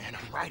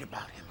right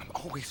about him. I'm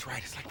always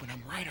right. It's like when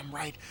I'm right, I'm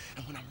right.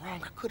 And when I'm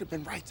wrong, I could have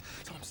been right.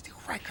 So I'm still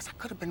right because I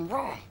could have been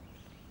wrong.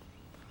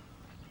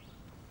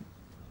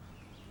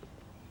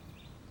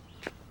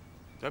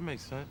 That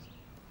makes sense.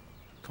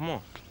 Come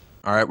on.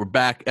 All right, we're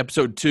back.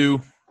 Episode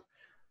 2.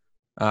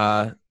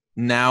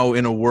 Now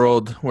in a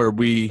world where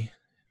we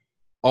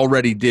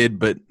already did,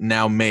 but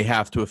now may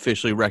have to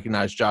officially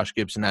recognize Josh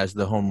Gibson as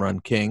the home run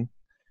king.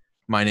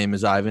 My name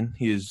is Ivan.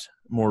 He is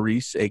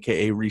Maurice,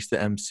 a.k.a. Reese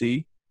the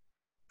MC.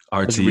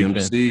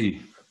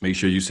 RTMC. Make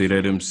sure you say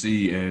that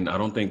MC. And I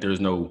don't think there's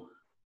no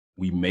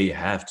we may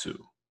have to.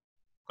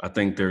 I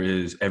think there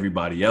is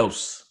everybody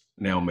else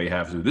now may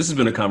have to. This has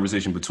been a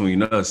conversation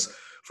between us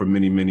for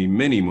many, many,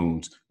 many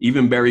moons.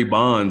 Even Barry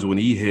Bonds, when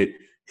he hit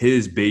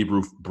his Babe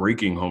Ruth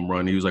breaking home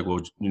run, he was like,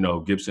 well, you know,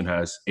 Gibson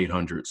has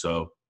 800.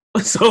 So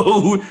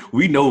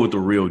we know what the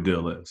real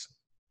deal is.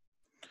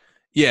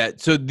 Yeah,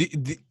 so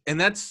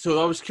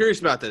I was curious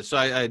about this. So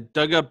I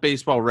dug up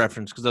Baseball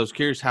Reference because I was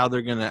curious how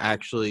they're going to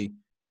actually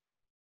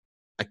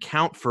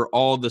account for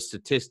all the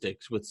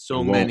statistics with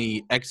so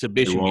many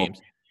exhibition games.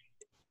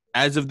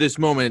 As of this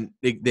moment,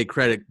 they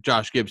credit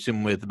Josh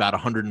Gibson with about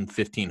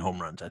 115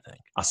 home runs, I think.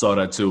 I saw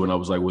that too, and I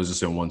was like, what is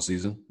this in one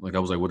season? Like, I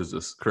was like, what is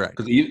this? Correct.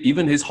 Because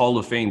even his Hall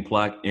of Fame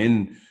plaque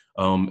in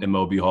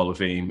MLB Hall of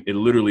Fame, it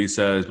literally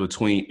says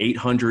between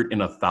 800 and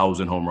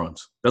 1,000 home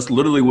runs. That's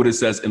literally what it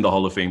says in the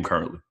Hall of Fame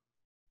currently.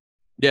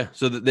 Yeah,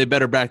 so they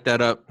better back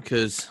that up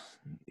because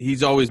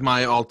he's always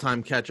my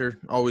all-time catcher,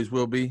 always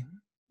will be.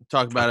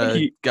 Talk about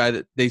a guy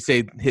that they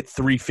say hit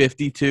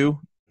 350 too,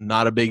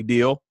 not a big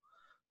deal.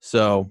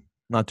 So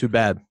not too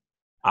bad.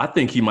 I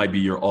think he might be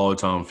your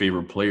all-time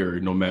favorite player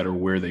no matter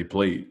where they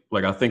played.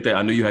 Like, I think that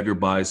I know you have your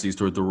biases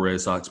toward the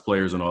Red Sox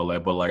players and all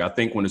that, but, like, I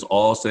think when it's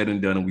all said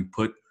and done and we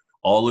put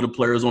all of the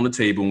players on the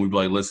table and we be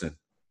like, listen,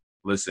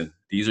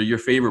 these are your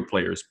favorite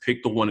players.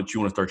 Pick the one that you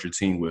want to start your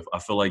team with. I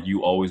feel like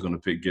you always going to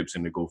pick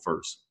Gibson to go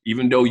first,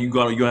 even though you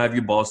have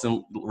your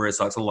Boston Red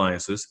Sox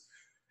alliances,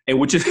 and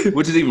which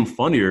is even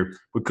funnier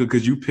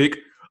because you pick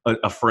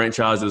a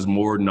franchise that's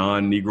more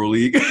non-Negro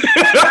League.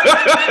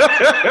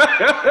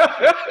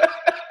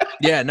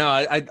 Yeah, no,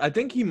 I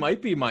think he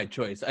might be my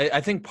choice. I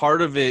think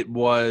part of it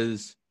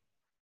was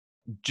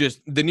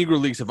just the Negro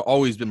Leagues have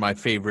always been my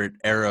favorite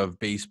era of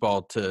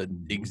baseball to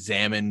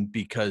examine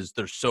because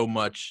there's so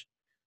much,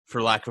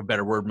 for lack of a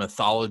better word,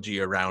 mythology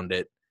around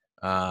it,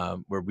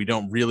 where we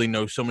don't really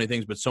know so many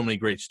things, but so many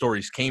great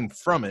stories came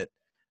from it.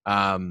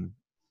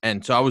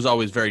 And so I was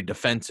always very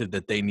defensive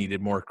that they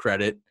needed more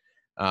credit.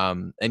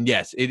 And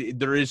yes,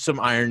 there is some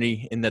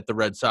irony in that the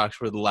Red Sox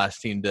were the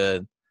last team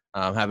to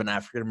have an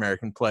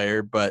African-American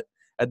player. But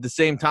at the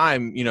same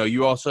time, you know,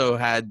 you also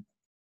had,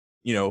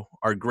 you know,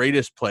 our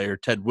greatest player,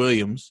 Ted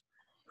Williams,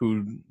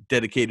 who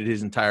dedicated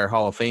his entire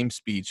Hall of Fame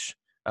speech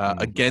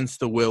against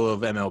the will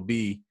of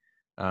MLB,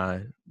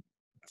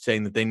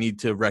 saying that they need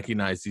to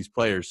recognize these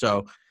players.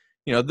 So,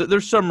 you know,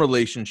 there's some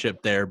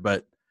relationship there,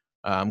 but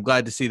I'm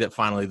glad to see that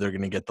finally they're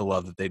going to get the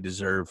love that they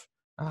deserve.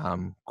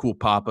 Cool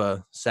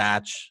Papa,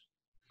 Satch,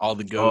 all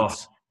the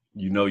goats. Oh,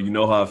 you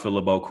know how I feel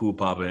about Cool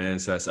Papa and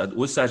Satch.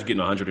 What's Satch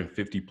getting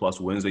 150-plus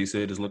wins, they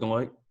said, is looking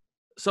like?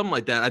 Something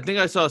like that. I think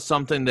I saw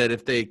something that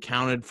if they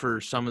counted for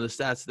some of the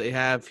stats they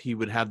have, he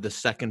would have the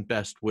second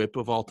best whip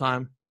of all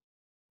time.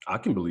 I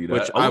can believe that.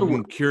 Which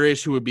I'm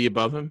curious who would be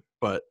above him,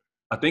 but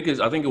I think it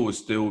would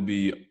still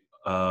be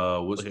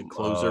what's like a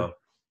closer.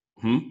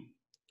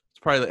 It's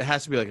probably it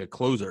has to be like a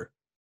closer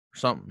or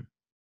something.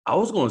 I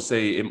was gonna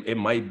say it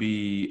might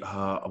be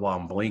while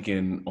I'm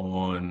blanking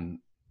on.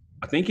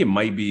 I think it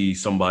might be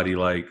somebody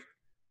like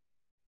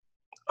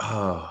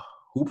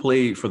who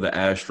played for the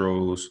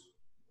Astros.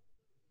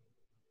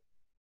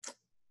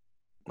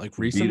 Like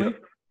recently?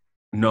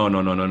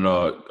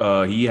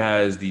 No. He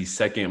has the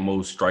second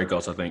most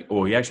strikeouts, I think.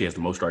 Or he actually has the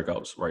most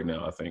strikeouts right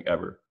now, I think,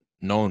 ever.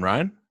 Nolan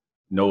Ryan?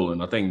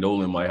 I think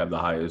Nolan might have the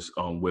highest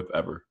whip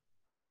ever.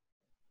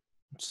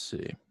 Let's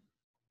see.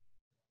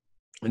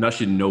 And I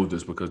should know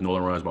this because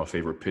Nolan Ryan is my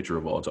favorite pitcher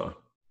of all time.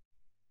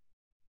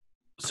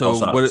 So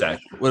what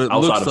it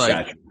looks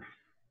like,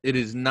 it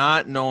is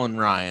not Nolan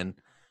Ryan.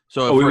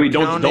 So wait,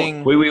 don't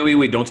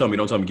tell me.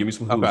 Give me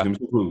some clues. Okay. Give me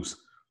some clues.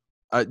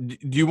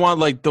 Do you want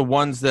like the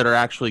ones that are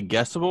actually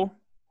guessable?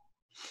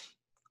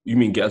 You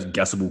mean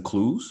guessable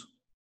clues?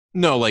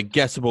 No, like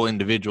guessable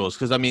individuals.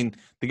 Because I mean,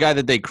 the guy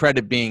that they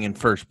credit being in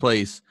first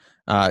place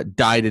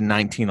died in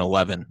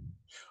 1911.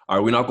 All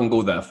right, we're not going to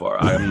go that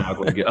far. I am not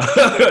going to get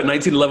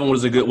 1911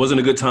 wasn't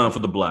a good time for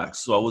the blacks,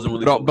 so I wasn't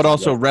really. But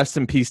also, rest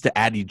in peace to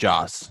Addie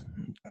Joss.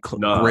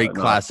 Great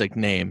classic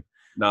name.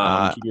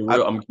 I'm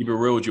gonna keep it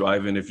real with you,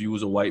 Ivan. If you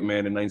was a white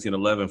man in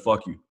 1911,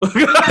 fuck you.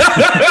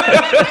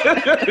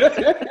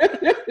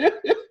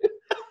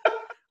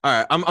 All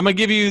right, I'm gonna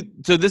give you.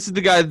 So this is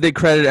the guy that they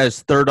credit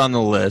as third on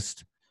the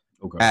list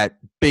at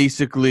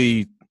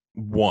basically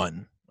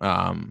one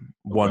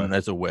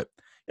as a whip.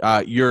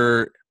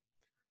 Your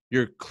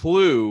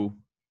clue.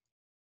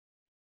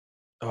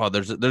 Oh,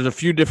 there's a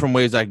few different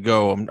ways I could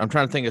go. I'm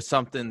trying to think of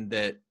something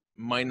that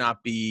might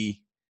not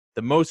be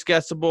the most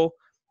guessable.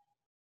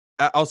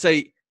 I'll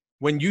say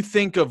When you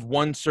think of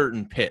one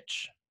certain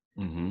pitch,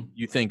 Mm-hmm.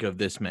 you think of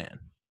this man.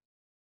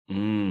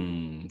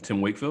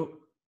 Tim Wakefield?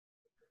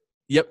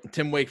 Yep,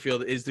 Tim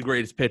Wakefield is the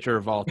greatest pitcher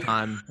of all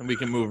time, and we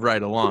can move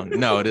right along.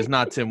 No, it is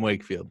not Tim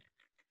Wakefield.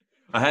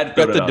 I had to You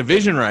throw got that the out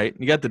division right.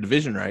 You got the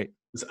division right.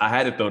 there. I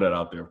had to throw that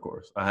out there, of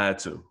course. I had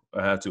to.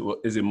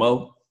 Is it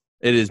Mo?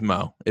 It is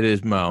Mo.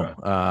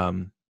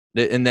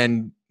 Okay. And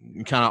then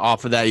kind of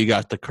off of that, you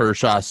got the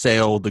Kershaw,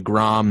 Sale,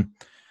 DeGrom,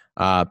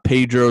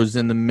 Pedro's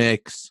in the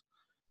mix.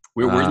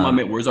 Where's my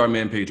man? Where's our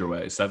man Pedro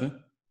at?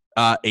 7?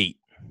 8.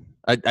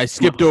 I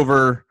skipped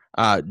over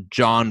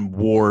John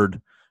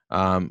Ward,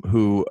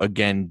 who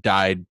again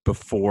died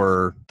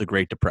before the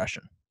Great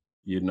Depression.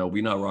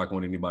 We're not rocking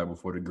with anybody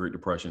before the Great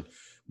Depression.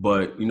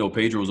 But,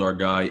 Pedro's our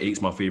guy.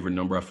 8's my favorite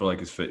number. I feel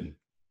like it's fitting.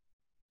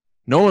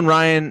 Nolan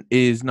Ryan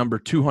is number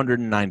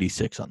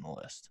 296 on the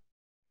list.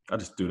 I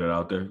just threw that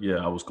out there. Yeah,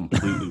 I was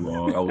completely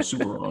wrong. I was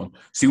super wrong.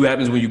 See what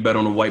happens when you bet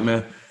on a white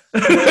man?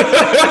 Bet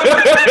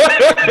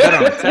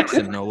on a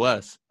Texan, no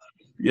less.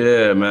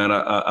 Yeah, man,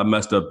 I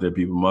messed up there,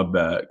 people. My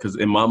bad. Because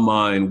in my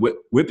mind,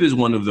 Whip is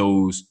one of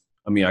those.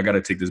 I mean, I got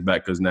to take this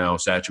back because now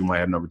Satchel might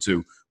have number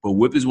 2. But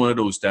Whip is one of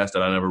those stats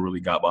that I never really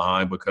got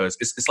behind because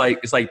it's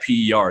like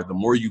PER. The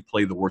more you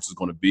play, the worse it's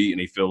going to be, and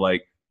they feel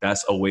like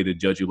that's a way to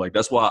judge you. Like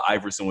that's why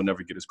Iverson will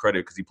never get his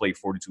credit because he played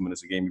 42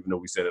 minutes a game, even though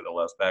we said it in the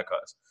last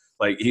podcast.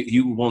 Like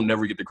he won't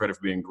never get the credit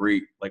for being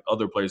great like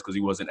other players because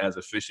he wasn't as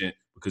efficient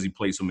because he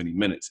played so many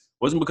minutes.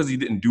 It wasn't because he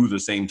didn't do the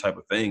same type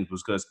of things. It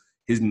was because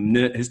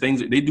his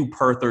things they do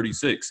per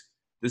 36.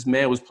 This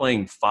man was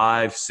playing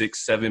 5,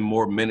 6, 7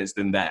 more minutes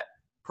than that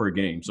per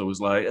game. So it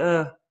was like,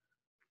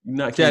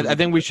 not. Yeah, I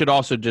think we should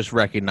also just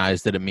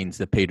recognize that it means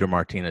that Pedro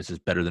Martinez is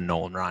better than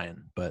Nolan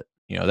Ryan, but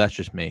that's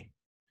just me.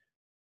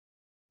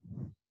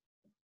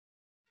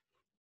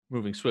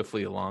 Moving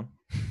swiftly along.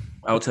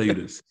 I'll tell you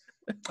this.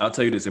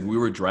 If we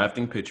were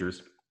drafting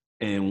pitchers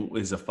and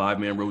it's a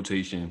 5-man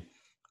rotation,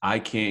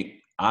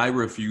 I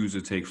refuse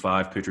to take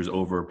 5 pitchers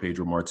over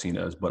Pedro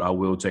Martinez, but I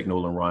will take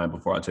Nolan Ryan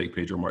before I take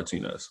Pedro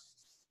Martinez.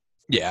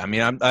 Yeah, I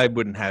mean, I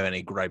wouldn't have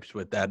any gripes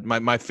with that.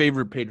 My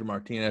favorite Pedro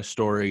Martinez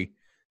story,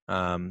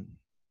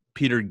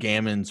 Peter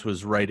Gammons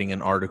was writing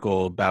an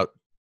article about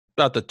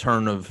the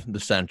turn of the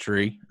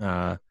century,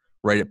 right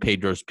at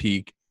Pedro's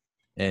peak,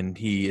 and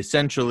he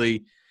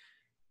essentially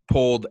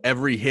polled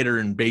every hitter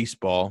in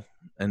baseball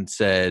and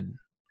said,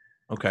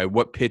 okay,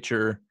 what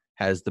pitcher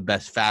has the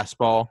best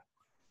fastball,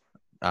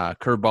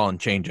 curveball, and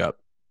changeup?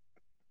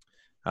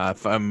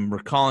 If I'm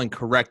recalling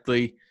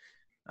correctly,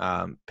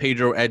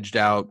 Pedro edged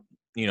out,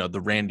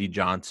 the Randy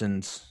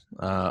Johnsons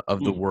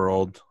of the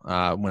world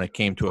when it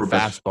came to a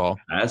fastball.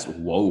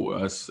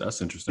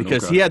 That's interesting.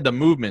 Because he had the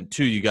movement,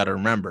 too, you got to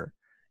remember.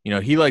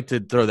 He liked to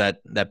throw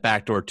that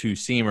backdoor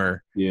 2-seamer.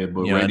 Yeah,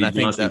 but Randy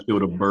Johnson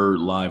killed a bird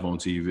live on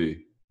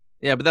TV.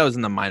 Yeah, but that was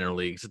in the minor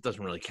leagues. It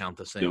doesn't really count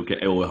the same. Okay,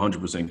 it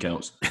 100%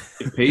 counts.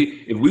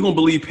 If we're gonna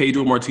believe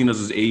Pedro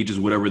Martinez's age is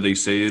whatever they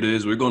say it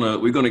is, we're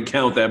gonna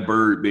count that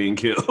bird being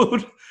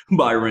killed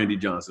by Randy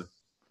Johnson.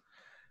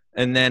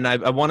 And then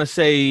I want to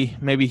say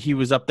maybe he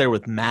was up there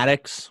with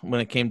Maddox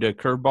when it came to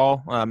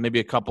curveball.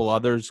 Maybe a couple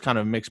others, kind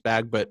of a mixed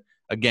bag. But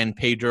again,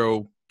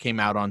 Pedro came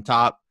out on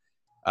top.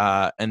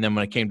 And then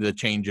when it came to the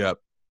changeup,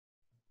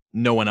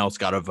 no one else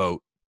got a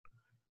vote.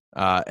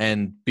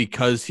 And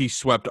because he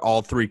swept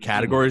all 3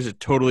 categories, it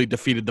totally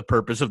defeated the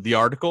purpose of the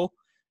article,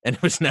 and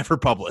it was never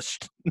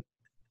published.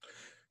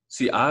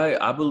 See,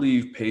 I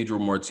believe Pedro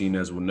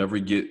Martinez will never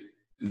get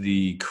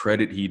the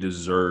credit he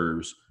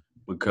deserves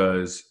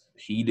because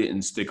he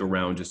didn't stick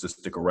around just to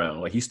stick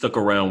around. Like, he stuck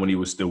around when he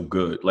was still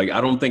good. Like, I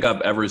don't think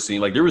I've ever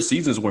seen – like, there were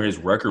seasons where his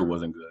record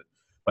wasn't good,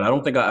 but I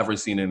don't think I've ever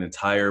seen an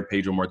entire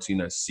Pedro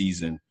Martinez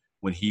season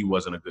when he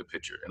wasn't a good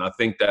pitcher. And I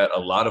think that a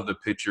lot of the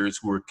pitchers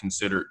who were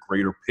considered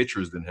greater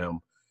pitchers than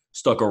him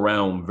stuck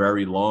around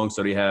very long,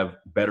 so they have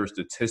better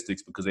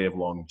statistics because they have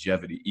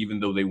longevity, even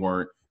though they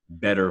weren't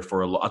better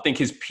for I think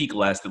his peak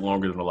lasted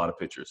longer than a lot of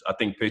pitchers. I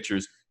think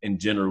pitchers in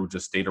general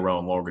just stayed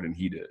around longer than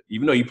he did,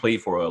 even though he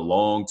played for a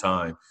long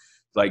time.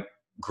 Like,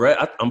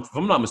 if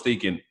I'm not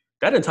mistaken,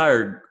 that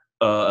entire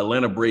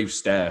Atlanta Braves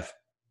staff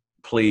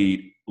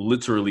played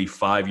literally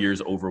 5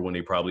 years over when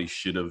they probably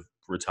should have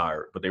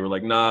retired. But they were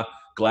like, nah.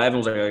 Glavine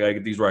was like, I got to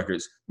get these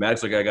records.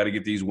 Maddox like, I got to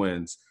get these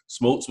wins.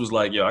 Smoltz was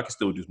like, yo, I can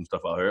still do some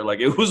stuff out here.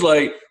 Like, it was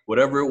like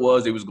whatever it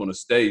was going to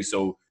stay.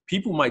 So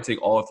people might take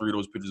all 3 of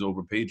those pitchers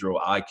over Pedro.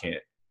 I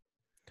can't.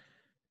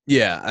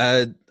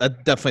 Yeah, I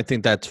definitely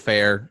think that's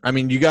fair. I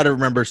mean, you got to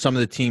remember some of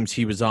the teams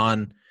he was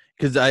on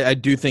because I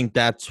do think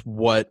that's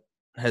what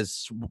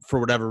has, for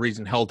whatever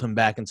reason, held him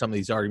back in some of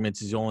these arguments.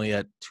 He's only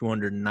at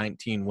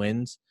 219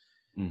 wins.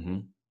 Mm-hmm.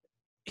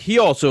 He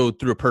also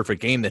threw a perfect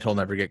game that he'll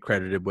never get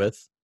credited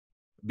with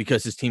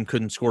because his team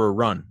couldn't score a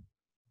run.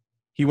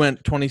 He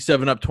went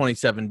 27 up,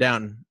 27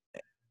 down,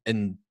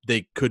 and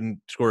they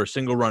couldn't score a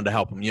single run to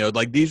help him.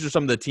 Like, these are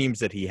some of the teams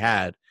that he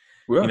had,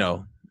 yeah.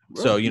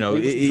 So,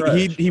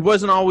 he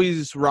wasn't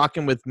always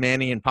rocking with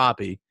Manny and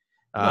Poppy.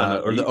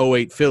 or the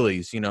 '08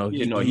 Phillies. You know,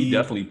 he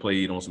definitely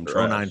played on some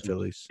trash. '09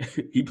 Phillies.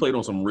 He played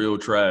on some real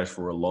trash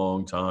for a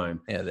long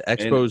time. Yeah, the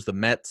Expos, the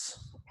Mets.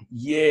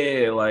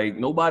 Yeah, like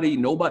nobody.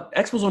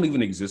 Expos don't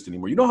even exist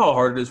anymore. You know how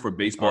hard it is for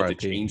baseball to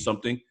change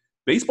something?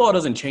 Baseball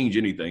doesn't change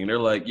anything, and they're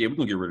like, "Yeah, we're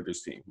gonna get rid of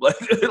this team." Like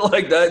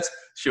that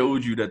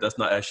showed you that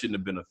that shouldn't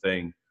have been a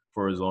thing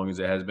for as long as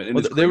it has been.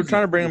 Well, they were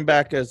trying to bring him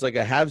back as like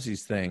a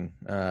halvesies thing.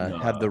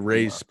 Have the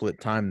Rays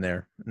split time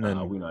there, and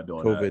then we're not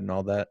doing COVID that. and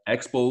all that.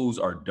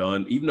 Expos are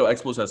done. Even though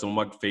Expos has some of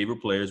my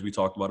favorite players, we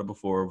talked about it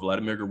before.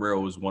 Vladimir Guerrero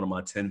was one of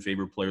my 10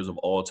 favorite players of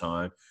all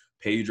time.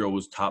 Pedro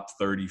was top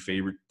 30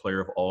 favorite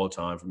player of all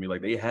time for me.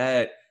 Like they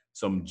had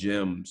some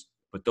gems,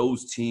 but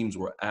those teams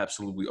were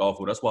absolutely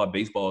awful. That's why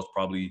baseball is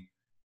probably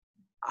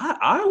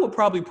I would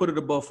probably put it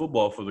above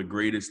football for the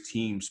greatest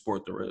team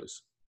sport there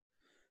is.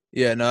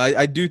 Yeah, no,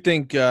 I do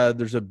think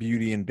there's a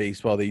beauty in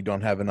baseball that you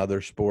don't have in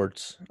other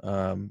sports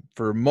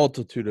for a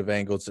multitude of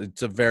angles.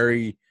 It's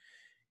an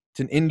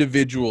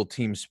individual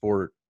team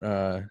sport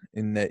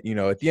in that, you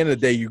know, at the end of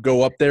the day, you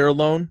go up there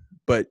alone,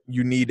 but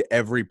you need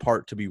every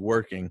part to be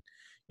working.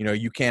 You know,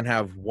 you can't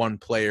have one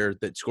player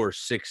that scores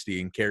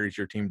 60 and carries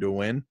your team to a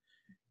win.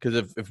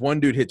 Because if one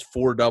dude hits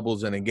 4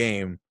 doubles in a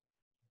game,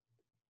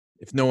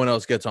 if no one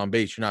else gets on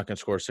base, you're not going to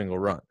score a single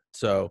run.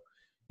 So,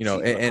 you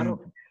know, and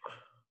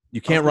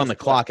you can't run the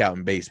clock out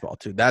in baseball,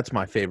 too. That's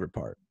my favorite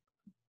part.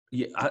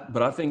 Yeah,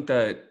 but I think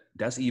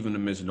that's even a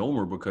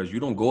misnomer because you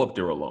don't go up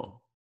there alone.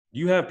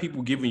 You have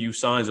people giving you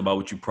signs about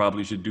what you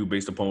probably should do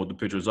based upon what the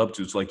pitcher's up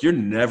to. It's like you're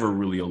never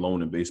really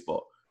alone in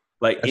baseball.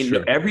 Like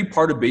every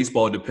part of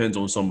baseball depends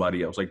on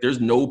somebody else. Like there's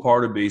no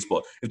part of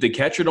baseball. If the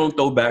catcher don't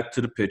throw back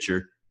to the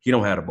pitcher, he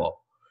don't have the ball.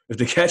 If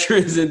the catcher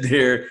isn't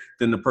there,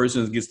 then the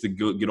person gets to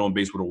get on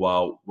base with a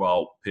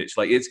wild pitch.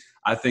 Like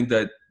I think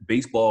that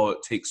baseball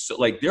takes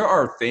there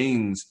are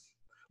things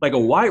like a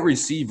wide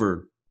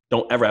receiver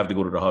don't ever have to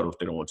go to the huddle if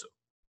they don't want to.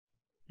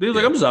 They're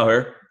like, I'm just out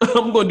here.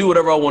 I'm going to do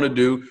whatever I want to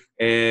do,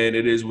 and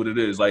it is what it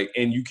is. Like,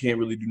 and you can't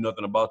really do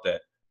nothing about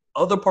that.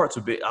 Other parts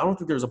of it, I don't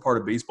think there's a part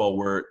of baseball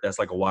where that's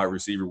like a wide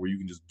receiver where you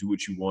can just do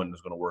what you want and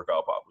it's going to work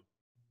out probably.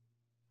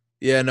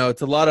 Yeah, no,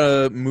 it's a lot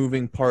of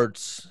moving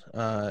parts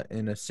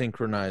in a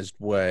synchronized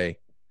way.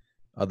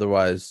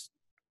 Otherwise,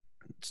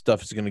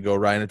 stuff is going to go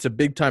right. And it's a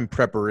big-time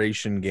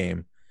preparation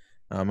game.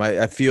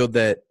 I feel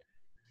that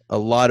a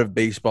lot of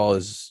baseball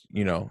is,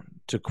 you know,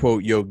 to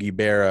quote Yogi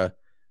Berra,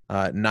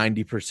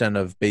 90%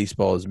 of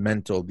baseball is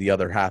mental, the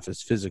other half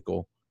is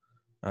physical.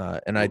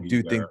 And I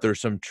do think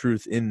there's some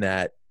truth in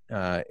that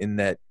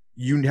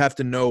you have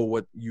to know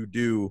what you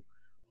do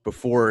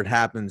before it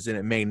happens, and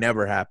it may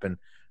never happen.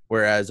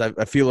 Whereas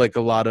I feel like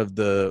a lot of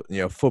the,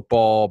 you know,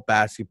 football,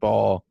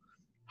 basketball,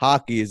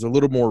 hockey is a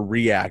little more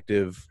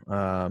reactive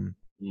than,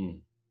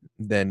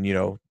 you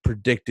know,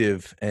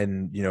 predictive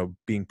and, you know,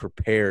 being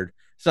prepared.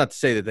 It's not to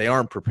say that they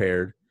aren't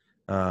prepared,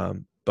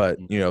 but,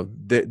 you know,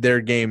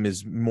 their game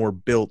is more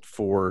built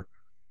for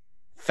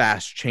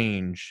fast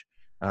change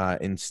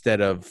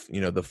instead of,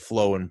 you know, the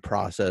flow and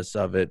process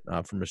of it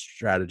from a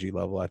strategy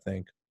level, I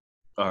think.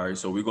 All right,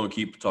 so we're going to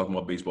keep talking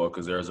about baseball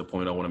because there's a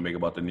point I want to make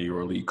about the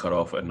Negro League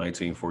cutoff at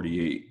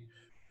 1948.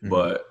 Mm-hmm.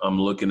 But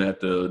I'm looking at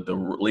the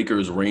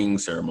Lakers ring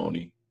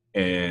ceremony,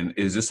 and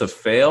is this a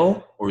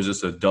fail or is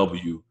this a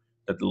W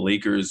that the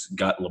Lakers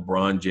got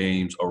LeBron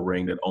James a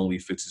ring that only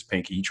fits his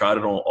pinky? He tried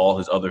it on all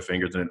his other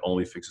fingers, and it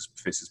only fits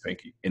his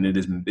pinky, and it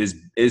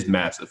is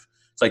massive.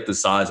 It's like the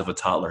size of a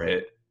toddler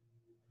head.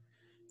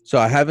 So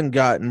I haven't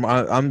gotten –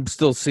 I'm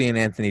still seeing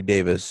Anthony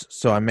Davis,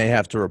 so I may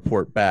have to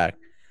report back.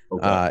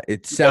 Okay.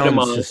 It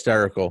sounds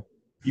hysterical.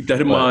 Keep that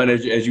in mind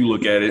as you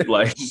look at it.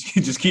 Like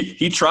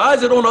he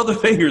tries it on other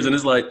fingers, and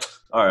it's like,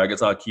 all right, I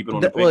guess I'll keep it on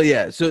the finger. Well,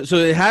 yeah. So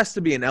it has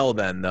to be an L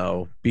then,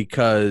 though,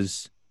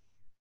 because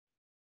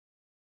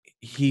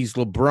he's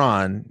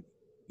LeBron.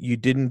 You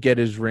didn't get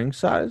his ring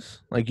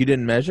size, like you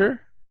didn't measure.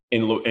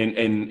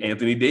 And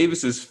Anthony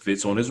Davis's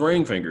fits on his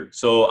ring finger.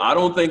 So I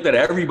don't think that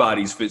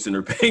everybody's fits in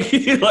their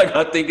pinky. Like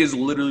I think it's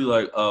literally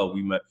like, oh,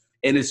 we met.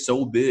 And it's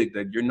so big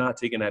that you're not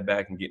taking that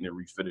back and getting it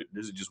refitted.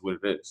 This is just what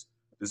it is.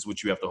 This is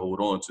what you have to hold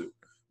on to.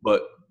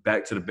 But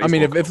back to the baseball. I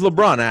mean, if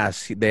LeBron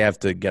asks, they have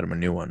to get him a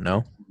new one,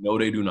 no? No,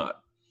 they do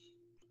not.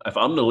 If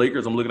I'm the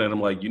Lakers, I'm looking at them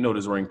like, you know,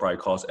 this ring probably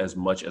costs as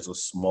much as a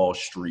small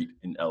street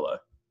in LA.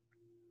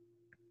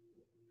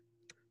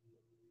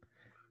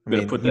 I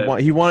mean,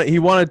 he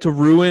wanted to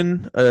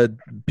ruin a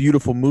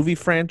beautiful movie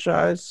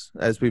franchise,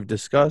 as we've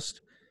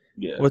discussed.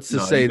 Yeah. What's to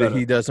say that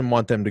he doesn't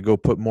want them to go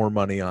put more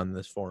money on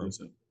this for him?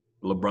 Listen.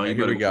 LeBron,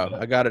 here we go.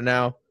 I got it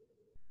now.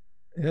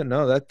 Yeah,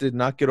 no, that did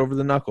not get over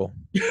the knuckle.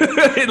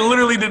 It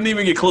literally didn't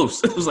even get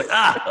close. It was like,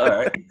 all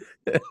right.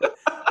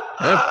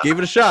 Gave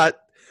it a shot.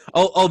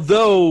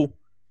 Although,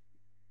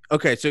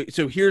 okay,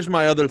 so here's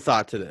my other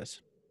thought to this.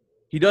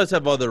 He does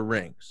have other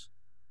rings.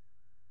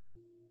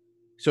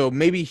 So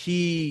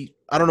maybe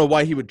I don't know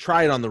why he would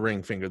try it on the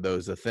ring finger, though,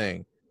 is the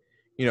thing.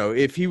 You know,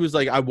 if he was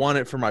like, I want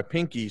it for my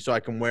pinky so I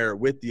can wear it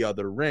with the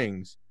other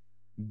rings,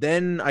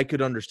 then I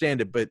could understand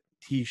it, but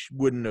he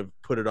wouldn't have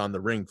put it on the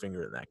ring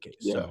finger in that case.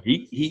 Yeah, so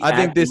I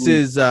think this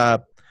is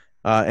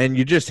And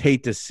you just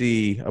hate to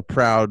see a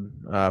proud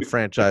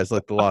franchise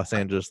like the Los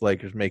Angeles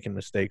Lakers making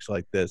mistakes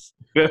like this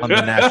on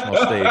the national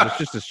stage. It's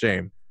just a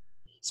shame.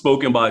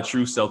 Spoken by a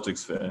true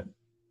Celtics fan.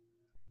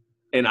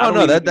 And Oh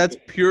no, that's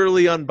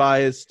purely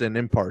unbiased and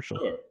impartial.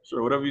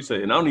 Sure, whatever you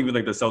say. And I don't even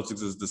think the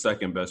Celtics is the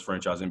second best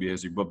franchise in NBA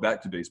history. But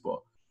back to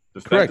baseball.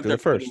 Correct, they're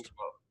first.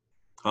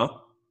 Huh?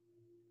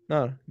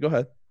 No, go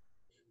ahead.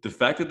 The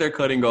fact that they're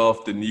cutting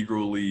off the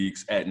Negro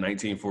Leagues at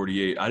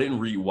 1948, I didn't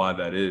read why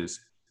that is.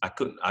 I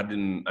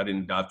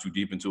didn't dive too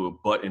deep into it.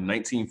 But in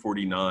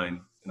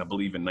 1949, and I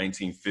believe in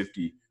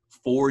 1950,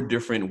 4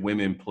 different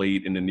women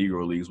played in the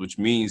Negro Leagues, which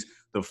means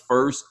the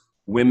first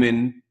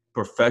women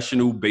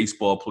professional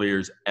baseball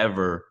players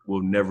ever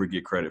will never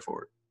get credit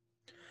for it.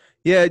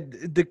 Yeah,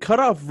 the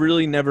cutoff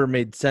really never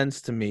made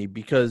sense to me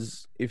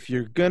because if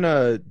you're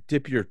gonna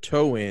dip your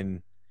toe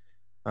in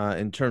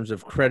terms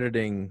of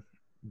crediting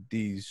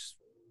these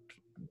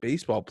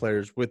baseball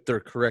players with their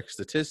correct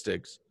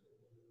statistics,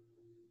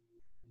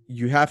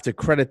 you have to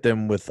credit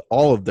them with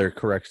all of their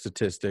correct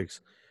statistics,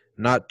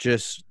 not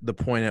just the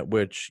point at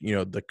which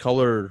the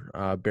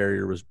color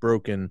barrier was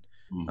broken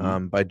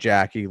by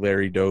Jackie,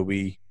 Larry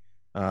Doby.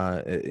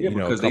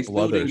 Because they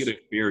still didn't get a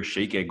fair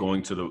shake at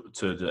going to the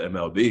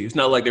MLB. It's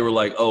not like they were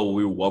like, "Oh,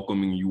 we're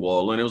welcoming you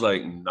all," and it was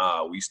like,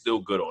 "Nah, we still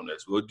good on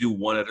this. We'll do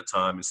one at a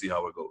time and see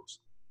how it goes."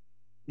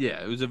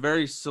 Yeah, it was a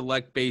very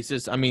select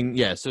basis. I mean,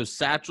 yeah. So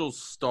Satchel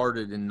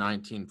started in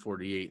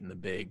 1948 in the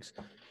bigs,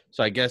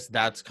 so I guess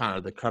that's kind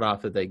of the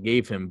cutoff that they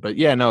gave him. But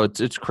yeah, no,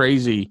 it's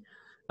crazy.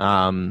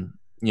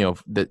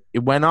 That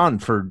it went on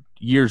for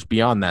years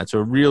beyond that,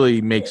 so it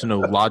really makes no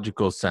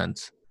logical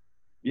sense.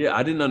 Yeah,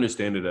 I didn't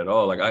understand it at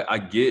all. Like I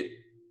get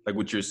like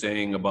what you're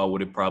saying about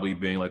what it probably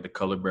being like the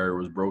color barrier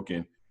was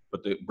broken,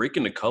 but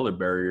breaking the color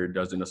barrier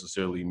doesn't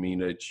necessarily mean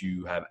that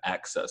you have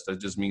access.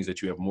 That just means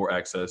that you have more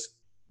access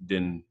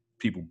than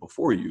people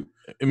before you.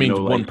 It means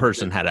one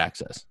person had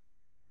access.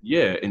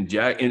 Yeah,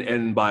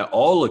 and by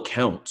all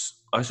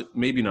accounts,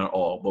 maybe not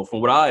all, but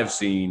from what I have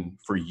seen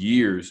for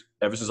years,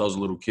 ever since I was a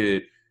little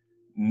kid,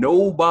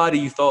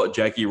 nobody thought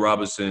Jackie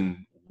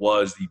Robinson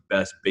was the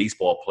best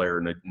baseball player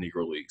in the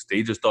Negro Leagues.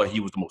 They just thought he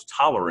was the most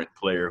tolerant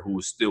player who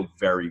was still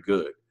very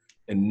good.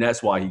 And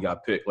that's why he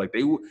got picked.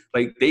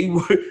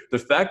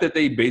 The fact that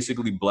they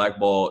basically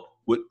blackballed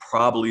what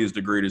probably is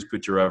the greatest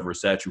pitcher ever,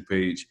 Satchel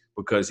Paige,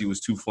 because he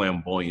was too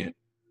flamboyant.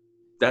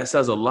 That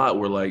says a lot.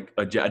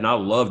 And I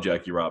love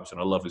Jackie Robinson.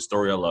 I love his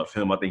story. I love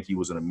him. I think he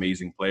was an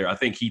amazing player. I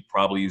think he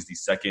probably is the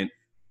second,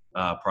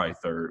 probably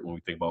third when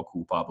we think about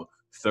Cool Papa,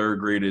 third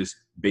greatest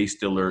base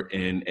stealer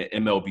in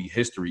MLB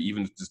history,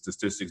 even if the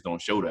statistics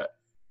don't show that.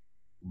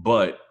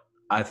 But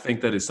I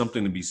think that is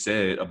something to be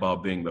said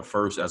about being the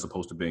first as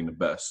opposed to being the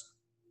best.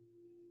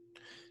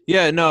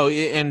 Yeah, no,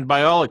 and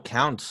by all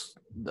accounts,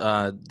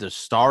 the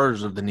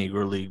stars of the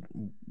Negro League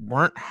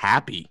weren't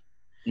happy.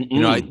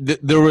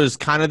 There was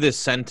kind of this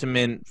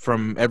sentiment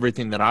from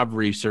everything that I've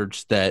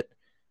researched that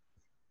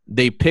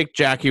they picked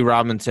Jackie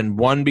Robinson,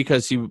 one,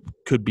 because he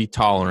could be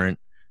tolerant,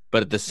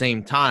 but at the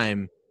same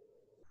time,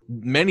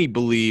 many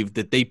believe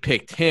that they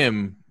picked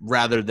him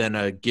rather than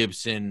a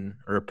Gibson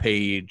or a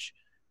Page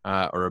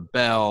or a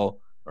Bell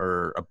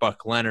or a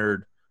Buck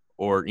Leonard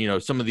or,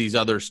 some of these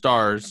other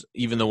stars,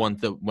 even the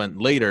ones that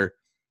went later,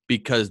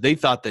 because they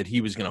thought that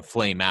he was going to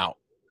flame out.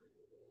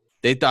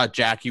 They thought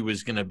Jackie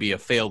was going to be a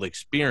failed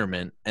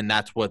experiment, and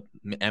that's what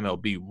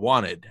MLB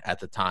wanted at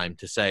the time,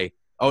 to say,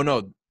 oh,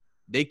 no,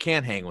 they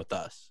can't hang with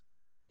us.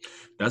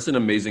 That's an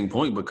amazing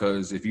point,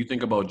 because if you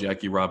think about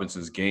Jackie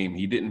Robinson's game,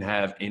 he didn't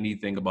have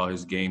anything about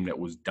his game that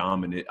was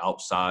dominant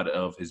outside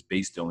of his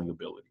base stealing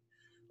ability.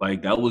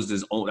 Like that was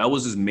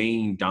his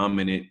main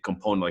dominant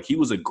component. Like he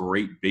was a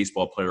great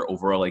baseball player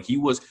overall. Like he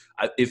was,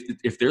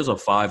 if there's a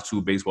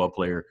 5'2" baseball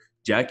player,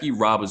 Jackie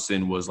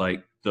Robinson was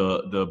like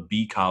the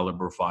B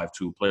caliber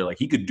 5'2" player. Like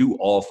he could do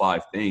all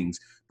 5 things,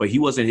 but he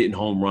wasn't hitting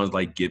home runs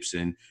like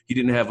Gibson. He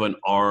didn't have an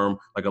arm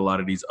like a lot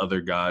of these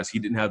other guys. He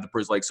didn't have the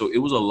person so it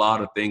was a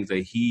lot of things that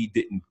he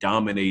didn't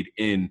dominate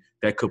in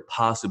that could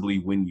possibly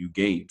win you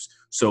games.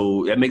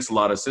 So that makes a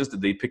lot of sense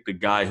that they picked a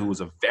guy who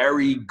was a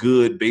very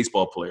good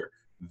baseball player,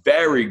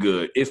 very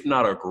good, if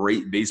not a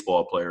great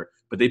baseball player,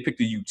 but they picked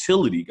a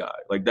utility guy.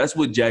 Like that's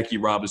what Jackie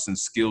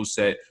Robinson's skill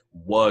set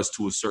was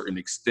to a certain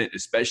extent,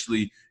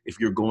 especially if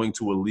you're going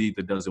to a league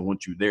that doesn't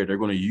want you there. They're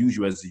going to use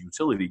you as a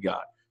utility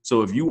guy.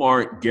 So if you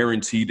aren't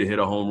guaranteed to hit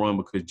a home run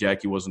because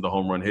Jackie wasn't the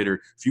home run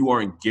hitter, if you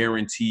aren't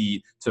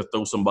guaranteed to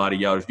throw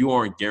somebody out, if you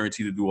aren't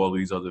guaranteed to do all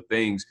these other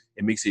things,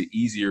 it makes it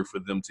easier for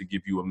them to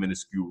give you a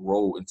minuscule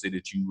role and say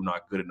that you're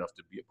not good enough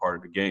to be a part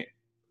of the game.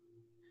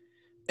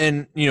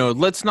 And,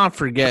 let's not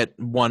forget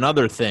one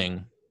other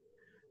thing.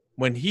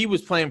 When he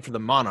was playing for the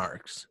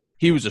Monarchs,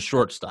 he was a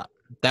shortstop.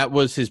 That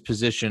was his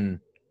position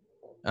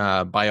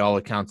by all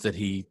accounts that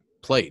he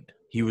played.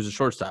 He was a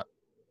shortstop.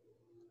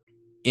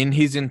 In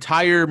his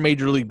entire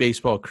Major League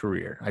Baseball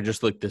career, I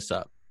just looked this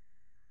up,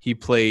 he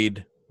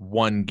played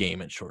 1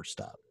 game at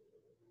shortstop.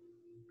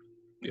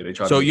 Yeah, they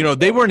tried. So,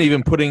 they weren't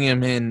even putting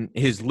him in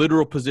his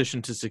literal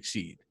position to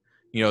succeed.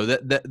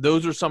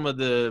 Those are some of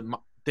the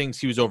things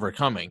he was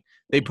overcoming.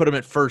 They put him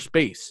at first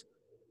base,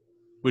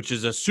 which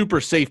is a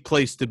super safe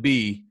place to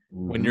be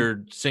when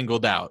you're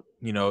singled out.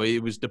 You know,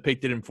 it was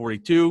depicted in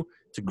 42.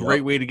 It's a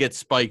great way to get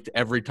spiked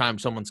every time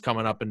someone's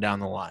coming up and down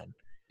the line.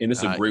 And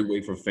it's a great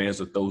way for fans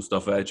to throw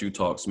stuff at you,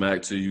 talk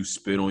smack to you,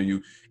 spit on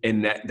you.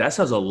 And that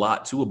says a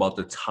lot, too, about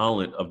the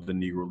talent of the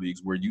Negro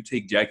Leagues, where you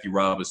take Jackie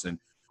Robinson,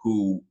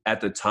 who at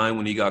the time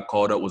when he got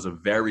called up was a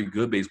very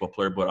good baseball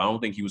player, but I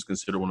don't think he was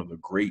considered one of the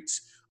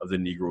greats of the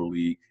Negro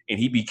League. And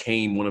he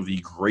became one of the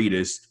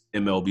greatest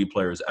MLB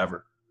players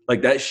ever.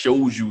 Like, that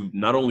shows you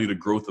not only the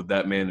growth of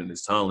that man and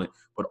his talent,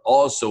 but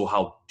also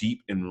how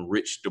deep and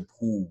rich the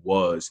pool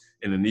was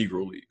in the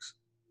Negro Leagues.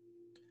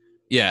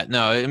 Yeah,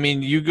 no, I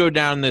mean, you go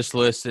down this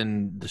list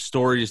and the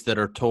stories that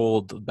are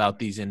told about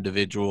these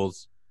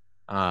individuals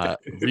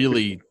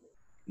really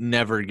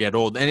never get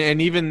old.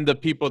 And even the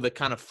people that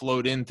kind of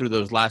flowed in through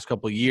those last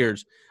couple of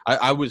years,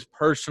 I was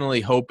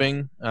personally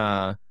hoping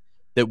that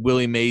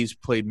Willie Mays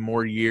played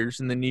more years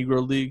in the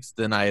Negro Leagues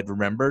than I had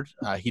remembered.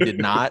 He did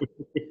not.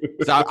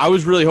 So I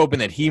was really hoping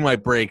that he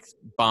might break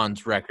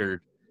Bond's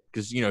record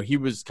because, you know, he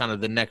was kind of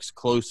the next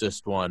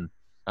closest one.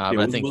 But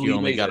I think he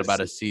only got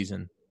about a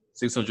season.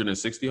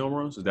 660 home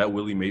runs? Is that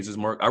Willie Mays'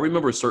 mark? I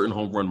remember certain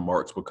home run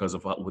marks because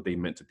of what they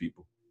meant to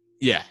people.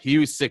 Yeah, he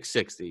was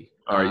 660.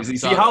 All right, you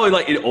see how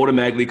it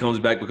automatically comes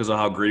back because of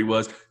how great he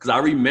was? Because I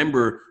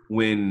remember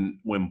when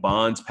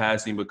Bonds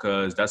passed him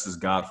because that's his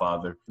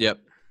godfather. Yep.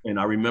 And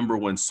I remember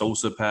when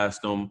Sosa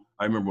passed him.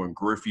 I remember when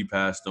Griffey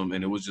passed him.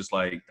 And it was just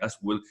like, that's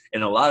Willie.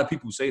 And a lot of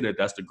people say that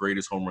that's the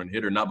greatest home run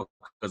hitter, not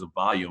because of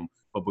volume,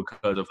 but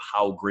because of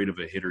how great of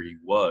a hitter he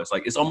was.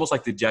 Like, it's almost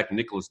like the Jack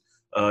Nicklaus,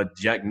 wow.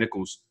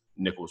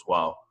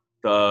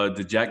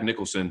 The Jack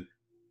Nicholson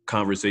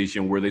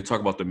conversation where they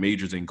talk about the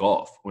majors in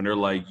golf. When they're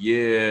like,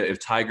 yeah, if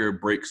Tiger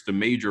breaks the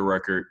major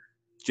record,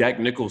 Jack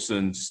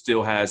Nicholson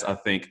still has, I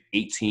think,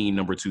 18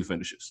 number 2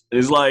 finishes.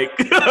 It's like,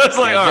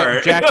 all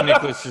right. Jack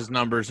Nicklaus's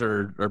numbers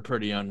are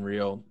pretty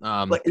unreal.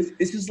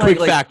 It's just quick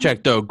fact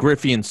check, though.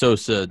 Griffey and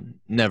Sosa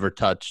never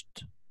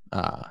touched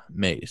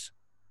Mays.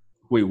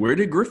 Wait, where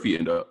did Griffey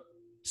end up?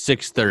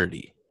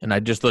 630. And I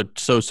just looked,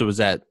 Sosa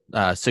was at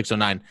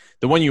 609.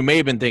 The one you may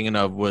have been thinking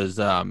of was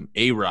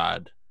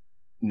A-Rod.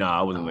 No,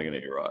 I wasn't thinking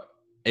of A-Rod.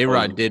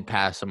 A-Rod did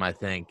pass him, I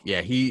think.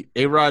 Yeah,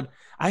 A-Rod,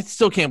 I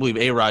still can't believe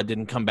A-Rod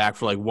didn't come back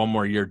for like one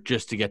more year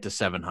just to get to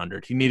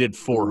 700. He needed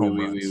 4 home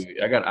runs.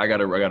 I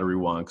gotta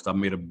rewind because I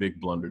made a big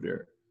blunder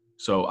there.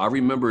 So I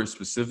remember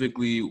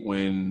specifically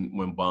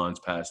when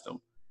Bonds passed him.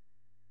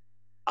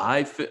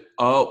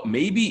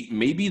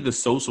 Maybe the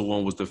Sosa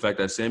one was the fact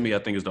that Sammy, I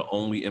think, is the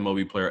only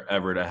MLB player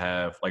ever to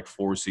have like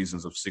 4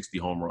 seasons of 60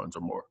 home runs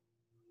or more.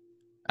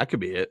 That could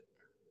be it.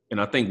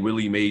 And I think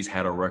Willie Mays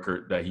had a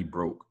record that he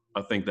broke.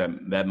 I think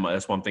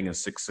that's why I'm thinking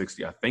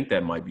 660. I think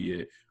that might be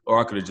it. Or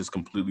I could have just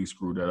completely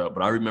screwed that up.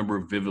 But I remember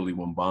vividly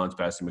when Bonds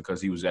passed him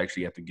because he was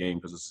actually at the game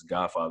because it's his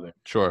godfather.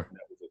 Sure. That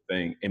was the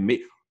thing. And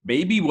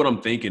maybe what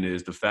I'm thinking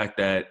is the fact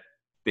that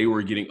they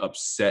were getting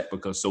upset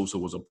because Sosa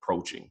was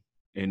approaching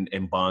and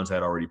Bonds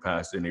had already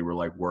passed and they were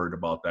like worried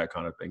about that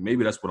kind of thing.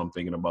 Maybe that's what I'm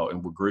thinking about.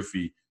 And with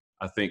Griffey,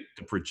 I think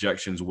the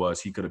projections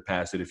was he could have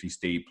passed it if he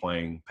stayed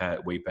playing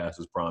way past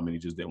his prime and he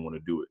just didn't want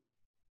to do it.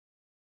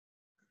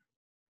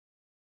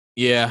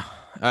 Yeah,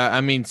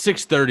 I mean,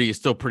 630 is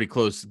still pretty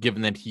close,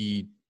 given that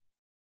he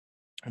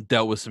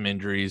dealt with some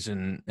injuries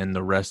and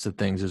the rest of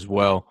things as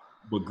well.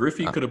 But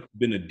Griffey could have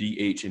been a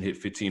DH and hit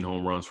 15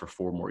 home runs for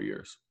 4 more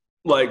years.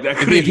 Like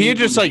that. If he had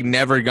just like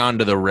never gone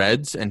to the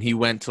Reds and he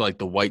went to like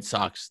the White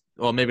Sox,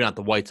 well, maybe not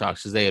the White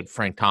Sox because they had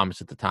Frank Thomas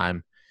at the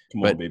time.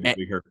 Come on, baby,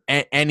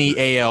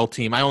 any AL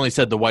team. I only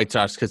said the White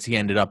Sox because he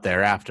ended up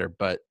there after,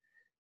 but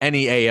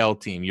any AL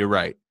team, you're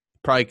right.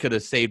 Probably could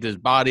have saved his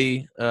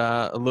body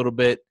a little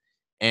bit.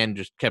 And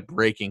just kept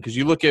raking. Because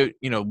you look at,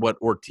 what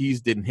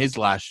Ortiz did in his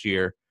last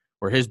year,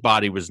 where his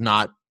body was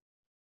not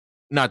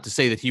to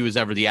say that he was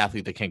ever the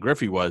athlete that Ken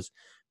Griffey was,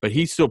 but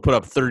he still put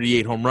up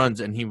 38 home runs,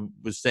 and he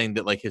was saying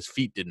that, like, his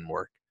feet didn't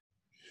work.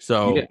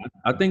 So yeah,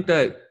 I think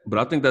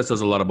that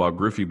says a lot about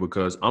Griffey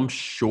because I'm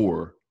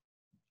sure,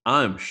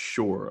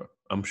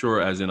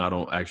 as in I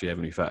don't actually have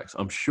any facts,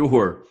 I'm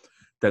sure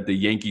that the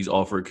Yankees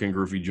offered Ken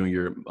Griffey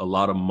Jr. a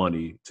lot of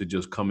money to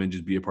just come and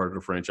just be a part of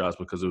the franchise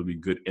because it would be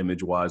good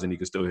image-wise and he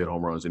could still hit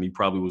home runs. And he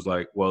probably was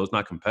like, well, it's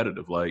not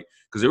competitive. Like,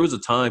 because there was a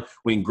time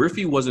when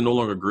Griffey wasn't no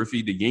longer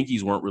Griffey, the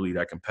Yankees weren't really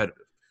that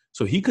competitive.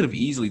 So he could have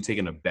easily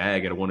taken a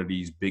bag at one of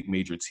these big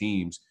major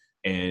teams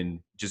and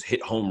just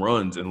hit home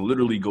runs and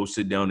literally go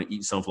sit down and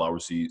eat sunflower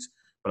seeds.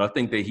 But I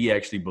think that he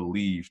actually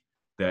believed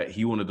that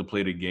he wanted to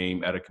play the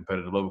game at a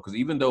competitive level because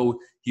even though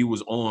he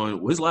was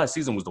his last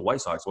season was the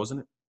White Sox, wasn't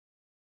it?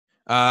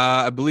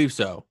 I believe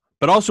so.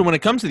 But also when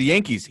it comes to the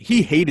Yankees,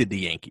 he hated the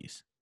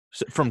Yankees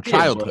from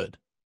childhood.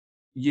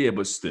 Yeah,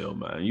 but still,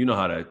 man, you know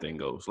how that thing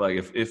goes. Like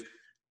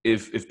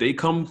if they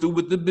come through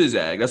with the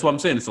Bizag, that's what I'm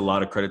saying. It's a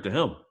lot of credit to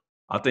him.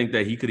 I think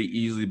that he could have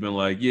easily been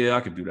like, yeah,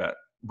 I could do that.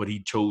 But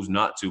he chose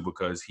not to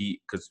because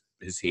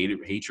his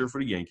hatred for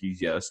the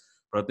Yankees, yes.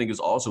 But I think it's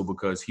also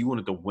because he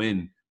wanted to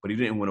win, but he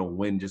didn't want to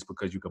win just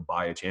because you could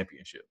buy a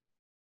championship.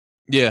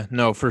 Yeah,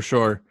 no, for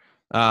sure.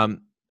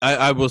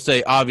 I will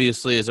say,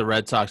 obviously, as a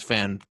Red Sox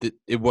fan,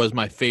 it was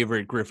my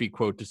favorite Griffey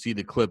quote to see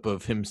the clip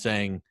of him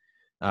saying,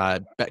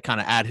 kind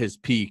of at his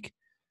peak.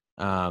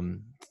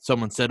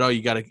 Someone said,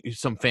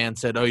 some fan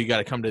said, you got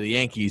to come to the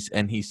Yankees.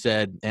 And he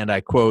said, and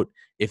I quote,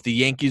 if the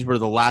Yankees were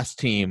the last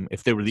team,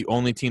 if they were the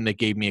only team that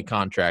gave me a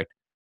contract,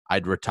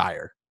 I'd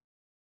retire.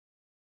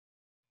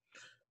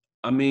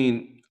 I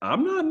mean,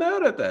 I'm not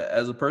mad at that.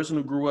 As a person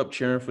who grew up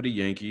cheering for the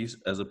Yankees,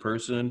 as a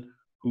person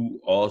who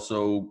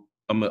also,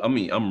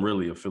 I'm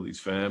really a Phillies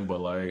fan,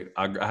 but like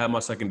I had my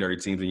secondary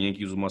team. The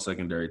Yankees was my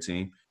secondary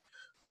team.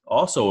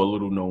 Also, a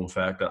little known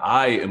fact that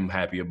I am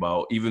happy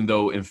about, even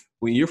though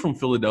when you're from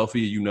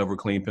Philadelphia, you never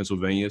claim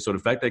Pennsylvania. So the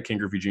fact that Ken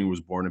Griffey Jr.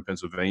 was born in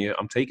Pennsylvania,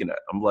 I'm taking that.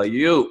 I'm like,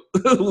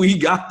 we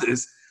got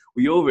this.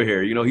 We over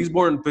here. You know, he's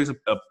born in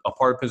a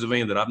part of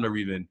Pennsylvania that I've never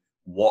even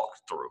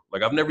walked through.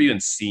 Like, I've never even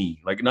seen.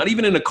 Like, not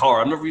even in a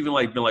car. I've never even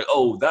been like,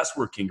 oh, that's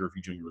where Ken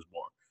Griffey Jr. was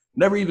born.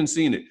 Never even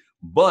seen it.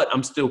 But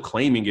I'm still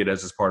claiming it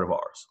as part of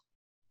ours.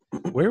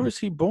 Where was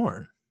he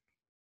born?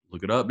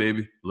 Look it up,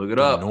 baby. Look it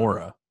up.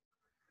 Nora.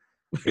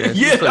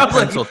 Yeah, like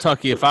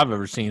Pennsylvania, if I've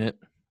ever seen it.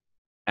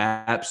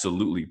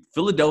 Absolutely.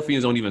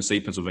 Philadelphians don't even say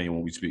Pennsylvania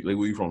when we speak. Like,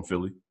 where you from,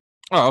 Philly?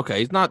 Oh, okay.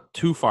 He's not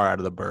too far out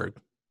of the burg.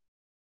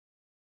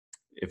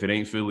 If it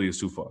ain't Philly, it's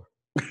too far.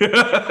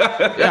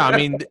 Yeah, I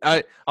mean,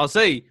 I'll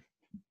say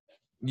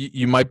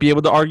you might be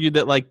able to argue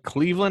that like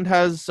Cleveland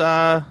has,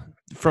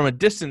 from a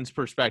distance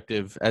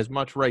perspective, as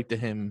much right to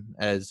him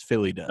as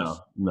Philly does.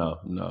 No.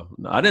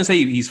 I didn't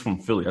say he's from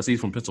Philly. I say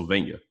he's from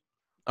Pennsylvania.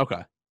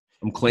 Okay.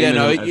 I'm claiming.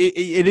 Yeah, no,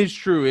 it is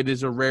true. It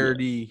is a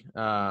rarity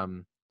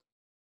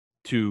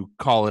to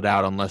call it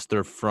out unless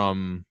they're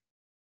from.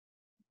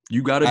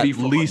 You got to be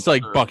from at least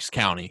like Bucks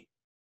County.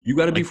 You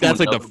got to be from. That's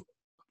like the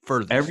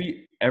furthest.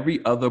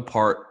 Every other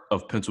part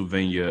of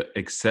Pennsylvania,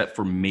 except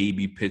for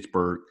maybe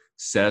Pittsburgh,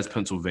 says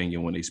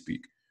Pennsylvania when they speak.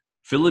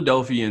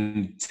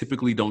 Philadelphians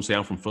typically don't say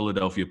I'm from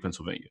Philadelphia,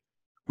 Pennsylvania.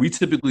 We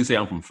typically say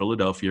I'm from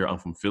Philadelphia, I'm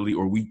from Philly,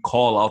 or we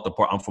call out the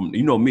part I'm from.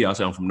 You know me, I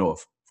say I'm from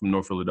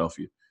North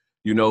Philadelphia.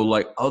 You know,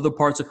 like other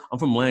parts, I'm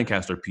from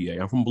Lancaster,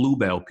 PA. I'm from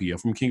Bluebell, PA. I'm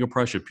from King of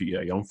Prussia, PA.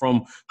 I'm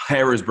from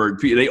Harrisburg,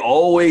 PA. They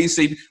always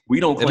say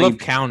we don't claim. They love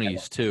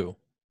counties, too.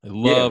 They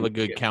love a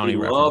good county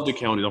reference. Love the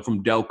counties. I'm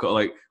from Delco.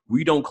 Like,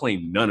 we don't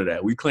claim none of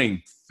that. We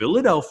claim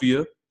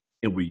Philadelphia,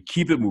 and we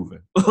keep it moving.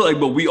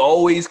 But we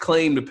always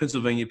claim the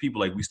Pennsylvania people.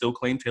 Like, we still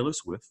claim Taylor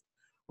Swift.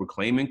 We're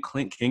claiming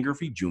Ken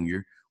Griffey Jr.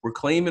 We're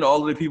claiming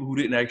all of the people who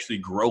didn't actually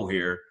grow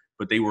here,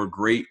 but they were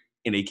great,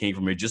 and they came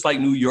from here. Just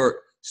like New York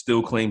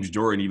still claims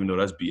Jordan, even though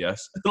that's BS.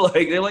 They're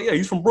like, yeah,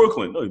 he's from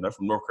Brooklyn. No, he's not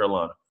from North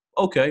Carolina.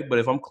 Okay, but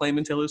if I'm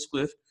claiming Taylor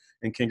Swift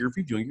and Ken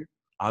Griffey Jr.,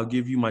 I'll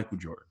give you Michael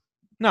Jordan.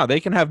 No, they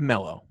can have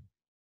Melo.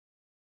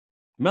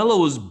 Melo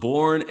was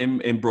born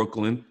in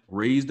Brooklyn,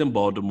 raised in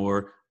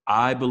Baltimore.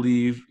 I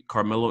believe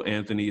Carmelo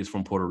Anthony is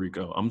from Puerto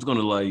Rico. I'm just going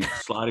to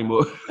slide him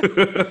over.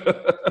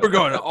 We're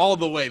going all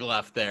the way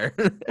left there.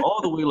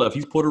 All the way left.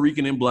 He's Puerto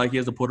Rican and black. He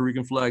has a Puerto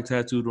Rican flag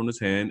tattooed on his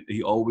hand.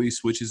 He always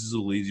switches his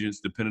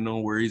allegiance depending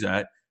on where he's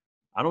at.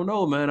 I don't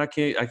know, man. I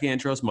can't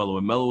trust Melo.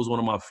 And Melo is one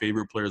of my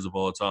favorite players of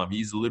all time.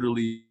 He's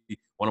literally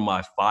one of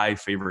my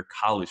 5 favorite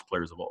college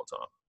players of all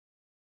time.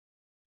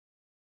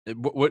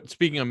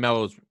 Speaking of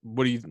Melo's,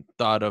 what do you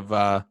thought of?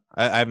 I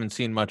haven't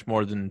seen much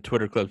more than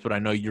Twitter clips, but I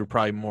know you're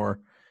probably more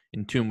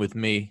in tune with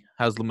me.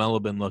 How's LaMelo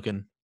been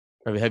looking?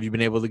 Have you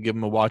been able to give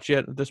him a watch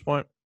yet at this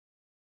point?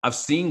 I've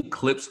seen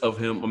clips of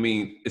him. I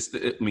mean,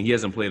 he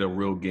hasn't played a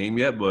real game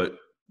yet, but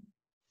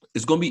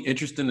it's going to be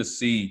interesting to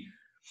see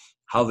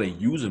how they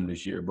use him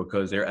this year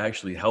because they're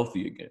actually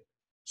healthy again.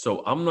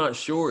 So I'm not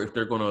sure if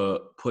they're going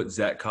to put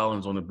Zach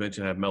Collins on the bench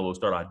and have Melo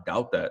start. I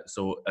doubt that.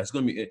 So that's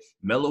going to be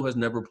 – Melo has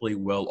never played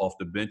well off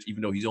the bench,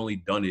 even though he's only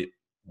done it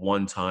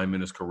one time in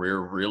his career,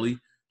 really.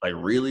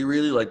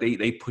 Really. Like,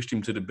 they pushed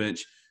him to the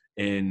bench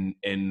in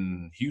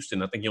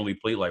Houston. I think he only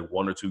played 1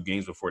 or 2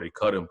 games before they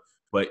cut him.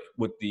 But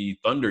with the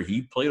Thunder,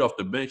 he played off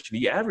the bench. And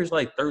he averaged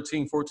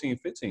 13, 14,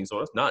 15. So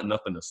that's not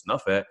nothing to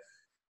snuff at.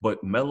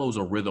 But Melo's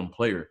a rhythm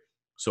player.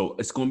 So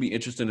it's going to be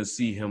interesting to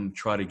see him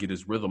try to get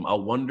his rhythm. I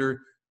wonder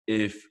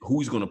who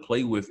he's going to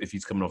play with if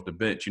he's coming off the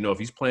bench. You know, if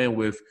he's playing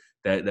with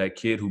that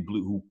kid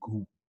who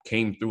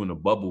came through in the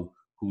bubble,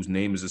 whose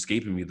name is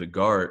escaping me, the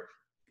guard,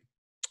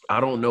 I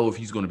don't know if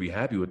he's going to be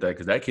happy with that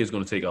because that kid's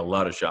going to take a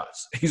lot of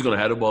shots. He's going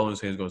to have the ball in his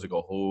hands, going to take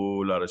a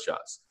whole lot of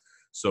shots.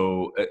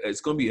 So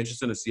it's going to be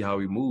interesting to see how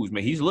he moves.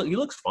 Man, he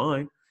looks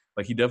fine.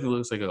 Like, he definitely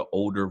looks like an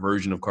older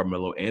version of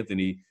Carmelo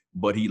Anthony,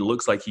 but he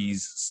looks like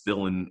he's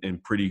still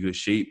in pretty good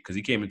shape because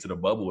he came into the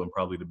bubble in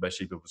probably the best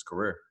shape of his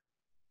career.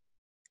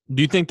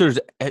 Do you think there's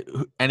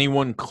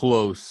anyone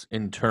close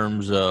in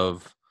terms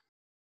of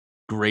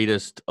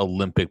greatest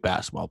Olympic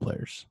basketball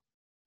players?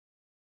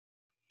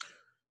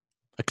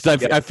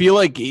 Because I feel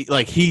like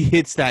he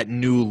hits that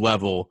new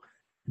level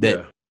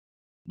that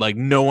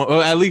no one,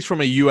 at least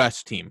from a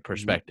U.S. team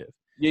perspective.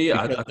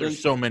 Yeah. I think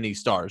there's so many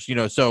stars,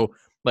 so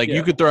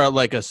you could throw out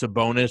a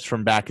Sabonis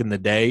from back in the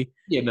day.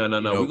 Yeah, no.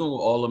 We're going to go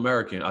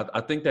All-American. I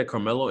think that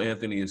Carmelo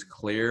Anthony is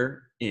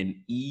clear and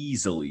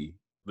easily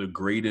the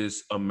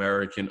greatest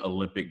American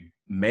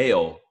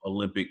male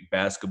Olympic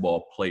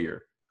basketball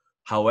player.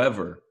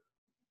 However,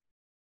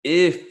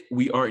 if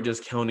we aren't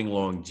just counting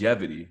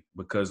longevity,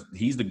 because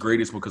he's the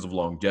greatest because of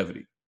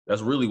longevity.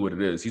 That's really what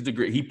it is.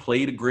 He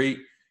played great.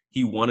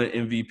 He won an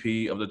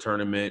MVP of the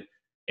tournament,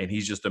 and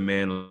he's just a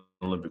man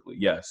Olympically.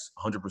 Yes,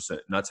 100%.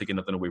 Not taking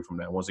nothing away from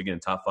that. Once again,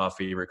 top 5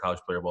 favorite college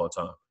player of all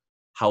time.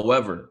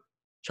 However,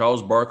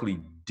 Charles Barkley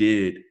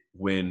did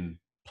win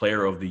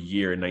Player of the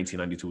Year in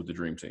 1992 with the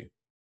Dream Team.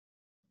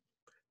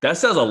 That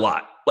says a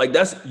lot. Like,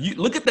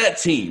 look at that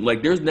team.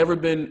 Like, there's never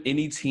been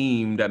any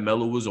team that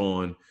Melo was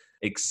on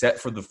except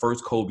for the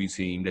first Kobe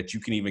team that you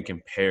can even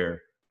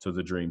compare to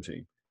the Dream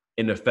Team.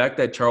 And the fact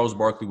that Charles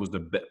Barkley was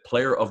the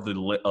player of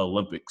the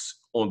Olympics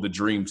on the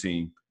Dream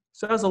Team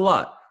says a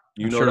lot.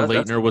 I'm sure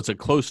Leitner was a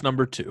close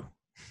number 2.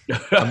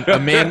 a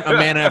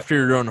man after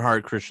your own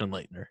heart, Christian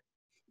Leitner.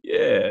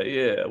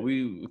 Yeah.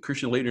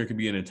 Christian Leitner could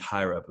be an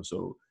entire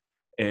episode.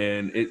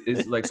 And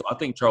it's like, so I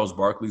think Charles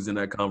Barkley's in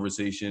that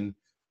conversation.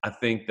 I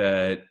think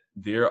that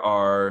there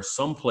are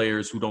some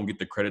players who don't get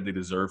the credit they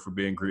deserve for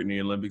being great in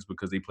the Olympics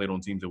because they played on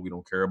teams that we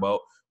don't care about.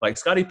 Like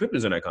Scottie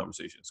Pippen's in that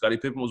conversation. Scottie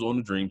Pippen was on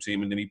the Dream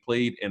Team, and then he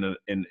played in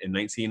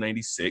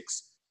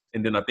 1996.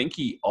 And then I think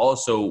he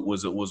also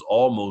was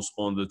almost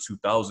on the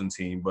 2000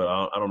 team, but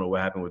I don't know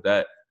what happened with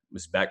that.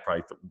 His back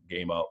probably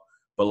game out.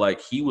 But,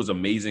 like, he was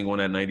amazing on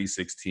that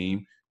 96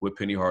 team with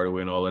Penny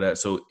Hardaway and all of that.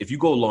 So if you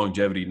go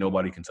longevity,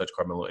 nobody can touch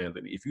Carmelo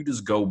Anthony. If you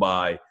just go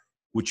by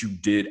what you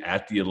did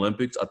at the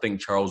Olympics, I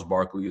think Charles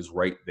Barkley is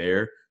right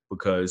there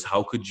because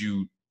how could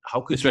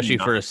especially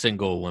for a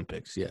single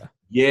Olympics, yeah.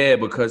 Yeah,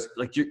 because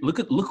like look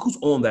who's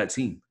on that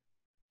team.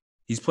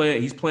 He's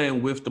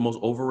playing with the most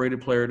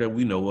overrated player that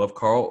we know of,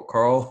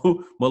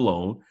 Karl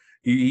Malone.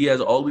 He has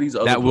all of these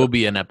other that will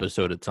be an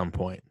episode at some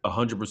point.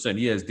 100%.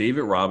 He has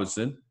David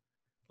Robinson.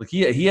 Like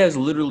he has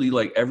literally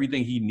like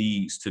everything he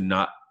needs to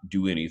not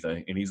do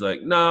anything, and he's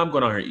like, "Nah, I'm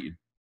going to hurt you."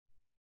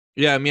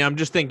 Yeah, I mean, I'm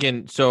just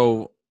thinking.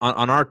 So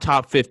on our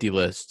top 50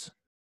 list,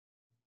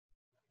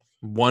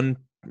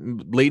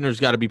 Leitner's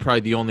got to be probably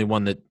the only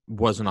one that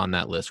wasn't on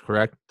that list,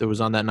 correct? That was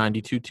on that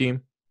 92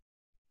 team.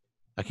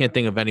 I can't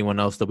think of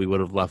anyone else that we would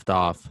have left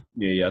off.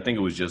 Yeah, I think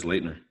it was just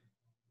Leitner.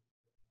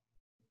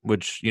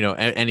 Which,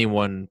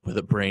 anyone with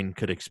a brain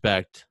could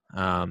expect.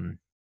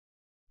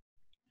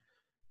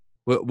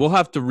 We'll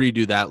have to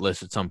redo that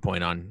list at some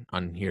point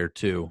on here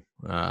too.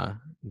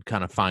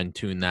 Kind of fine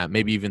tune that.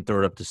 Maybe even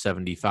throw it up to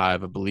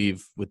 75, I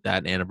believe, with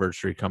that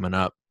anniversary coming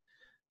up.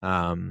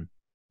 I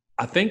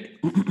think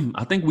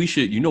we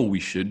should. You know what we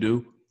should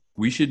do?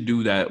 We should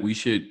do that. We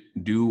should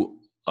do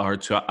our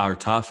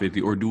top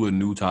 50 or do a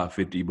new top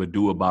 50, but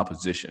do it by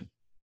position.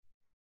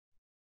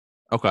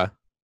 Okay.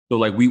 So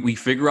like we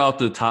figure out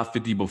the top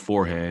 50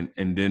 beforehand,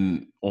 and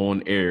then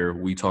on air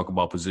we talk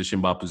about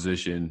position by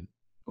position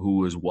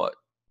who is what.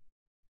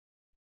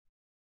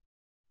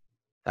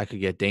 That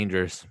could get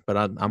dangerous, but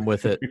I'm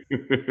with it.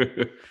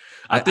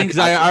 I think because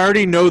I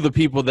already know the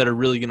people that are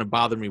really going to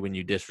bother me when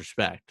you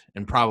disrespect,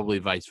 and probably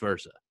vice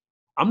versa.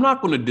 I'm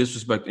not going to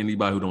disrespect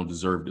anybody who don't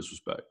deserve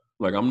disrespect.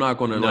 Like I'm not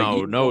going to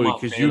no,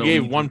 because you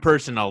gave one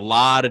person a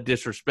lot of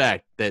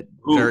disrespect that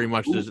very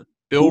much does.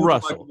 Bill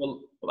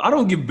Russell. I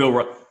don't give Bill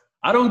Russell.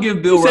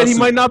 You said he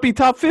might not be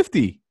top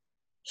 50.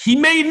 He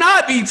may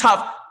not be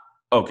top.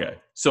 Okay,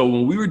 so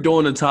when we were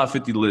doing the top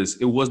 50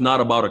 list, it was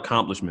not about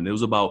accomplishment. It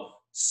was about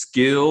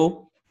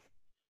skill.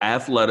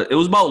 Athletic. It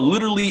was about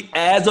literally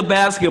as a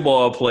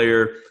basketball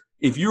player.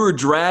 If you were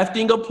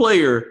drafting a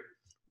player,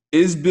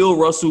 is Bill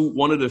Russell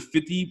one of the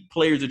 50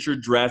 players that you're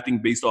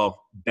drafting based off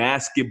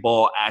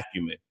basketball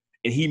acumen?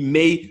 And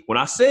when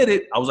I said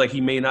it, I was like, he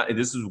may not. And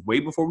this is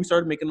way before we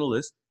started making the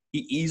list.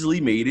 He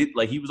easily made it.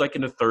 Like he was like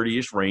in the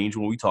 30-ish range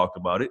when we talked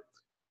about it.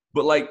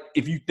 But like,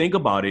 if you think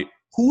about it,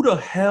 who the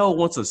hell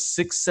wants a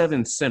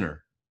 6'7"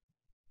 center?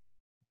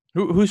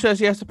 Who says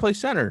he has to play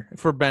center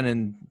for Ben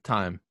in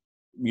time?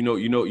 You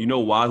know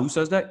why? Who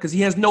says that? Because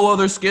he has no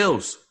other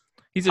skills.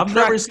 He's a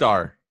track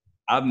star.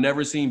 I've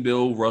never seen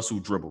Bill Russell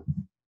dribble.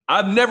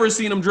 I've never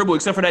seen him dribble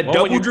except for that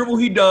double dribble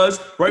he does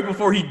right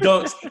before he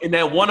dunks in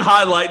that one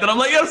highlight that I'm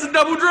like, yeah, it's a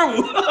double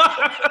dribble.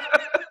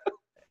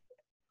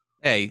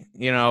 Hey,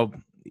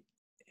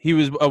 he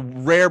was a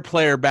rare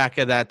player back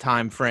at that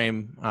time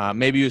frame.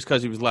 Maybe it was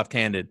because he was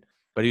left-handed,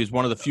 but he was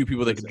one of the few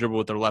people that could dribble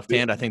with their left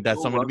hand. I think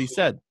that's something to be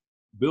said.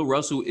 Bill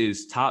Russell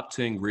is top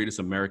 10 greatest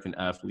American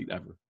athlete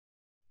ever.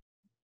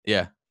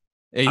 Yeah.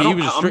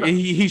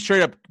 He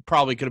straight up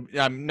probably could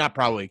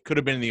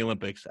have been in the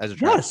Olympics as a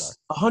track star.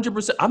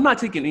 100%. I'm not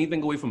taking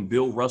anything away from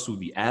Bill Russell,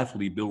 the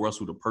athlete, Bill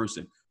Russell, the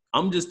person.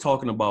 I'm just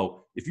talking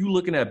about if you're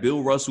looking at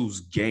Bill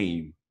Russell's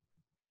game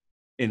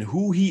and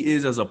who he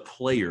is as a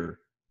player,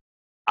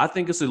 I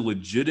think it's a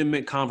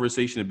legitimate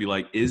conversation to be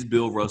like, is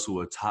Bill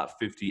Russell a top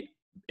 50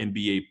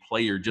 NBA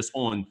player just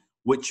on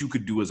what you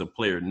could do as a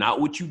player,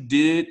 not what you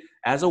did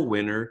as a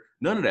winner,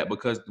 none of that,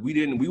 because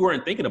we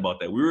weren't thinking about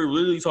that. We were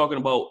literally talking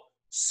about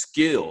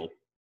skill.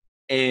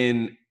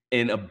 And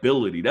and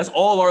ability. That's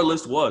all our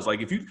list was. Like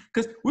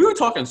because we were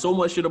talking so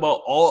much shit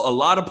about a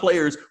lot of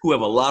players who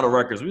have a lot of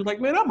records. We were like,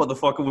 man, that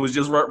motherfucker was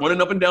just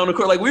running up and down the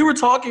court. Like we were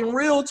talking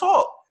real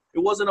talk. It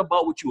wasn't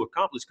about what you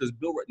accomplished because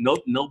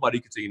nobody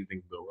could say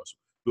anything to Bill Russell.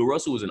 Bill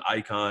Russell was an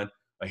icon,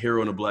 a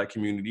hero in the black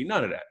community,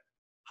 none of that.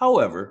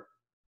 However,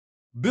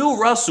 Bill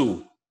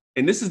Russell,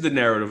 and this is the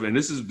narrative, and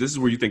this is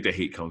where you think the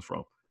hate comes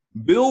from.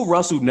 Bill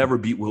Russell never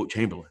beat Wilt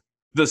Chamberlain.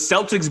 The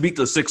Celtics beat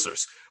the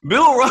Sixers.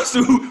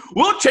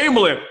 Wilt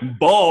Chamberlain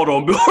balled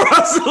on Bill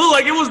Russell.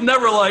 Like, it was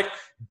never like,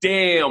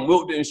 damn,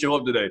 Wilt didn't show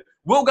up today.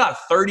 Wilt got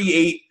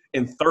 38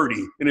 and 30.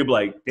 And they'd be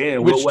like,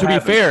 damn, Wilt, what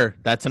happened? Be fair,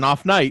 that's an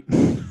off night.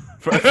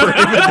 for him at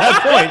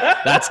that point,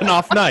 that's an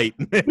off night.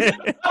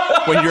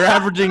 When you're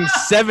averaging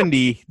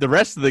 70 the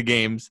rest of the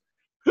games,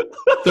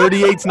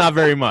 38's not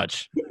very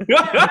much.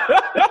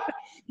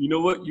 You know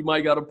what? You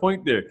might got a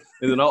point there.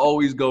 And then I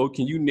always go,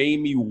 can you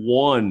name me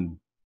one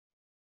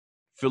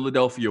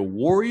Philadelphia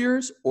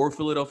Warriors or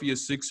Philadelphia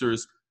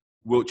Sixers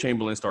Wilt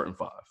Chamberlain starting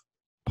five?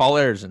 Paul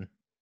Arizin.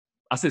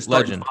 I said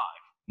starting five.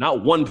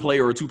 Not one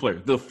player or two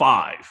players. The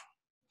five.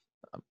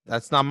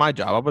 That's not my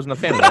job. I wasn't a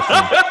fan of that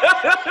team.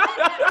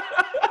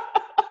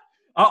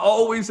 I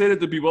always say that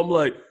to people. I'm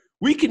like,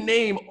 we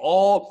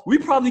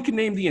probably can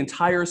name the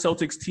entire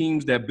Celtics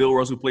teams that Bill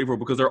Russell played for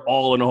because they're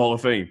all in the Hall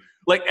of Fame.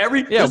 Like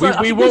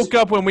we woke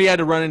up when we had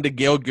to run into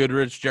Gail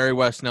Goodrich, Jerry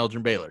West, and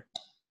Elgin Baylor.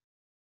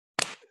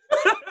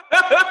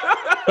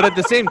 But at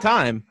the same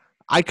time,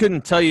 I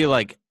couldn't tell you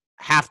like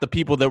half the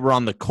people that were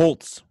on the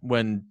Colts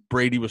when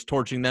Brady was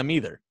torching them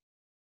either.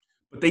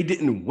 But they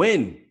didn't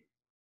win.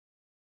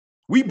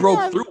 We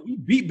broke through. We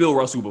beat Bill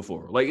Russell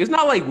before. Like, it's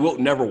not like Wilt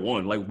never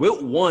won. Like,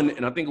 Wilt won,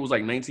 and I think it was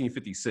like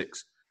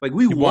 1956. Like,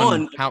 we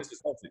won against the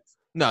Celtics.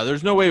 No,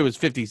 there's no way it was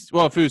 50.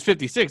 Well, if it was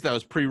 56, that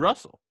was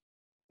pre-Russell.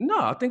 No,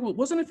 I think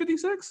wasn't it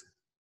 56?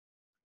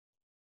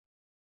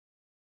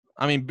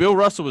 I mean, Bill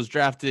Russell was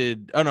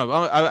drafted. Oh, no,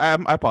 I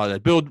apologize.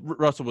 Bill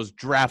Russell was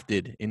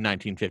drafted in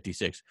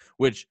 1956,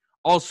 which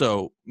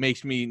also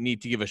makes me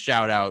need to give a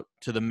shout out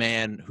to the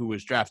man who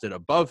was drafted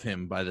above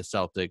him by the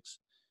Celtics.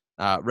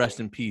 Rest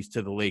in peace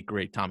to the late,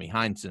 great Tommy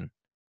Heinsohn,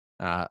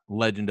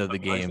 legend of the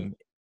game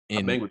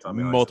in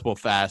multiple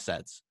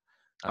facets.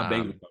 I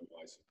banged with Tommy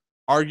Heinsohn.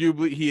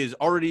 Arguably, he is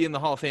already in the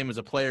Hall of Fame as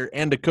a player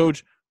and a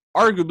coach.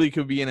 Arguably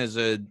could be in as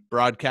a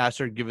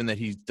broadcaster, given that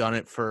he's done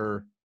it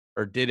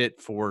did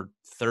it for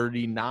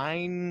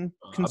 39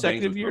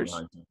 consecutive years.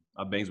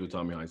 I bangs with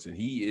Tommy Heinsohn.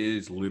 He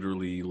is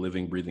literally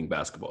living, breathing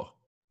basketball.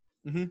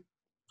 Mm-hmm.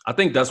 I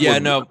think that's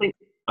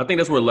I think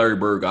that's where Larry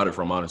Bird got it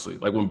from, honestly.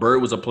 Like when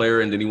Bird was a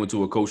player and then he went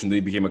to a coach and then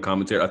he became a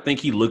commentator, I think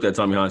he looked at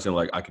Tommy Heinsohn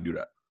like, I can do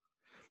that.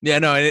 Yeah,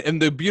 no,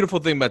 and the beautiful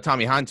thing about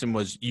Tommy Heinsohn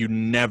was you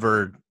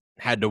never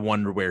had to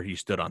wonder where he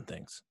stood on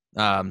things.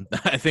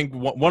 I think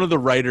one of the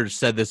writers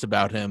said this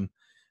about him.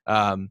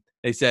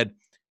 They said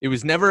it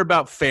was never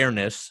about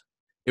fairness.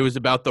 It was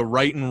about the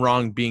right and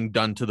wrong being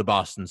done to the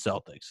Boston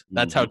Celtics.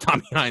 That's how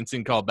Tommy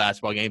Heinsohn called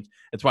basketball games.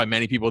 That's why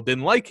many people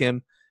didn't like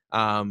him.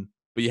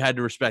 But you had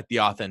to respect the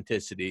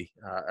authenticity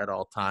at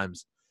all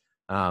times.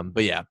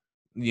 But yeah,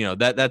 you know,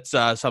 that's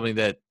something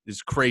that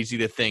is crazy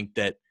to think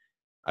that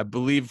I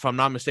believe, if I'm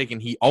not mistaken,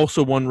 he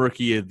also won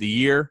Rookie of the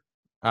Year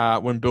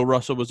when Bill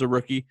Russell was a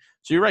rookie.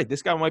 So you're right.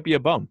 This guy might be a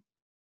bum.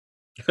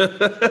 See,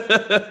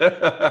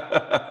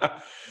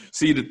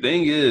 the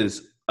thing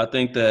is, I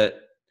think that,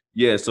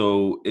 yeah,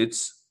 so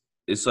it's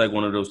like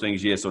one of those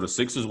things. Yeah, so the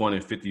Sixers won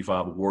in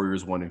 55,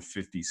 Warriors won in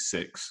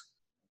 56.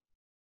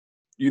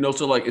 You know,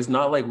 so like it's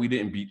not like we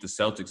didn't beat the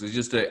Celtics. It's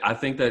just that I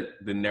think that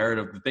the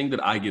narrative, the thing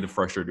that I get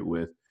frustrated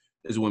with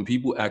is when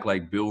people act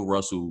like Bill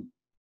Russell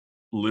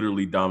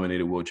literally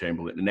dominated Wilt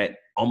Chamberlain. And that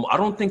I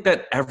don't think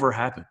that ever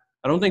happened.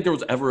 I don't think there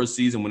was ever a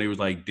season when it was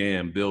like,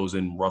 damn, Bill's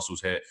in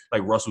Russell's head,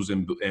 like Russell's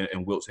in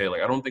Wilt's head.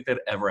 Like I don't think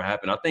that ever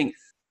happened. I think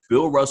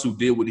Bill Russell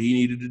did what he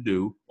needed to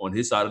do on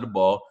his side of the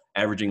ball,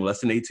 averaging less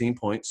than 18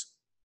 points,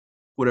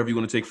 whatever you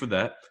want to take for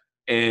that.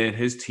 And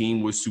his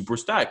team was super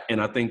stacked. And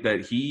I think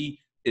that he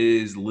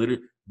is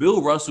literally –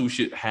 Bill Russell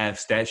should have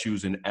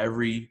statues in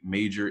every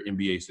major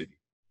NBA city.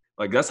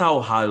 Like, that's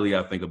how highly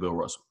I think of Bill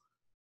Russell.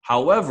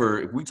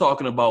 However, if we're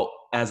talking about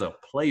as a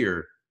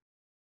player,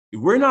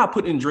 we're not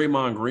putting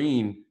Draymond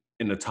Green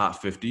in the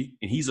top 50,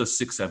 and he's a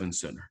 6'7"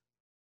 center.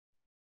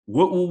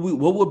 What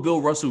would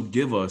Bill Russell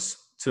give us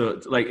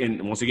to, like,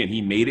 and once again,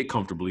 he made it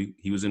comfortably.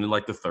 He was in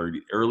like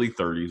the early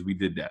 30s. We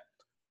did that.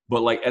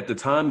 But, like, at the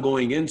time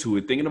going into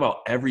it, thinking about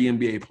every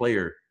NBA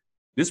player,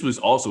 this was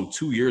also over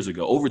 2 years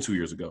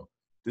ago.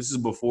 This is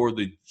before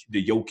the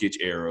Jokic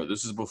era.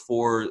 This is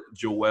before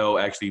Joel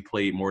actually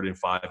played more than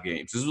 5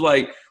 games. This was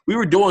like we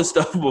were doing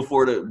stuff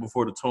before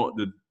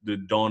the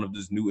dawn of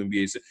this new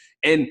NBA.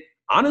 And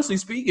honestly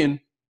speaking,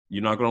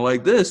 you're not going to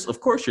like this. Of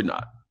course you're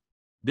not.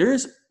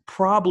 There's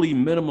probably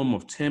minimum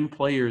of 10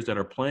 players that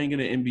are playing in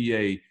the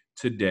NBA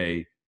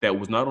today that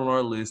was not on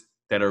our list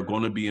that are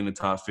going to be in the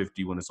top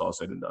 50 when it's all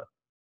said and done.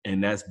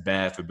 And that's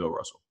bad for Bill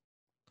Russell.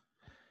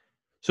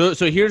 So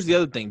here's the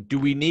other thing. Do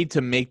we need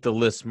to make the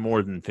list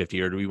more than 50,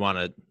 or do we want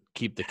to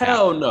keep the cap.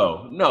 Hell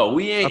no. No,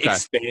 we ain't Okay.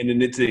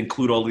 expanding it to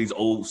include all these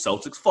old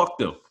Celtics. Fuck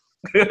them.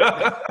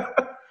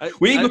 I'm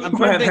We ain't going to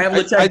trying have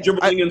to think. Havlicek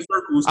dribbling in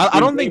circles. I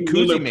don't with think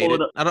Damian Kuzi Lillard made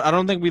pulling it. up. I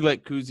don't think we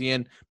let Kuzi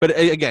in. But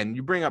again,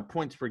 you bring up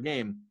points per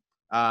game.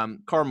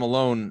 Karl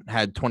Malone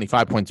had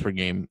 25 points per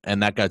game,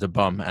 and that guy's a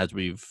bum, as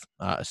we've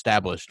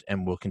established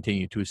and will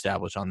continue to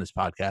establish on this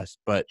podcast.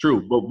 But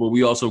True, but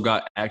we also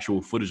got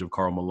actual footage of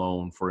Karl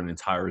Malone for an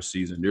entire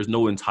season. There's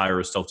no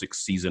entire Celtics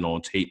season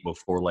on tape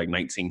before like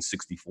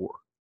 1964.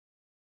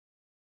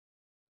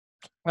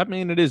 I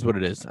mean, it is what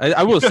it is.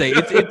 I will say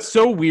it's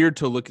so weird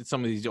to look at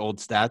some of these old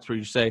stats where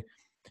you say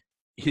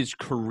his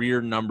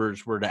career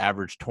numbers were to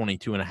average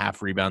 22 and a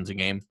half rebounds a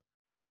game.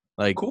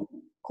 Like, Cool.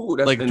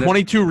 Like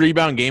 22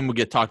 rebound game would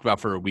get talked about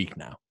for a week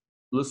now.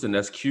 Listen,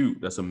 that's cute.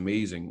 That's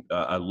amazing.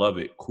 I love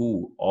it.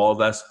 Cool. All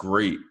that's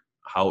great.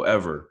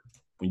 However,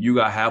 when you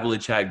got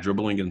Havlicek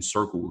dribbling in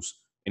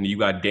circles and you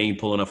got Dame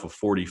pulling up for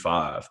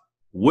 45,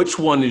 which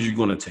one is you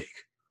going to take?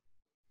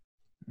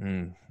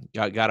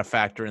 Got to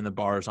factor in the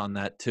bars on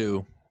that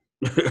too.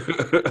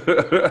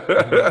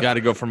 Got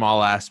to go from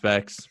all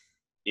aspects.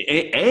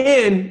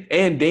 And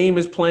Dame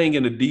is playing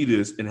in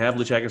Adidas and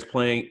Havlicek is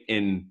playing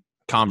in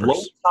Converse.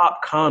 low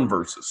top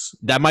Converses.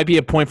 That might be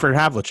a point for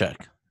Havlicek.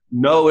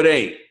 No, it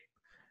ain't.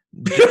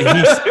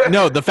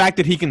 No, the fact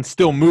that he can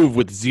still move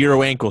with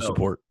zero ankle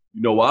support.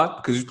 You know why?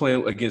 Because he's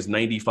playing against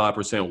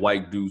 95%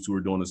 white dudes who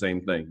are doing the same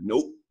thing.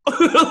 Nope.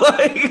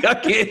 Like, I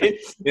can't.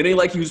 It ain't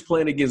like he was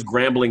playing against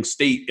Grambling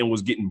State and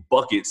was getting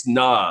buckets.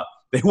 Nah,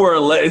 they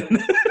weren't letting.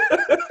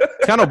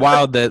 It's kind of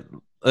wild that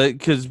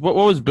because what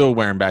was Bill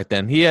wearing back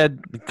then? He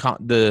had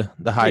the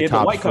high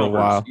tops for a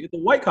while. He had the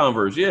white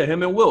Converse. Yeah,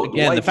 him and Wilt.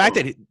 Again, the fact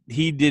that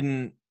he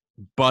didn't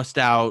bust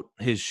out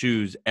his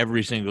shoes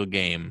every single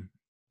game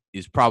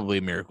is probably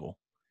a miracle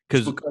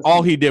because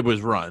all he did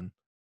was run.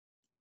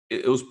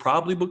 It was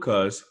probably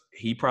because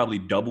he probably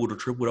doubled or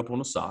tripled up on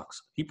the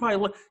socks. He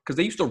probably because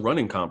they used to run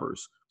in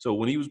Converse. So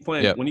when he was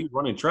playing, when he was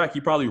running track, he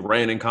probably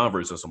ran in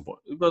Converse at some point.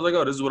 He was like,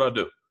 "Oh, this is what I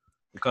do."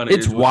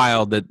 It's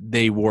wild that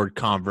they wore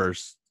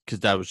Converse because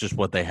that was just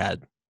what they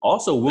had.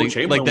 Also, Wilt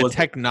Chamberlain like the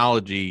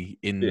technology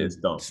in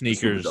dumb.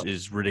 sneakers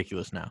is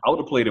ridiculous now. I would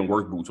have played in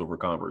work boots over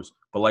Converse,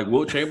 but like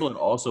Wilt Chamberlain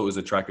also is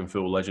a track and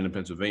field legend in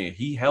Pennsylvania.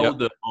 He held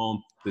the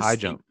high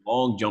jump,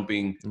 long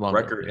jumping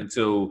record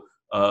until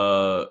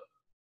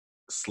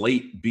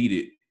Slate beat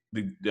it.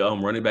 The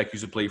running back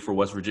used to play for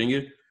West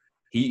Virginia.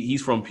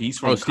 He's from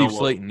Steve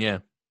Slayton, yeah,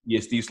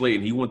 Steve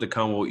Slayton. He went to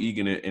Conwell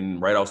Egan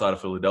and right outside of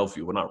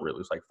Philadelphia. Well, not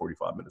really. It's like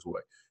 45 minutes away.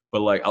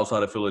 But like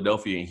outside of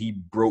Philadelphia, and he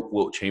broke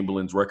Wilt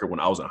Chamberlain's record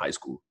when I was in high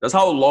school. That's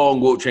how long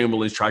Wilt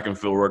Chamberlain's track and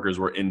field records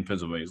were in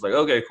Pennsylvania. It's like,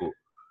 okay, cool.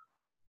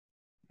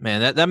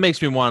 Man, that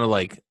makes me want to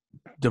like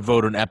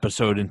devote an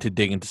episode into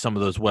digging into some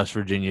of those West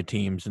Virginia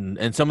teams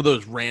and some of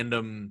those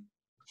random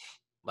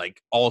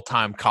like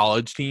all-time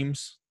college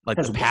teams, like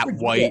the Pat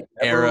White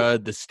era,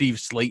 the Steve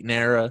Slayton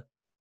era,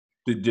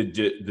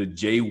 the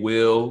Jay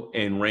Will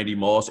and Randy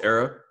Moss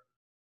era.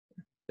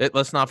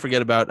 Let's not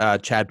forget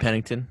about Chad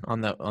Pennington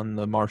on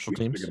the Marshall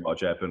teams. Forget about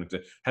Chad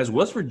Pennington. Has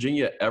West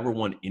Virginia ever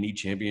won any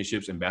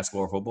championships in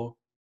basketball or football?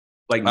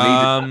 Like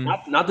major,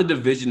 not the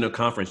division or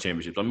conference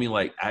championships. I mean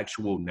like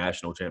actual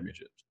national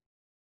championships.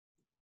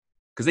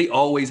 Because they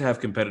always have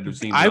competitive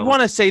teams. I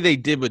want to say they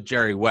did with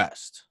Jerry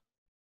West.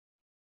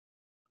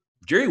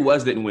 Jerry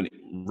West didn't win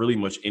really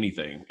much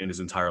anything in his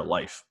entire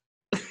life.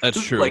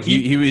 That's true. Like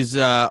he was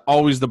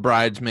always the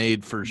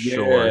bridesmaid for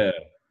sure.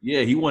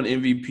 Yeah, he won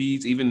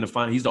MVPs. Even in the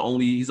final, he's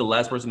the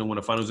last person to win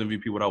a Finals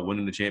MVP without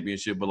winning the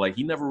championship. But like,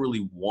 he never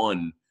really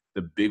won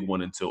the big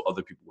one until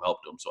other people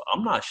helped him. So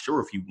I'm not sure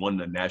if he won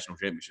the national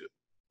championship.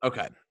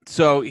 Okay,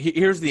 so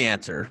here's the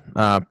answer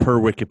per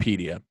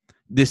Wikipedia.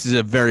 This is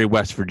a very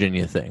West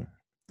Virginia thing.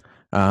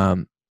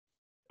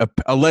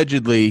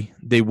 Allegedly,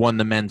 they won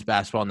the men's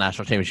basketball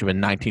national championship in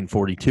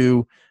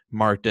 1942,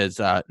 marked as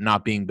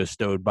not being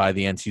bestowed by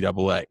the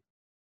NCAA.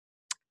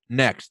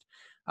 Next.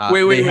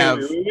 Wait.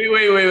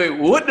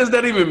 What does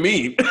that even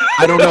mean?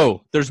 I don't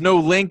know. There's no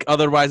link.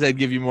 Otherwise, I'd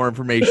give you more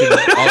information.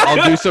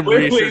 I'll do some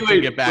research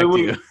and get back to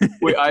you.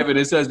 Wait, Ivan,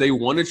 it says they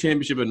won a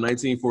championship in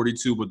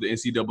 1942, but the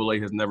NCAA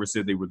has never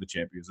said they were the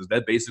champions. Is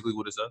that basically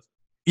what it says?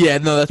 Yeah,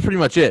 no, that's pretty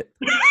much it.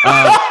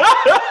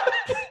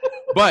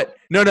 But,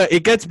 no,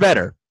 it gets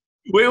better.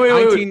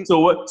 Wait.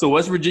 So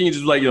West Virginia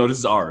just like, this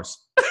is ours.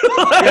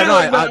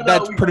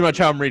 That's pretty much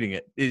how I'm reading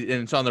it.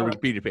 And it's on the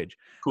Wikipedia page.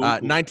 Cool.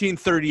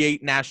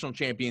 1938 national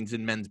champions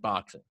in men's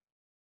boxing.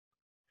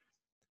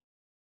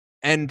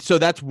 And so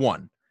that's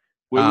one.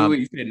 Wait.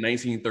 You said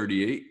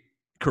 1938?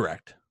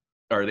 Correct.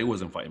 All right, they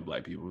wasn't fighting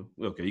black people.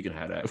 Okay, you can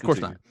have that. Of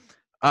course not.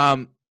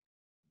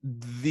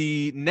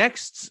 The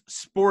next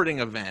sporting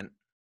event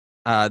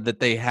that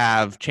they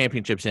have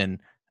championships in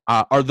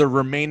are the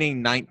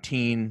remaining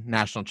 19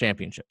 national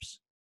championships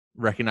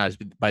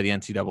recognized by the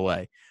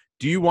NCAA.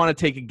 Do you want to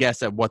take a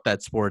guess at what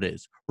that sport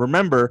is?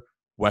 Remember,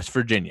 West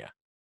Virginia.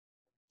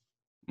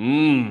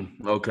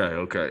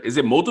 Okay. Is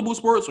it multiple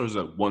sports or is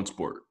it one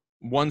sport?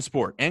 One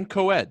sport and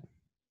co-ed.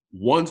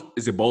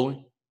 Is it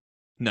bowling?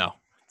 No,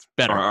 it's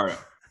better. All right.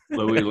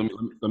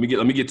 Let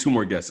me get two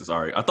more guesses.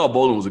 All right. I thought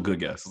bowling was a good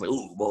guess. I was like,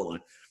 ooh,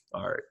 bowling.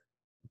 All right.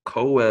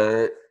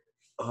 Co-ed,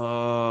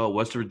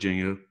 West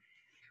Virginia.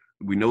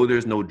 We know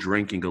there's no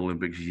drinking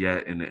Olympics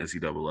yet in the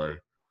NCAA.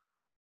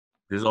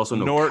 There's also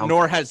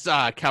nor has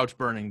couch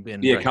burning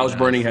been. Yeah, recognized. couch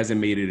burning hasn't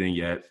made it in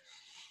yet.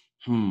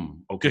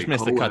 Okay. Just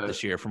missed the cut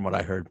this year, from what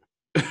I heard.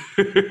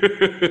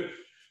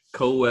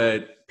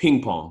 Co-ed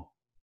ping pong.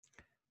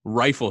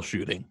 Rifle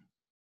shooting.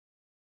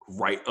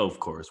 Right, of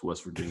course,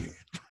 West Virginia.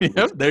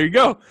 Yep, there you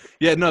go.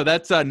 Yeah, no,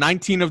 that's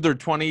 19 of their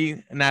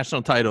 20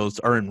 national titles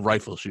are in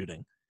rifle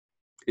shooting.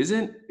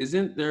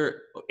 Isn't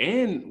there,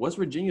 and West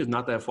Virginia is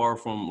not that far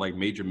from like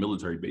major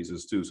military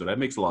bases too, so that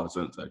makes a lot of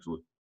sense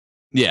actually.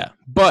 Yeah,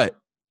 but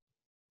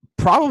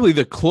probably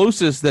the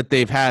closest that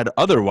they've had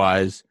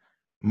otherwise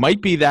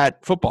might be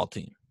that football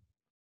team.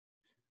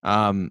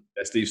 That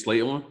Steve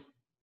Slayton one?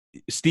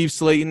 Steve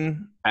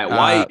Slayton, Pat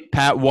White.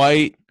 Pat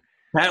White.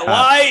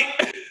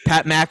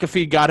 Pat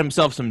McAfee got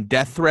himself some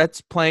death threats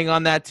playing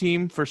on that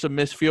team for some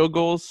missed field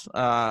goals,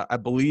 I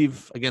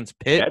believe, against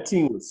Pitt. That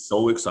team was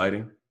so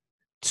exciting.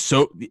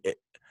 So,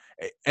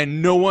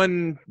 and no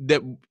one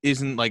that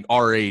isn't like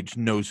our age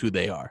knows who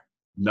they are.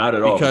 Not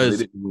at all. Because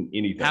they didn't win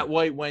anything. Pat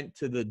White went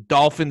to the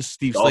Dolphins.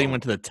 Steve Slayton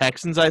went to the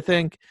Texans, I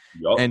think,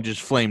 and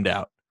just flamed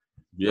out.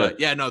 Yeah, but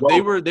yeah, no, they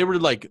were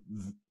like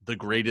the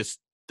greatest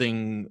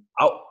thing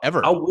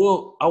ever. I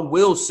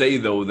will say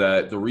though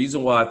that the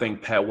reason why I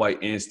think Pat White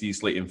and Steve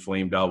Slayton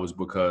flamed out was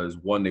because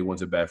one, they went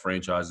to bad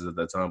franchises at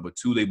that time, but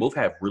two, they both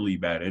have really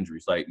bad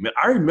injuries. Like, man,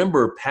 I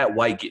remember Pat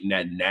White getting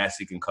that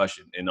nasty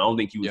concussion, and I don't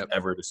think he was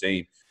ever the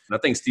same. And I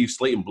think Steve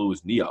Slayton blew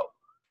his knee out.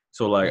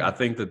 So like, I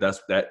think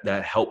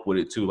that helped with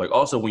it too. Like,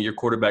 also when your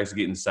quarterback's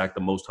getting sacked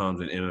the most times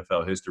in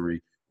NFL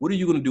history, what are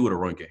you going to do with a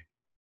run game?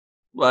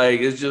 Like,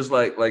 it's just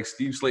like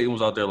Steve Slayton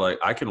was out there like,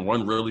 I can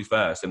run really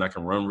fast and I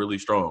can run really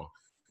strong,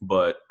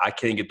 but I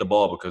can't get the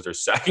ball because they're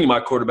sacking my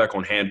quarterback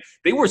on hand.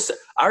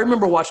 I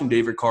remember watching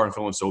David Carr and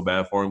feeling so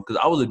bad for him because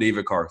I was a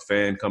David Carr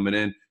fan coming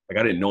in. Like,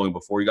 I didn't know him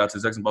before he got to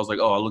the Texans, but I was like,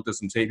 oh, I looked at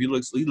some tape. He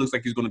looks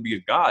like he's going to be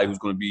a guy who's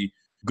going to be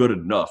good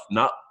enough.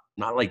 Not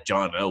like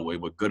John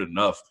Elway, but good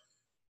enough.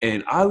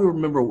 And I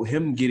remember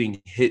him getting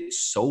hit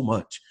so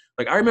much.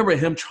 Like, I remember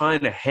him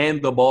trying to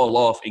hand the ball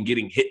off and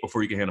getting hit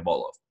before he could hand the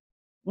ball off.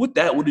 With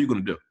that, what are you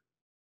going to do?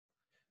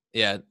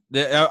 Yeah,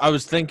 I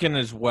was thinking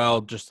as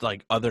well, just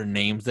like other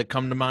names that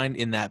come to mind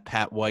in that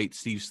Pat White,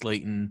 Steve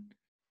Slayton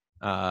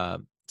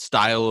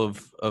style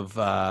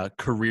of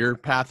career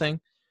pathing.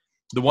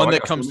 The one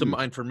that comes to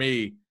mind for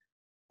me,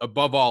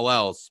 above all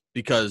else,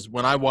 because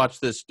when I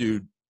watched this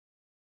dude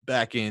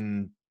back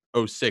in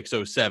 06,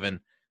 07,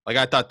 like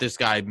I thought this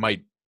guy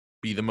might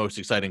be the most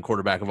exciting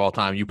quarterback of all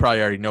time. You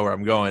probably already know where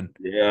I'm going.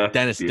 Yeah.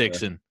 Dennis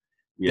Dixon.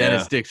 Yeah.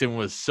 Dennis Dixon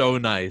was so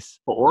nice.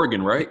 For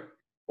Oregon, right?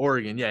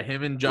 Oregon, yeah.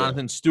 Him and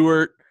Jonathan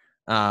Stewart.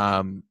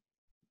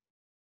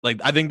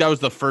 Like, I think that was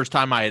the first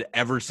time I had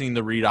ever seen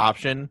the read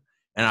option,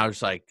 and I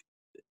was like,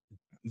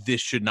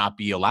 this should not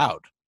be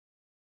allowed.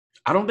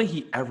 I don't think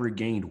he ever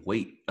gained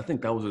weight. I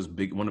think that was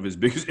one of his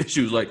biggest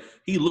issues. Like,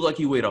 he looked like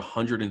he weighed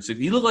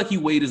 160. He looked like he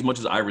weighed as much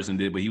as Iverson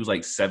did, but he was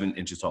like 7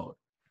 inches taller.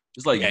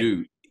 It's like,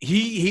 dude.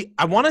 He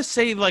I want to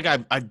say like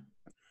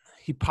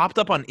he popped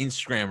up on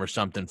Instagram or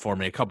something for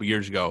me a couple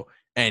years ago,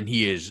 and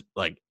he is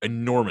like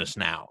enormous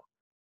now.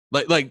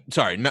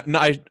 Sorry,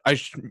 I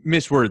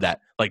misworded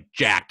that. Like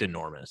jacked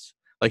enormous.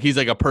 Like he's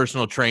like a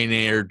personal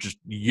trainer, just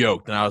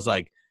yoked. And I was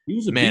like,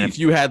 man, if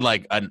you had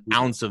like an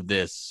ounce of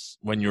this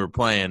when you were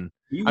playing,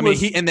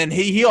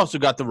 he also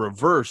got the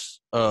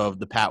reverse of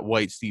the Pat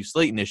White, Steve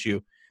Slayton issue.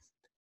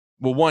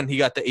 Well, one, he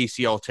got the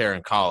ACL tear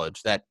in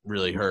college. That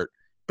really hurt.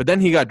 But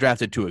then he got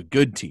drafted to a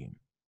good team.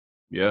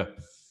 Yeah.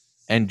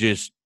 And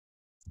just,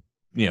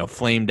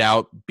 flamed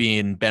out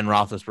being Ben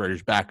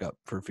Roethlisberger's backup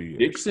for a few years.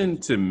 Dixon,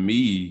 to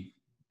me,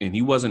 and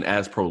he wasn't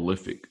as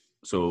prolific.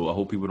 So I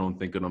hope people don't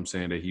think that I'm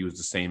saying that he was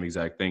the same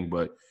exact thing.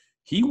 But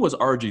he was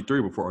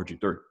RG3 before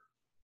RG3.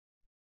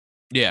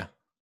 Yeah.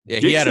 Yeah,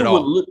 he had it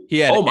all. He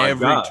had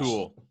every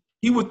tool.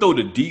 He would throw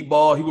the deep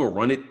ball. He would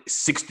run it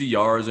 60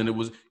 yards. And it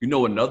was,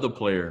 another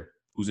player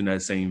who's in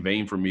that same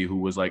vein for me, who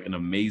was like an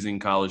amazing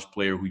college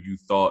player who you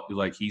thought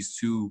like he's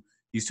too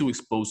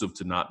explosive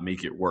to not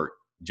make it work.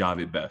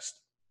 Javid Best.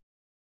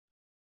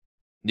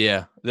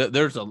 Yeah,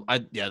 there's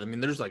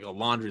like a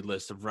laundry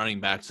list of running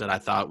backs that I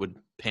thought would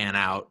pan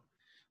out.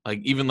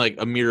 Like even like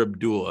Amir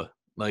Abdullah.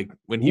 Like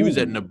when he was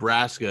at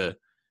Nebraska,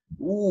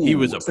 he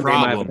was a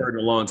problem. I haven't heard in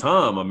a long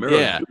time. Amir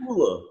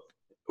Abdullah.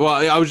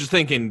 Well, I was just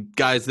thinking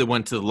guys that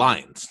went to the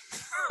Lions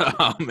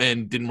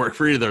and didn't work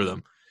for either of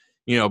them.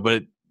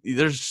 But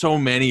there's so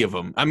many of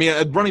them. I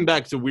mean, running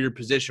back's a weird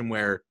position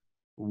where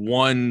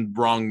one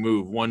wrong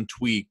move, one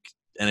tweak,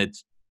 and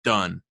it's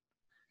done.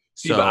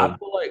 See, but I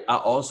feel like I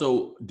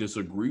also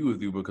disagree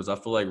with you because I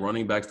feel like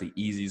running back's the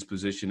easiest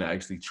position to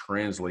actually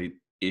translate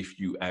if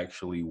you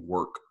actually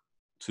work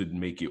to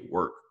make it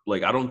work.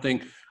 Like, I don't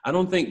think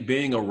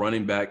being a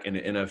running back in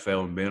the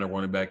NFL and being a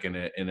running back in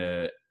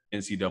a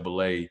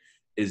NCAA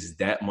is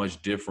that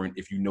much different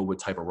if you know what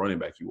type of running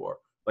back you are.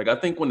 Like, I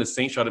think when the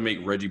Saints tried to make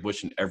Reggie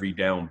Bush an every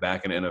down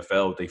back in the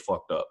NFL, they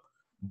fucked up.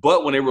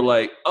 But when they were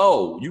like,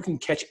 oh, you can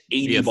catch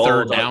 80 Be a balls.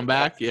 third down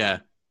back, yeah.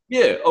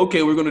 Yeah,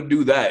 okay, we're going to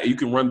do that. You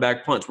can run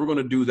back punch. We're going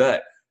to do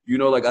that. You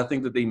know, like, I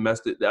think that they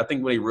messed it. I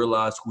think when they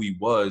realized who he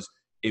was,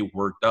 it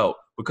worked out.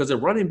 Because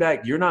at running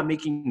back, you're not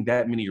making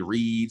that many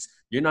reads.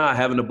 You're not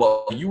having the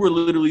ball. You were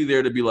literally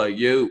there to be like,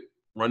 yo,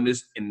 run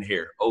this in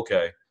here.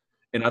 Okay.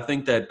 And I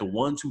think that the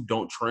ones who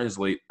don't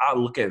translate, I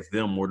look at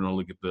them more than I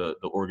look at the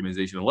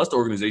organization, unless the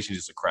organization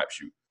is just a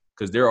crapshoot.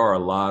 Because there are a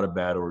lot of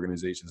bad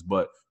organizations.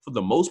 But for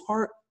the most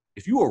part,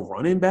 if you are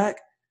running back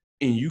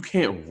and you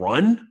can't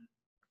run,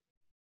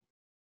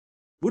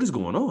 what is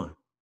going on?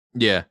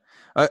 Yeah.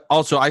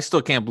 Also, I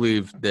still can't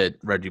believe that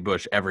Reggie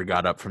Bush ever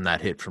got up from that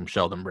hit from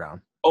Sheldon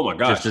Brown. Oh, my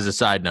gosh. Just as a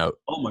side note.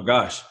 Oh, my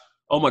gosh.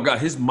 Oh, my God.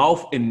 His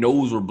mouth and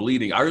nose were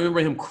bleeding. I remember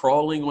him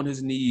crawling on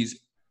his knees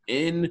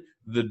in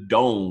the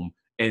dome.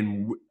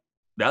 And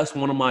that's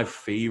one of my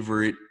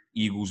favorite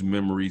Eagles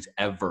memories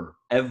ever.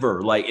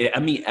 Like, I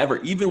mean,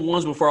 ever. Even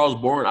ones before I was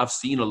born, I've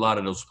seen a lot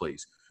of those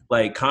plays.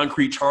 Like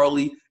Concrete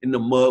Charlie in the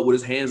mud with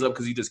his hands up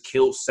because he just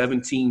killed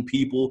 17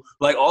 people.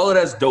 Like, all of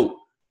that's dope.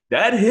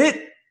 That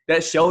hit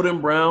that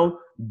Sheldon Brown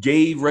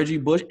gave Reggie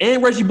Bush,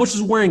 and Reggie Bush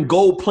is wearing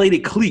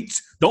gold-plated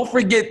cleats. Don't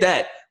forget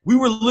that. We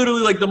were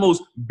literally like the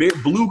most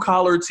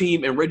blue-collar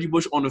team, and Reggie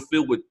Bush on the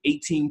field with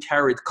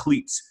 18-carat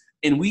cleats.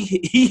 And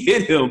he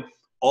hit him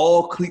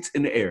all cleats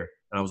in the air.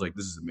 And I was like,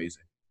 this is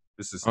amazing.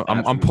 This is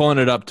I'm pulling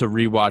it up to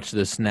rewatch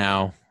this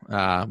now.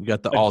 We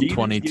got the all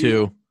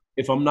 22.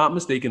 If I'm not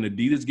mistaken,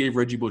 Adidas gave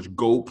Reggie Bush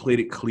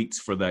gold-plated cleats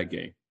for that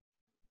game.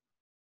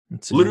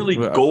 Literally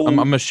gold. I'm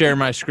going to share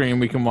my screen.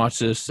 We can watch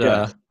this.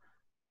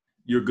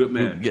 You're a good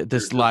man. Get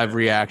this live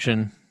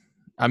reaction.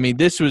 I mean,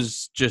 this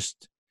was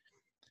just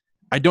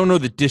 – I don't know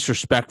that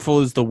disrespectful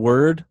is the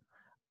word.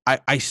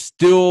 I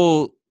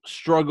still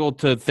struggle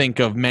to think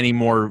of many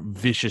more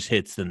vicious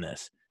hits than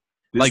this.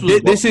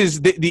 This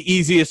is the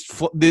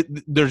easiest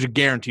there's a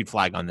guaranteed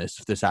flag on this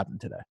if this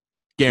happened today.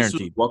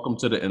 Guaranteed. Welcome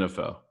to the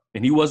NFL.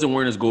 And he wasn't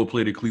wearing his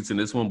gold-plated cleats in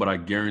this one, but I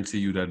guarantee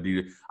you that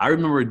Adidas. I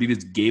remember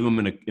Adidas gave him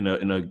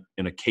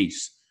in a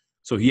case,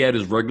 so he had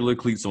his regular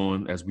cleats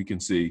on, as we can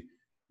see,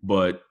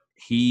 but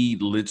he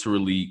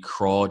literally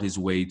crawled his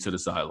way to the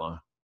sideline,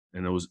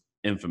 and it was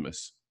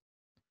infamous.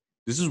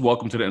 This is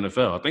welcome to the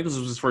NFL. I think this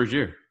was his first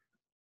year.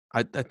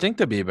 I think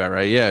that'd be about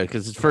right, yeah,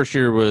 because his first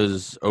year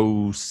was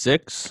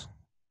 2006.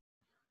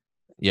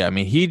 Yeah, I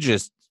mean,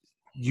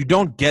 you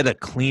don't get a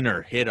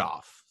cleaner hit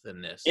off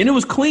than this. And it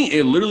was clean.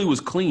 It literally was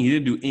clean. He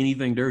didn't do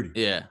anything dirty.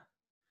 Yeah.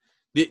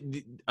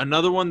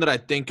 Another one that I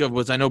think of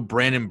was I know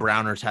Brandon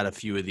Browner's had a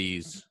few of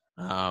these.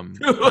 Dude,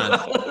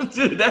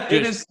 that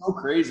hit is so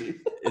crazy.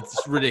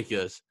 It's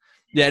ridiculous.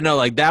 Yeah, no,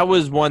 like that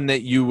was one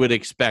that you would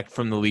expect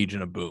from the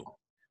Legion of Boom.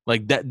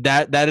 Like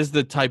that is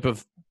the type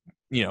of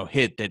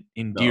hit that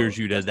endears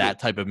you to that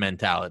type of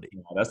mentality.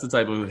 That's the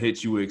type of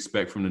hit you would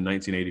expect from the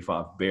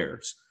 1985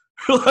 Bears.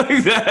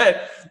 Like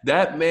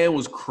that man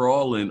was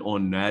crawling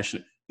on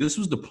national. This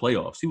was the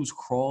playoffs. He was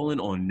crawling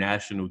on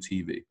national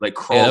TV, like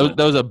crawling. Yeah,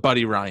 that was a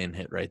Buddy Ryan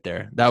hit right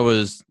there. That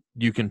was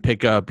you can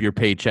pick up your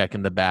paycheck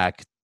in the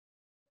back.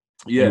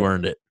 Yeah, you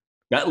earned it.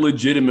 That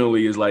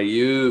legitimately is like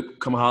you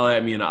come holler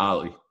at me in the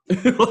alley.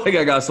 Like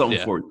I got something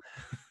for you.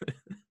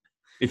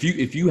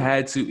 If you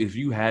had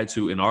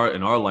to in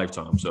our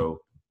lifetime.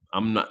 So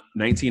I'm not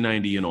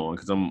 1990 and on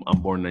because I'm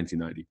born in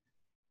 1990.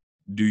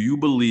 Do you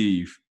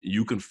believe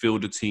you can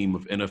field a team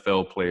of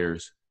NFL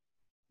players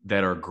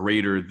that are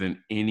greater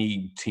than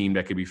any team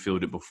that could be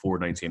fielded before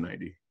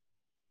 1990?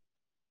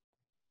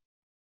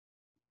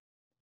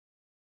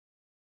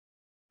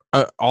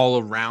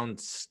 All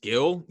around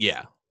skill,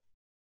 yeah,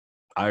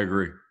 I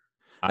agree.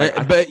 But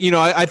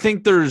I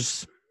think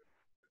there's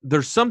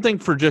something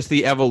for just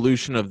the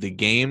evolution of the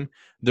game.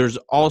 There's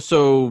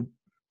also,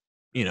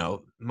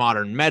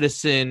 modern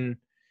medicine.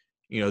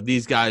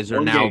 These guys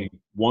are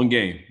one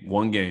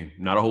game,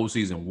 not a whole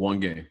season, one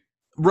game.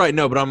 Right,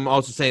 no, but I'm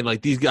also saying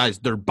like these guys,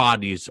 their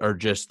bodies are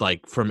just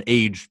like from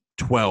age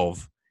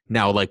 12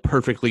 now, like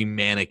perfectly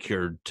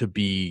manicured to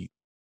be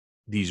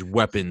these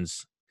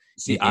weapons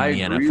in the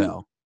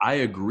NFL. I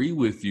agree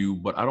with you,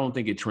 but I don't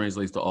think it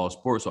translates to all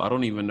sports. So I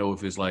don't even know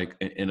if it's like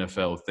an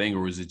NFL thing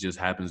or is it just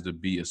happens to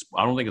be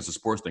I don't think it's a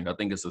sports thing. I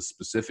think it's a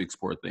specific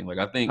sport thing. Like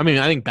I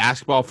think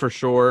basketball for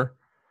sure.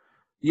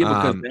 Yeah,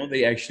 because now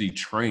they actually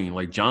train.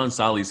 Like John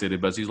Solly said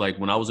it best. He's like,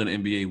 when I was in the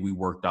NBA, we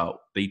worked out.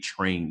 They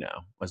train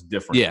now. That's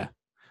different. Yeah.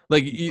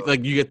 Like you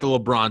get the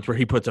LeBrons where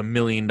he puts $1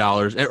 million,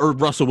 or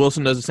Russell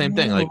Wilson does the same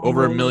thing, like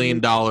over $1 million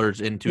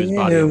into his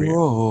body.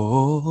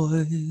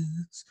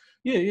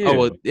 Yeah. Oh,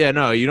 well, yeah,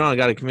 no, you don't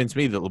got to convince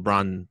me that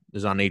LeBron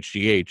is on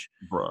HGH.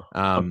 Bro,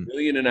 $1.5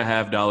 million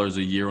a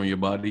year on your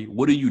body.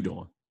 What are you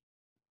doing?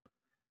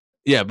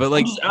 Yeah, but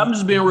like I'm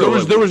just being real.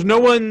 There was no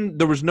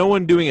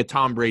one doing a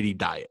Tom Brady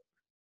diet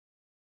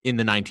in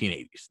the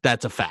 1980s.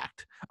 That's a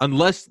fact.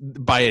 Unless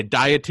by a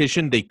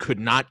dietitian they could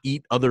not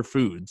eat other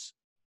foods.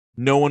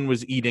 No one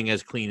was eating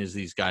as clean as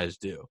these guys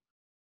do,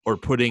 or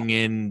putting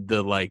in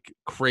the like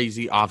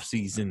crazy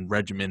off-season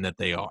regimen that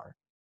they are.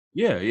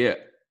 Yeah.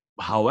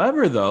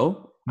 However,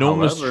 though, No one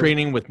was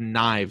training with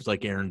knives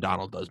like Aaron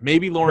Donald does.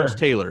 Maybe Lawrence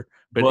Taylor,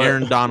 but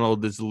Aaron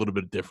Donald is a little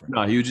bit different.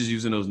 No, he was just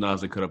using those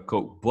knives to cut up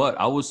coke. But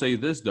I would say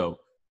this, though.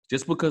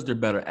 Just because they're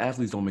better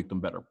athletes don't make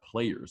them better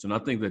players. And I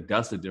think that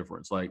that's the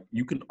difference. Like,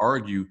 you can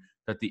argue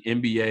that the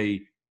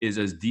NBA is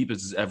as deep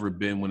as it's ever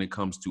been when it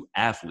comes to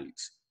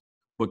athletes.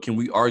 But can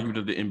we argue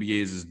that the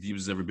NBA is as deep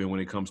as it's ever been when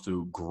it comes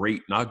to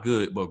great, not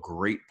good, but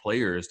great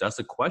players? That's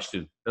a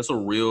question. That's a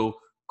real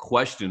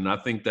question. And I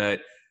think that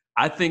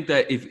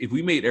if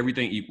we made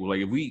everything equal,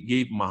 like if we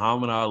gave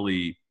Muhammad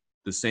Ali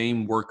the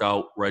same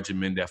workout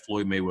regimen that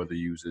Floyd Mayweather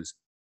uses,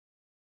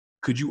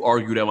 could you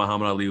argue that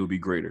Muhammad Ali would be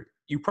greater?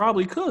 You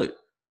probably could.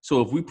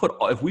 So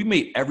if we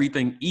made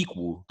everything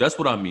equal, that's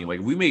what I mean. Like,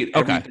 we made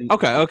everything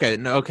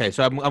okay.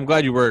 So I'm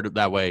glad you worded it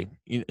that way.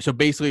 So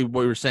basically,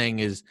 what you're saying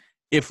is,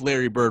 if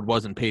Larry Bird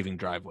wasn't paving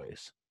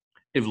driveways,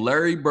 if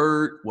Larry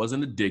Bird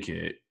wasn't a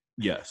dickhead,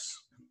 yes.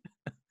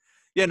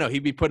 Yeah, no, he'd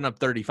be putting up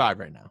 35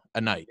 right now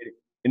a night.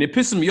 And it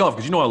pisses me off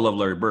because I love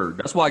Larry Bird.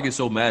 That's why I get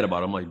so mad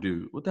about it. I'm like,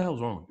 dude, what the hell's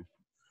wrong with you?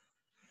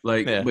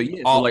 Like, yeah. But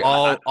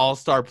yeah,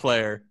 all-star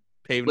player.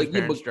 Paving like,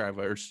 parents'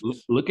 driveways.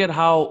 Look at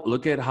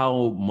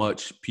how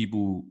much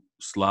people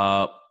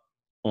slob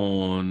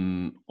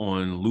on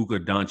Luka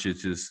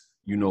Doncic's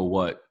you know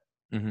what,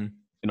 mm-hmm.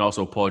 and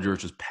also Paul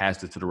George just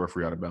passed it to the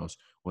referee out of bounds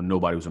when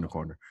nobody was in the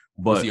corner.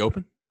 But was he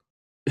open?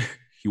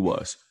 He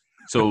was.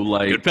 So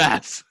like good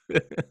pass.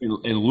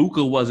 and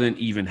Luka wasn't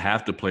even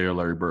half the player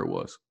Larry Bird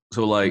was.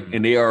 So like,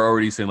 and they are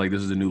already saying like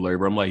this is the new Larry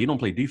Bird. I'm like, he don't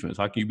play defense.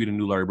 How can you be the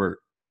new Larry Bird?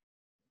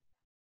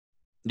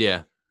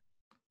 Yeah.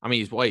 I mean,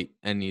 he's white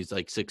and he's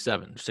like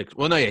 6'7", 6.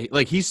 Well, no, yeah,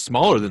 like he's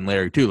smaller than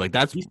Larry too. Like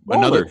that's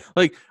another.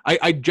 Like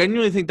I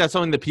genuinely think that's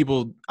something that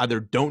people either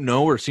don't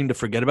know or seem to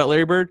forget about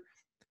Larry Bird.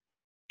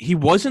 He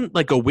wasn't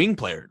like a wing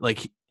player.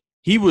 Like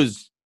he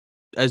was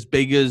as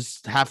big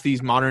as half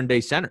these modern day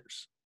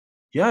centers.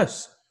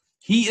 Yes,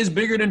 he is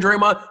bigger than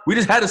Draymond. We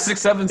just had a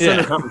 6'7"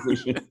 center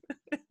conversation.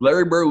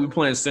 Larry Bird will be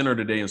playing center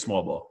today in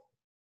small ball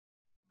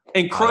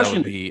and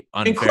crushing it.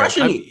 And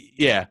crushing it.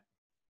 Yeah.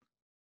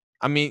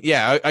 I mean,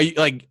 yeah, I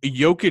like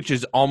Jokic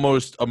is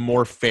almost a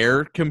more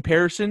fair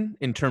comparison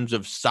in terms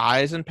of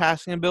size and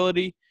passing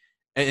ability,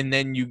 and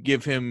then you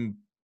give him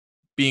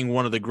being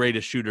one of the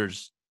greatest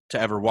shooters to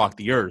ever walk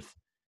the earth,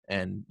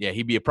 and yeah,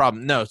 he'd be a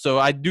problem. No, so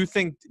I do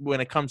think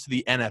when it comes to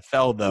the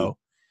NFL, though.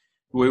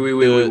 Wait.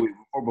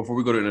 Before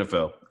we go to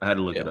NFL, I had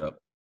to look it up.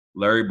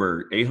 Larry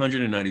Bird,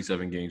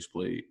 897 games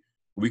played.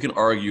 We can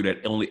argue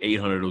that only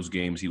 800 of those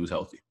games he was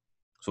healthy.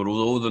 So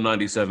those other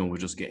 97 were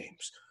just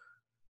games.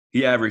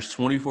 He averaged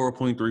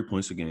 24.3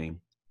 points a game,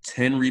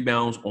 10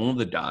 rebounds on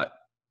the dot,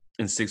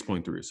 and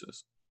 6.3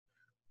 assists.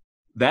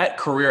 That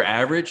career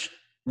average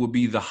would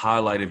be the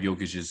highlight of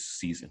Jokic's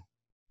season.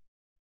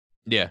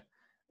 Yeah.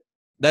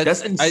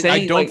 That's insane.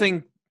 I don't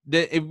think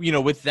that,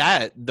 with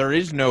that, there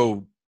is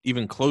no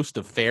even close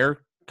to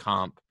fair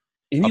comp.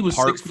 And he was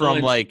apart from,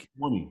 like,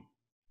 20.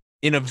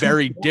 In a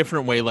very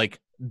different way, like,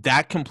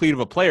 that complete of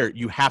a player,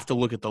 you have to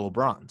look at the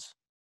LeBrons.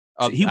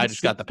 I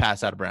just got the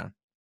pass out of Brown.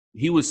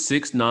 He was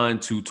 6'9",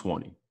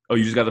 220. Oh,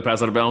 you just got the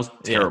pass out of bounds?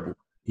 Terrible. Yeah.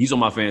 He's on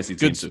my fantasy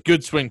team too.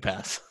 Good swing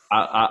pass.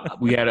 I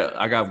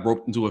got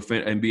roped into a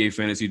NBA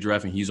fantasy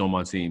draft, and he's on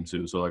my team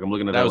too. So like I'm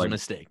looking at that. That was a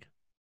mistake.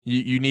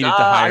 You needed to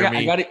hire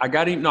me. I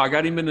got him. No, I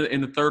got him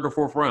in the third or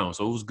fourth round.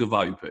 So it was a good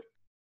value pick.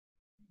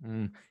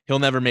 He'll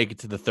never make it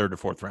to the third or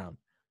fourth round.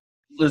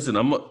 Listen,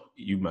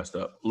 you messed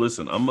up.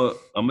 Listen, I'm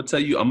gonna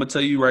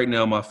tell you right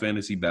now my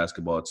fantasy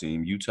basketball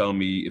team. You tell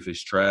me if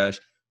it's trash.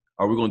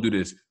 Are we gonna do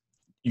this?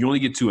 You only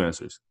get two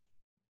answers.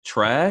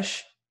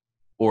 Trash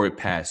or it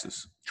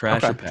passes.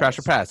 Trash or pass. Trash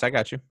or pass. I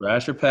got you.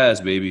 Trash or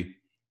pass, baby.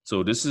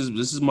 So this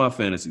is my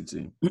fantasy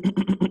team.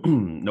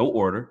 No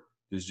order.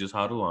 This is just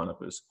how the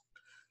lineup is.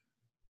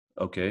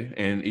 Okay.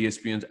 And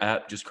ESPN's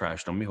app just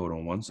crashed on me. Hold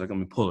on one second.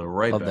 Let me pull it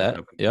right back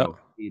up. Yep.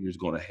 Haters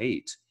gonna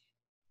hate.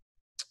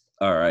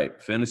 All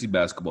right. Fantasy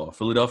basketball.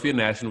 Philadelphia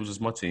Nationals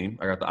is my team.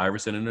 I got the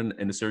Iverson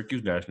and the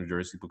Syracuse National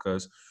jersey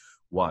because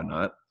why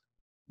not?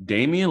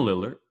 Damian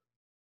Lillard.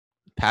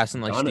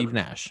 Passing like Steve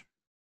Nash.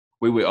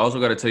 Wait. I also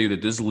got to tell you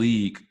that this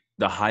league,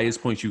 the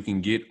highest points you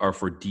can get are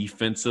for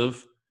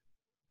defensive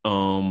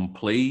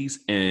plays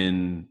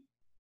and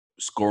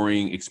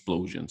scoring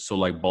explosions. So,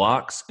 like,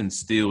 blocks and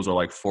steals are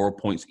like 4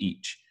 points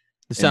each.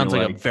 It sounds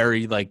like a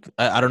very, like,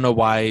 I don't know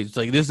why. It's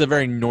like this is a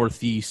very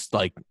Northeast,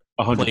 like,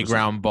 100%.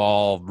 Playground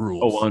ball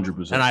rules. Oh,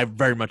 100%. And I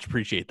very much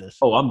appreciate this.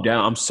 Oh, I'm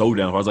down. I'm so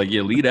down. I was like,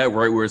 yeah, leave that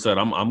right where it's at.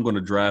 I'm going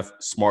to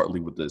draft smartly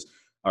with this.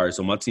 All right,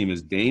 so my team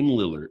is Dame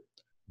Lillard,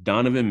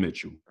 Donovan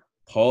Mitchell,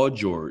 Paul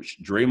George,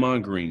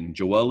 Draymond Green,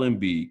 Joel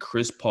Embiid,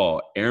 Chris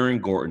Paul, Aaron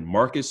Gordon,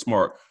 Marcus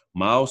Smart,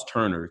 Miles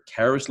Turner,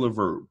 Karis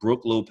LeVert,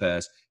 Brooke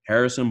Lopez,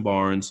 Harrison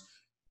Barnes,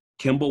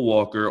 Kemba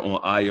Walker on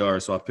IR.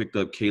 So I picked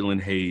up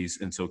Kalen Hayes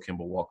until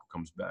Kemba Walker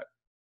comes back.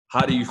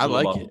 How do you feel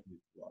about it?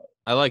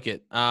 I like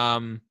it.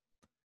 I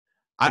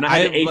had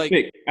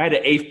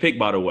the eighth pick,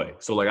 by the way.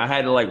 So like I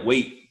had to like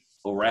wait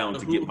around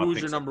to get my Who's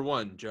picks. your number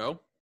one, Joe?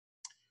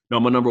 No,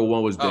 my number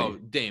one was Dame. Oh,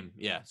 Dame.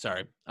 Yeah,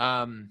 sorry.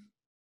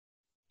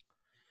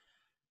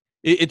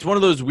 It's one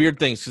of those weird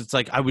things. It's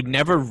like I would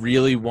never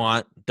really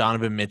want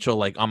Donovan Mitchell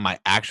like on my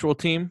actual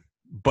team,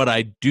 but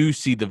I do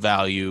see the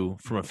value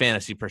from a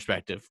fantasy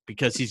perspective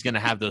because he's going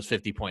to have those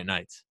 50-point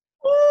nights.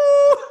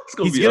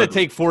 He's going to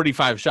take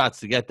 45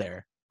 shots to get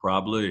there.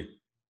 Probably.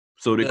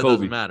 So did That Kobe.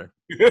 doesn't matter.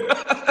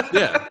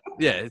 Yeah.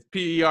 His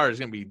PER is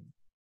going to be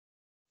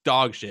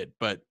dog shit,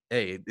 but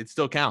hey, it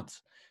still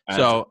counts.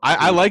 So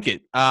I like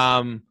it.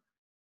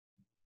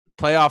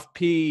 Playoff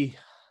P.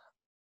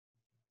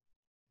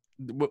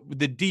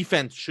 The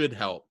defense should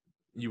help.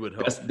 You would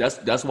hope.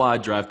 That's why I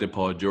drafted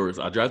Paul George.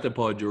 I drafted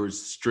Paul George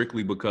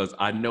strictly because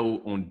I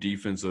know on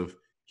defensive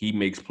he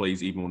makes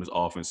plays even when his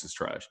offense is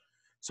trash.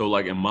 So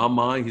like in my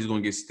mind, he's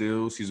going to get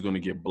steals, he's going to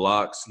get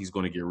blocks, he's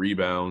going to get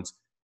rebounds,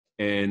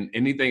 and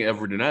anything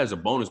ever than that is a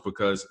bonus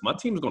because my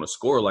team is going to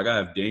score. Like I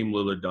have Dame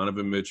Lillard,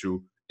 Donovan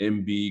Mitchell,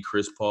 Embiid,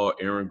 Chris Paul,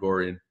 Aaron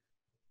Gordon,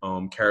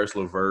 Karis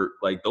LeVert.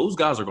 Like those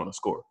guys are going to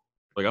score.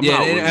 Like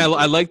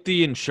I like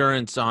the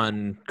insurance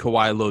on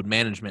Kawhi load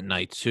management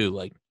nights too.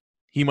 Like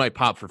he might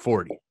pop for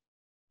 40.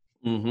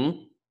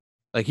 Mm-hmm.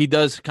 Like he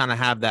does kind of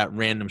have that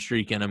random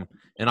streak in him,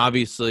 and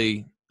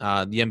obviously the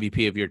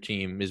MVP of your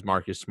team is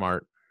Marcus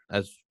Smart.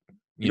 As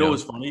you know,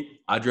 what's funny?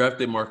 I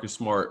drafted Marcus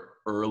Smart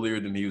earlier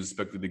than he was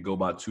expected to go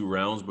by 2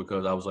 rounds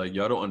because I was like,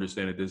 y'all don't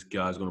understand that this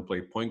guy's going to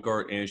play point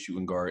guard and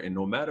shooting guard, and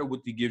no matter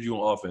what he gives you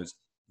on offense,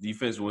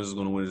 defense is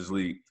going to win this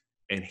league.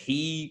 And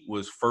he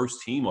was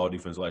first team all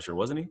defense last year,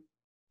 wasn't he?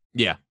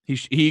 Yeah,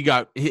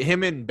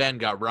 him and Ben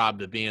got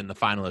robbed of being the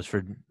finalists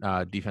for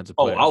defensive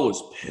player. Oh, I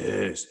was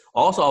pissed.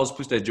 Also, I was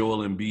pissed that Joel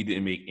Embiid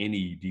didn't make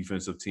any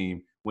defensive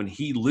team when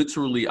he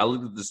literally – I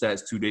looked at the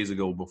stats 2 days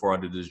ago before I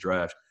did this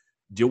draft.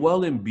 Joel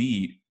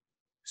Embiid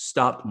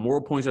stopped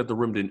more points at the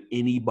rim than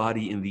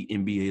anybody in the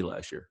NBA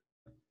last year.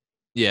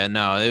 Yeah,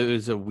 no, it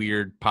was a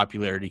weird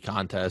popularity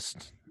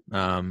contest,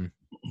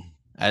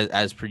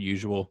 as per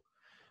usual.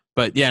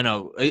 But yeah,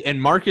 no,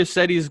 and Marcus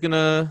said he's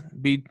gonna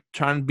be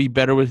trying to be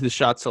better with his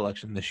shot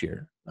selection this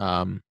year.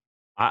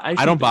 I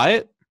don't buy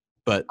it,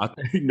 but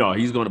no,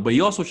 he's gonna. But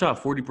he also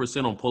shot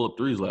 40% on pull-up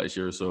threes last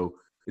year, so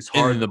it's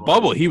hard. In the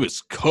bubble, he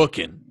was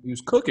cooking. He was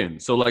cooking.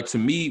 So like to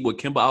me, with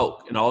Kemba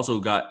out, and I also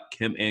got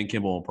Kim and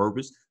Kemba on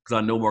purpose because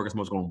I know Marcus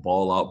Smart's gonna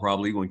ball out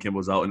probably when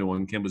Kemba's out, and then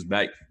when Kemba's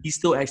back, he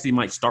still actually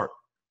might start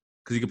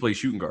because he can play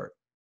shooting guard.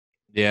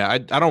 Yeah, I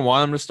don't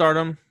want him to start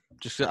him.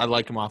 Just I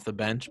like him off the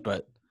bench,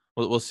 but.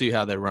 We'll see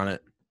how they run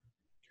it.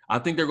 I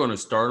think they're going to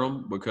start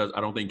him because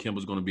I don't think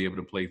Kemba's going to be able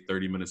to play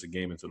 30 minutes a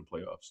game into the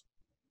playoffs.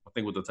 I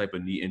think with the type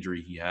of knee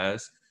injury he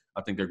has,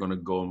 I think they're going to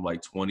go him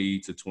like 20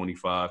 to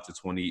 25 to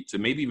 20 to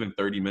maybe even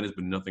 30 minutes,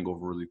 but nothing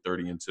over really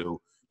 30 until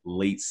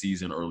late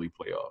season, early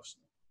playoffs.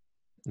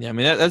 Yeah, I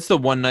mean, that's the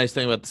one nice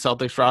thing about the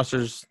Celtics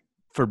rosters,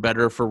 for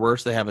better or for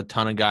worse. They have a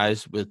ton of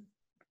guys with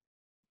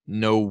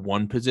no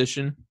one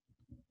position.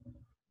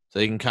 So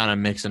they can kind of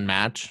mix and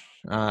match.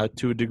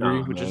 To a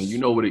degree, which is you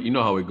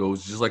know how it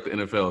goes. Just like the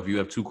NFL, if you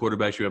have 2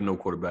 quarterbacks, you have no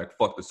quarterback.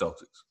 Fuck the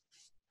Celtics.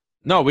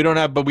 No, we don't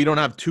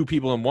have 2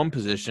 people in one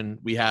position.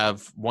 We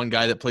have one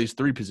guy that plays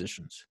 3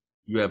 positions.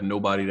 You have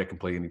nobody that can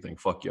play anything.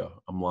 Fuck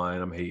y'all. I'm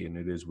lying. I'm hating.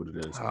 It is what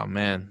it is. Oh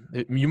man,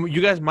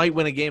 you guys might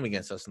win a game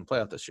against us in the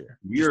playoff this year.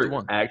 We are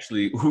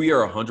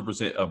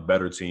 100% a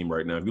better team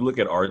right now. If you look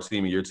at our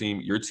team and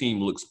your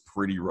team looks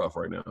pretty rough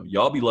right now.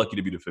 Y'all be lucky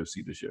to be the 5th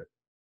seed this year.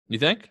 You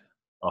think?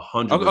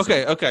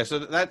 100%. Okay. So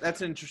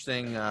that's an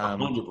interesting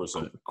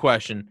 100%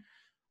 question.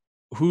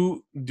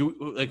 Who do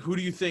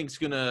you think's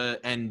gonna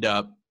end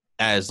up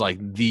as like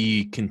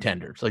the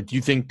contenders? Like, do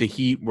you think the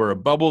Heat were a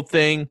bubble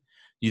thing?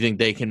 Do you think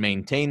they can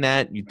maintain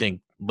that? You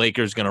think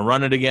Lakers gonna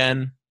run it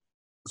again?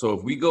 So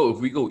if we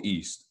go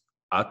East,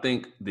 I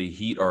think the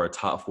Heat are a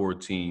top 4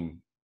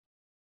 team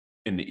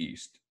in the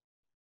East.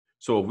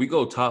 So if we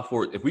go top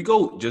 4, if we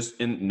go just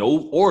in no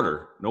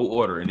order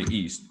in the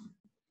East.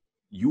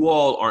 You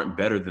all aren't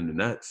better than the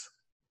Nets.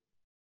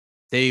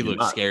 They look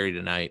scary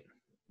tonight.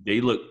 They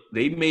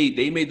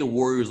made the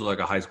Warriors look like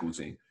a high school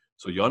team.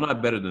 So y'all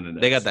not better than the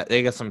Nets.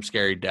 They got some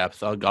scary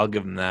depth. I'll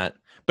give them that.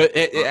 But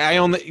I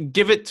only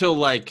give it till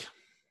like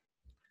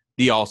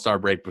the All-Star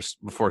break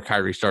before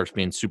Kyrie starts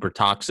being super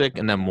toxic,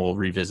 and then we'll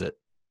revisit.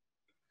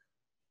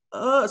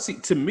 See,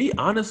 to me,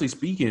 honestly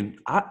speaking,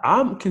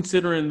 I'm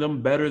considering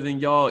them better than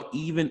y'all,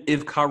 even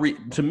if Kyrie.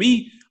 To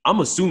me, I'm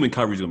assuming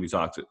Kyrie's gonna be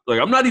toxic. Like,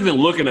 I'm not even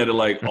looking at it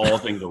like all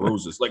things are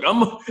roses. Like,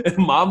 I'm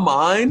in my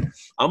mind,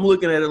 I'm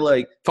looking at it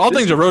like if all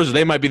things are roses,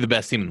 they might be the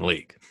best team in the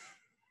league.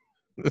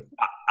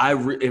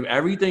 If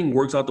everything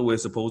works out the way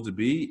it's supposed to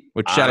be,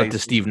 which shout out to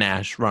Steve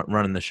Nash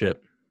running the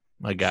ship,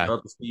 my guy. Shout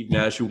out to Steve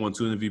Nash, who won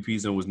 2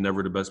 MVPs and was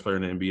never the best player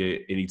in the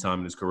NBA any time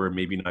in his career,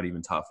 maybe not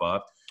even top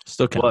 5.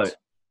 Still counts.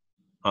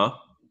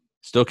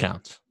 Still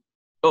counts.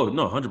 Oh,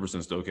 no,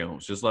 100% still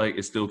counts. Just like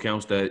it still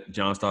counts that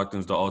John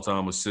Stockton's the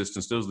all-time assist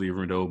and steals leader,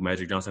 even though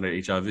Magic Johnson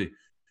had HIV. Like,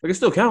 it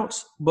still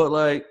counts, but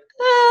like,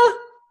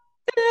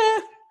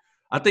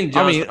 I think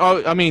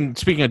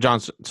speaking of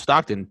John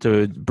Stockton,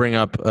 to bring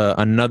up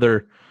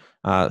another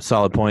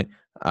solid point,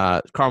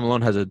 Karl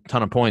Malone has a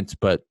ton of points,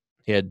 but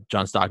he had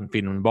John Stockton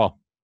feeding him the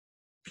ball.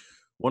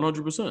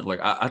 100%. Like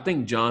I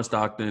think John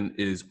Stockton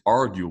is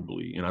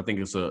arguably, and I think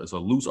it's a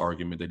loose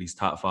argument that he's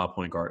top 5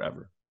 point guard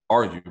ever,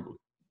 arguably.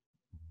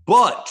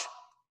 But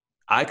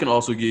I can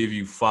also give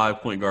you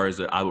 5 point guards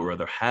that I would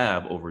rather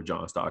have over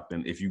John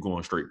Stockton if you go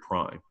on straight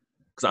prime.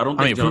 Because I don't.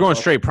 I think mean, if we're going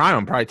straight prime,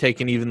 I'm probably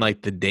taking even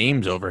like the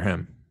Dames over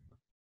him.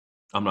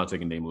 I'm not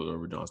taking Dame Lillard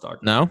over John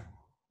Stockton. No,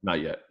 not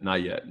yet.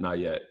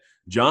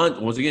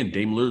 John, once again,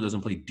 Dame Lillard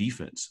doesn't play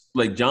defense.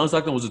 Like John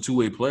Stockton was a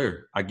two-way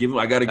player. I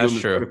got to give him.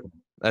 True.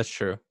 That's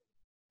true.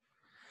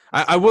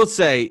 I will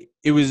say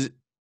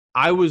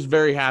I was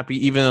very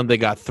happy, even though they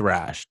got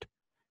thrashed.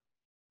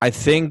 I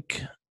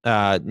think,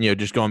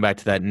 just going back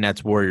to that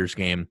Nets Warriors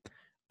game,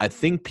 I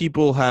think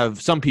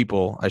some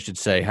people, I should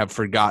say, have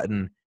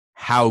forgotten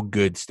how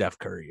good Steph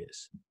Curry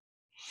is.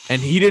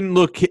 And he didn't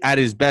look at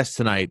his best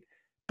tonight,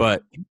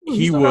 but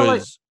he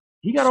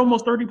got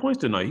almost 30 points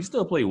tonight. He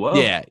still played well.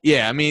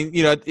 Yeah. I mean,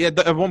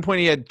 at one point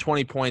he had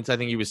 20 points. I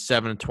think he was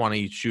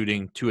 7-20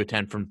 shooting, 2 of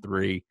 10 from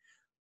 3.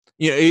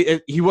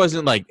 He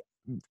wasn't like,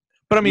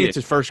 but I mean, it's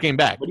his first game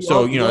back,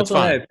 so it's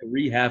fine. Had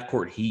 3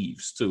 half-court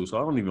heaves too, so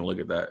I don't even look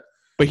at that.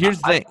 But here's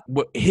the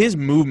thing: his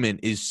movement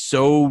is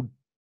so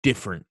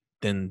different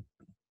than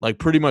like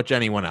pretty much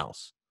anyone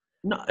else.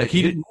 No,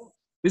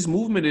 his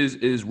movement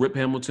is Rip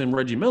Hamilton,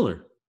 Reggie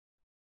Miller.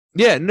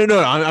 Yeah, no.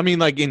 I mean,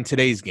 like in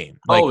today's game,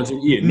 like,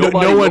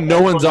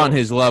 no one's on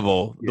his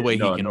level the way he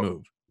can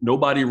move.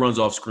 Nobody runs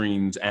off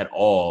screens at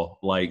all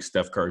like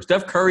Steph Curry.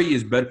 Steph Curry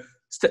is better.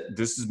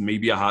 This is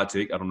maybe a hot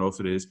take. I don't know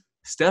if it is.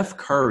 Steph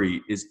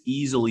Curry is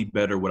easily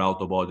better without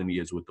the ball than he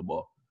is with the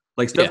ball.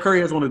 Like Steph Curry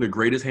has one of the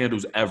greatest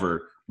handles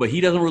ever, but he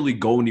doesn't really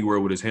go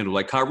anywhere with his handle.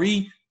 Like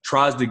Kyrie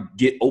tries to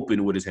get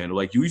open with his handle.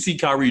 Like you see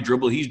Kyrie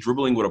dribble, he's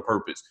dribbling with a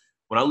purpose.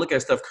 When I look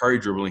at Steph Curry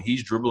dribbling,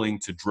 he's dribbling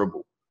to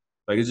dribble.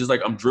 Like it's just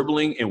like I'm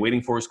dribbling and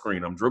waiting for a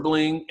screen. I'm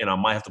dribbling and I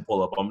might have to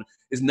pull up.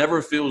 It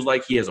never feels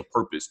like he has a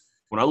purpose.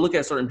 When I look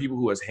at certain people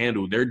who has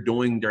handle, they're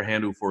doing their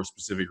handle for a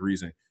specific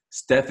reason.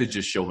 Steph is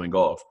just showing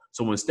off.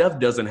 So when Steph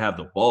doesn't have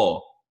the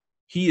ball,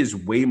 he is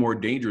way more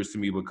dangerous to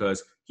me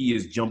because he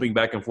is jumping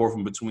back and forth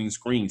in between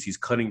screens. He's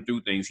cutting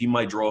through things. He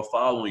might draw a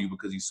foul on you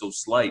because he's so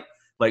slight.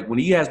 Like when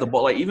he has the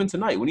ball, like even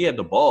tonight, when he had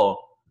the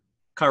ball,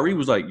 Kyrie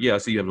was like, yeah, I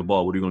see you have the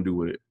ball. What are you going to do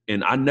with it?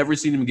 And I never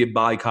seen him get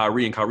by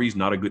Kyrie, and Kyrie's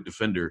not a good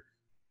defender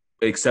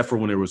except for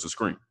when there was a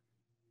screen.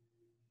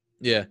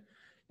 Yeah.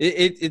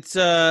 It's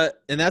and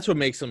that's what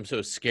makes him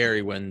so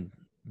scary when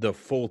the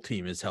full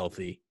team is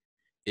healthy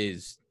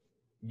is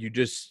you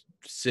just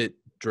sit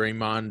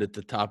Draymond at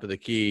the top of the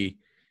key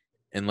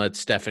and let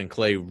Steph and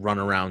Clay run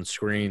around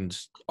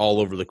screens all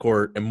over the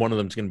court, and one of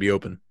them's going to be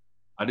open.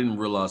 I didn't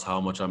realize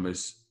how much I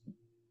miss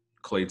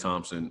Klay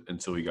Thompson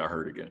until he got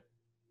hurt again.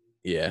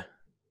 Yeah.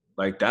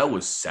 Like, that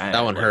was sad.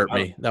 That one hurt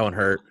me. That one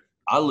hurt.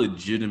 I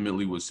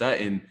legitimately was sad.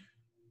 And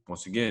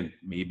once again,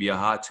 maybe a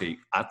hot take.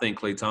 I think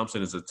Klay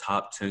Thompson is a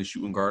top 10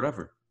 shooting guard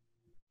ever.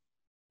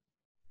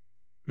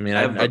 I mean,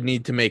 I'd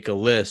need to make a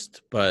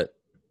list, but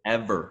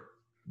ever.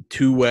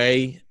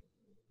 Two-way.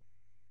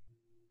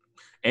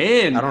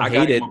 And I don't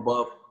hate it.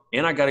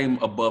 I got him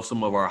above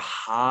some of our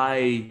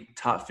high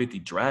top 50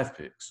 draft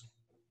picks.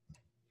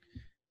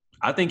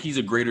 I think he's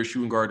a greater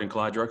shooting guard than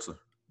Clyde Drexler.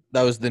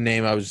 That was the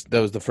name that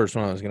was the first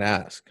one I was going to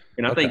ask.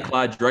 And I think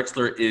Clyde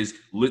Drexler is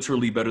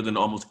literally better than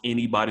almost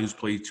anybody who's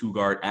played two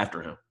guard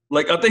after him.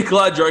 Like, I think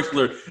Clyde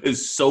Drexler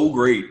is so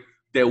great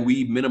that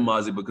we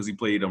minimize it because he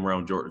played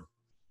around Jordan.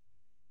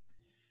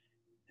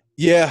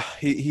 Yeah,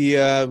 he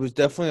was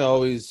definitely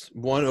always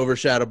one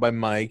overshadowed by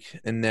Mike,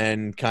 and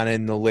then kind of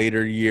in the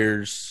later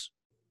years,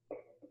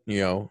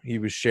 he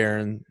was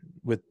sharing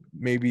with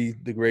maybe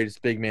the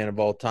greatest big man of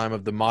all time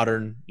of the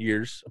modern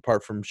years,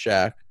 apart from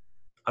Shaq.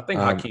 I think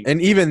Hakeem,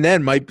 and even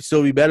then might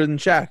still be better than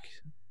Shaq.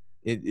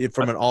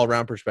 From an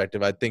all-around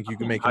perspective, I think you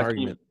can make an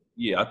argument.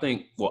 Yeah, I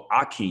think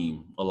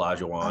Hakeem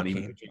Olajuwon,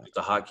 even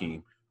to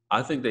Hakeem,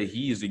 I think that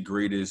he is the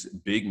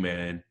greatest big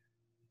man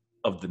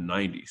of the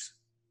 90s.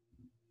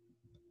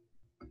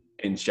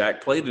 And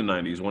Shaq played in the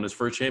 90s, won his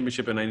first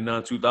championship in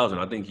 99, 2000.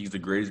 I think he's the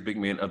greatest big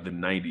man of the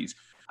 90s.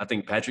 I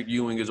think Patrick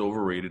Ewing is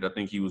overrated. I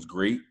think he was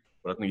great,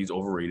 but I think he's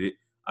overrated.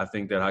 I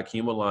think that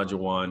Hakeem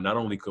Olajuwon not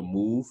only could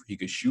move, he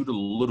could shoot a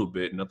little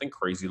bit, nothing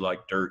crazy like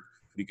Dirk,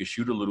 but he could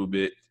shoot a little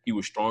bit. He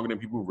was stronger than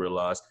people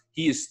realize.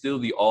 He is still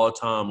the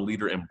all-time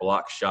leader in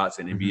block shots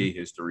in NBA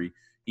history.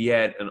 He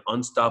had an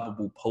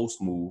unstoppable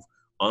post move,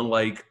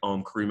 unlike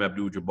Kareem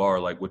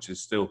Abdul-Jabbar, which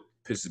is still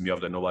pisses me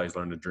off that nobody's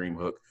learned the dream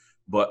hook.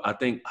 But I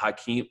think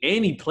Hakeem,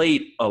 and he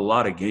played a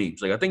lot of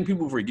games. I think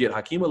people forget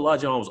Hakeem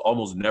Olajuwon was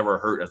almost never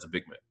hurt as a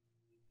big man.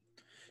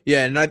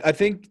 Yeah, and I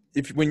think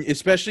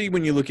especially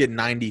when you look at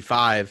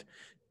 95,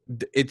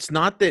 it's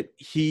not that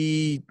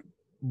he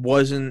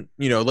wasn't,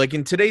 like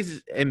in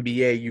today's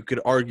NBA, you could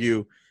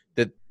argue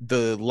that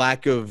the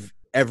lack of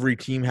every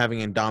team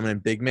having a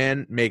dominant big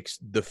man makes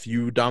the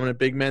few dominant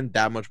big men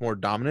that much more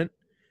dominant.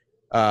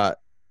 To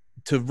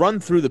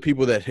run through the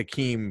people that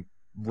Hakeem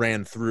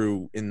ran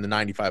through in the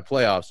 95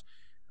 playoffs,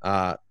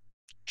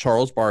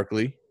 Charles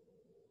Barkley,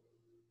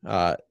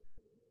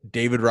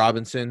 David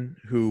Robinson,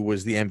 who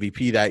was the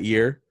MVP that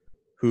year,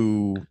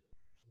 who,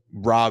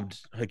 robbed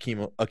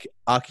Hakeem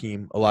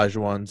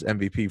Olajuwon's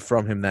MVP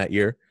from him that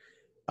year.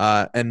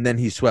 And then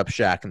he swept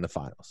Shaq in the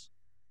finals.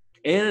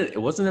 And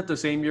it wasn't that the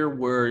same year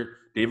where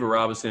David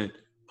Robinson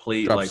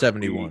played Dropped like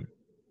 71.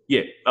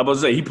 Yeah, I was about to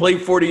say he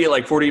played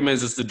 48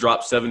 minutes just to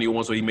drop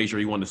 71, so he made sure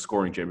he won the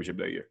scoring championship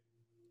that year.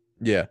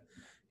 Yeah.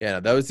 Yeah,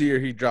 that was the year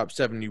he dropped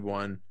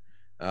 71.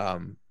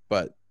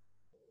 But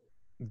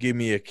give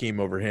me Hakeem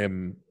over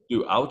him.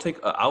 Dude, I would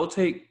take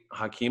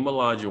Hakeem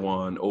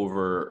Olajuwon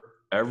over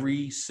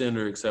every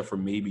center except for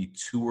maybe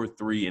 2 or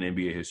 3 in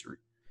NBA history.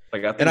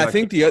 Like I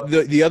think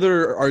the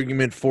other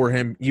argument for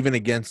him, even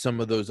against some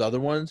of those other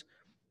ones,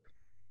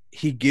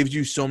 he gives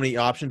you so many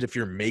options if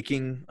you're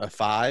making a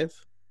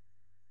 5.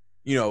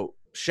 You know,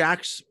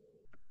 Shaq's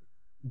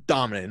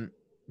dominant,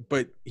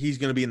 but he's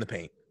going to be in the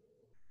paint.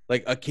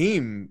 Like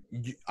Hakeem,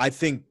 I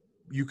think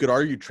you could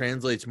argue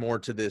translates more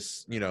to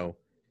this,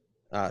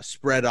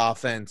 spread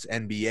offense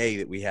NBA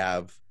that we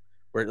have,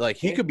 where like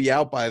he could be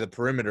out by the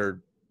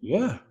perimeter,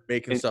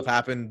 making stuff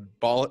happen.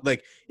 Ball,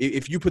 like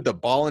if you put the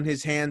ball in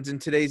his hands in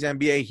today's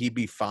NBA, he'd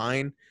be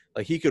fine.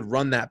 Like he could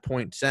run that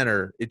point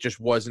center. It just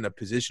wasn't a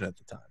position at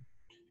the time.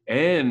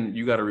 And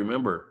you got to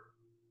remember,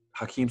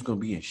 Hakeem's going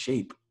to be in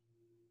shape.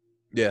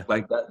 Yeah,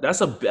 like that's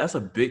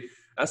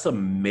a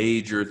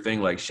major thing.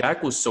 Like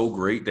Shaq was so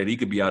great that he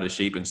could be out of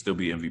shape and still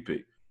be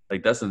MVP.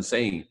 Like that's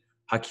insane.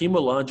 Hakeem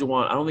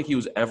Olajuwon, I don't think he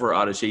was ever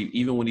out of shape,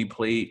 even when he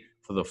played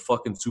for the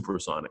fucking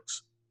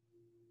Supersonics.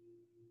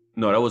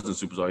 No, that wasn't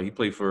the Supersonics. He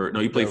played for the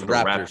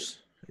Raptors.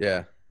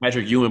 Yeah,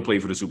 Patrick Ewing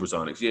played for the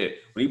Supersonics. Yeah,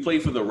 when he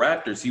played for the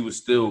Raptors, he was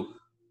still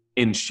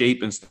in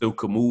shape and still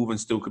could move and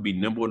still could be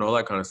nimble and all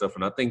that kind of stuff.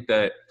 And I think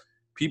that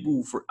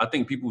people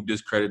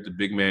discredit the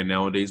big man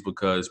nowadays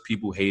because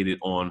people hated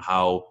on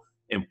how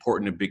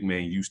important the big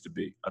man used to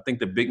be. I think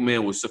the big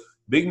man was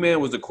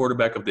the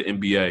quarterback of the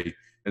NBA.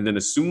 And then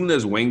as soon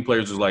as wing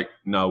players was like,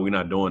 no, we're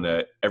not doing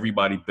that,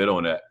 everybody bit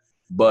on that.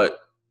 But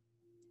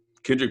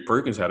Kendrick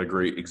Perkins had a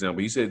great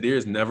example. He said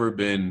there's never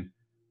been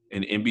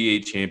an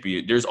NBA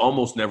champion. There's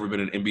almost never been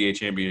an NBA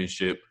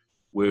championship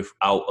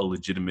without a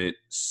legitimate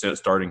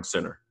starting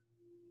center.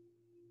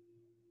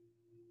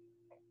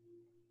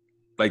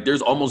 Like,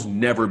 there's almost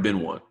never been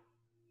one.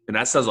 And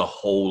that says a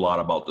whole lot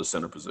about the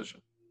center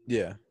position.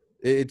 Yeah.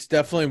 It's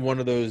definitely one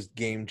of those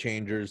game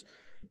changers.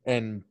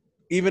 And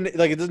even,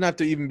 like, it doesn't have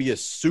to even be a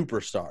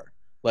superstar.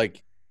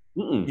 Like,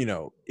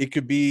 it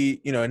could be,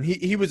 and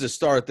he was a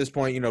star at this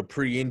point,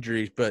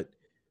 pre-injuries. But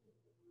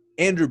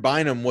Andrew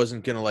Bynum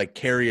wasn't going to, like,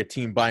 carry a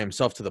team by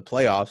himself to the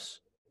playoffs.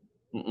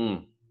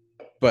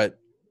 But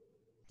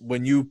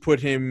when you put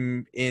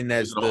him in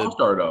as the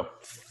all-star, though.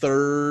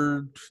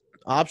 Third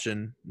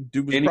option,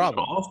 dude was a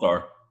problem.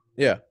 All-star.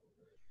 Yeah.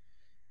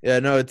 Yeah,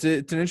 no, it's an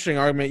interesting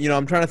argument.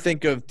 I'm trying to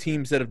think of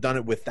teams that have done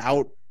it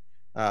without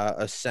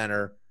a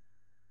center.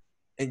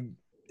 And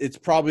it's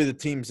probably the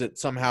teams that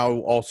somehow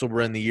also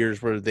were in the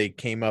years where they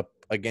came up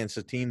against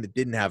a team that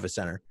didn't have a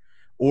center.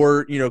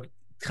 Or,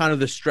 kind of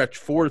the stretch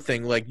 4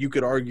 thing. Like, you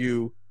could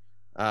argue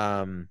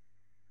the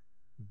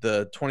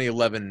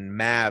 2011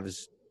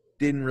 Mavs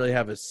didn't really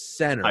have a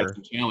center.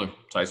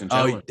 Tyson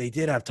Chandler. Oh, they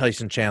did have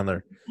Tyson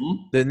Chandler.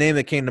 Mm-hmm. The name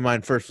that came to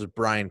mind first was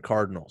Brian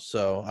Cardinal.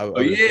 So,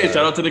 shout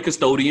out to the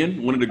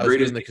custodian, one of the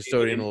greatest. The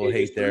custodian, a little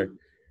hate there.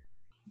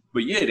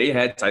 But yeah, they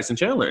had Tyson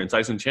Chandler, and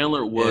Tyson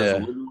Chandler was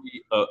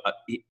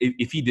literally,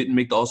 if he didn't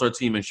make the All-Star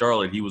team in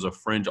Charlotte, he was a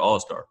fringe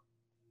All-Star.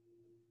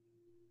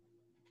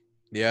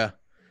 Yeah,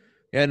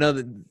 no,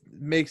 that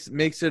makes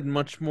it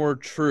much more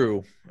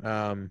true.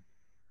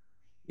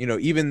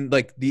 Even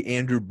like the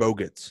Andrew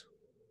Bogut's.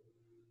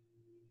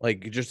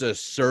 Like, just a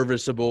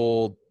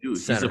serviceable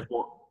center. He's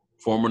a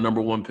former number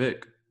 1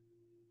 pick.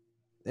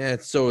 Yeah,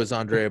 so is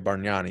Andrea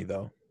Bargnani,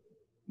 though.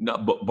 No,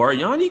 but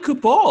Bargnani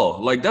could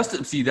ball. Like, that's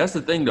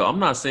the thing, though. I'm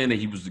not saying that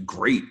he was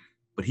great,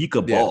 but he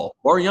could ball.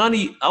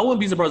 Bargnani, I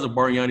wouldn't be surprised if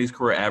Bargnani's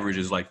career average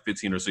is like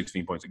 15 or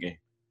 16 points a game.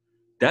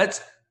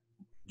 There's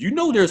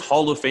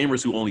Hall of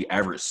Famers who only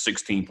average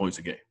 16 points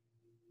a game.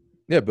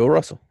 Yeah, Bill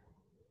Russell.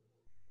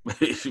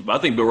 I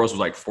think Bill Russell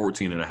was like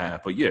 14 and a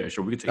half, but yeah,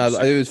 sure, we could take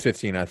it was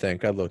 15, I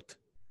think. I looked.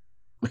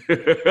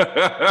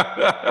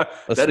 That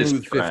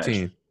is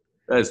 15.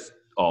 That's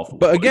awful.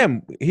 But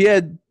again, he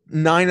had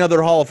 9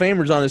 other Hall of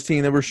Famers on his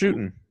team that were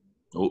shooting.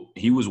 Oh,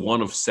 he was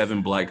one of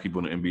 7 black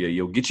people in the NBA.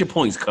 Yo, get your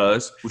points,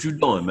 cuz. What you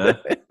doing, man?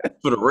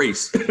 For the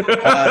race.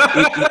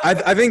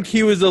 I think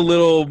he was a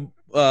little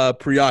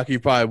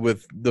preoccupied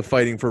with the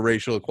fighting for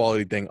racial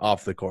equality thing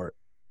off the court.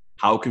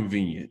 How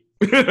convenient.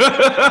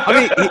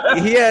 I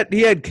mean,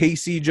 he had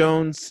Casey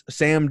Jones,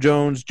 Sam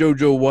Jones,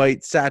 JoJo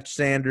White, Satch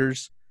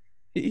Sanders.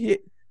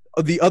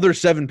 The other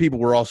 7 people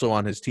were also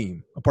on his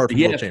team, apart from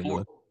Will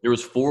Chamberlain. There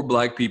was 4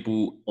 black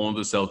people on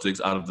the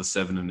Celtics out of the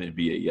 7 in the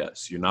NBA.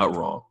 Yes, you're not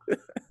wrong.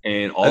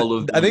 And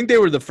I think they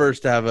were the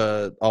first to have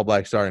a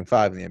all-black starting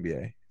 5 in the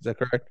NBA. Is that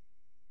correct?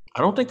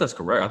 I don't think that's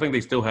correct. I think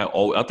they still had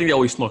I think they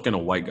always snuck in a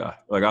white guy.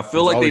 Like, I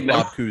feel like they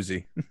Bob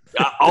Cousy.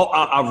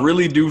 I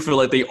really do feel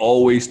like they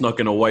always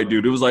snuck in a white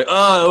dude. It was like,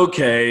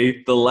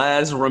 okay, the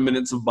last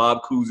remnants of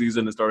Bob Cousy's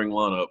in the starting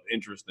lineup.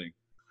 Interesting.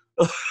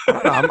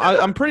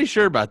 I'm pretty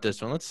sure about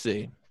this one. Let's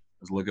see.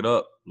 Let's look it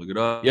up. Look it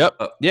up. Yep.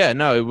 Yeah,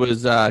 no, it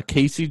was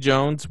Casey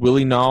Jones,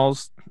 Willie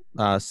Knowles,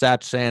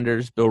 Satch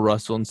Sanders, Bill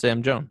Russell, and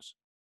Sam Jones.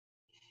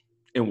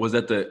 And was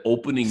that the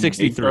opening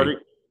 63.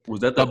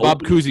 Was that the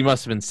Bob Cousy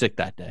must have been sick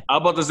that day. I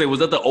was about to say, was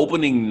that the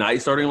opening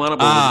night starting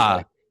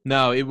lineup?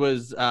 No, it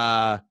was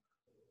oh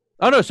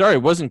no, sorry,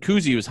 it wasn't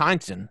Cousy, it was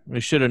Heinsohn. We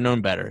should have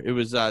known better. It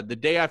was the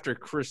day after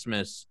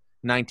Christmas,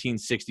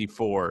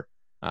 1964,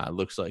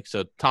 looks like.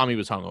 So Tommy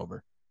was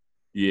hungover.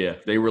 Yeah,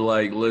 they were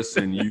like,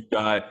 listen, you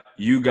dark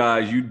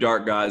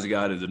guys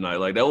got it tonight.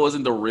 Like, that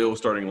wasn't the real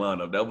starting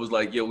lineup. That was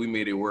like, we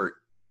made it work.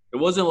 It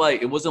wasn't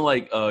like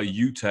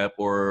UTEP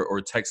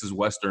or Texas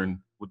Western,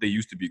 what they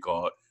used to be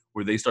called,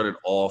 where they started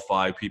all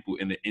 5 people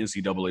in the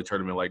NCAA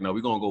tournament. Like, no,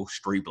 we're gonna go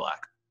straight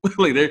black.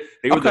 Like they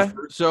were the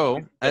first.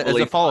 So as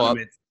a follow up,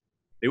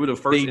 they were the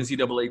first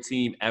NCAA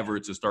team ever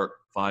to start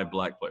 5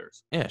 black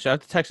players. Yeah, shout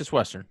out to Texas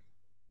Western.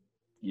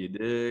 You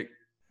dig?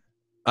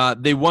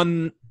 They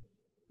won.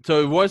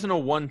 So it wasn't a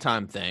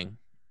one-time thing.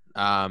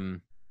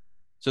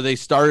 So they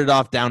started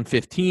off down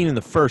 15 in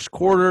the first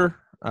quarter.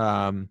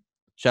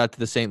 Shout out to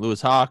the St. Louis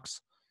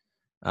Hawks.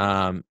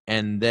 And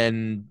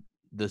then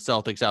the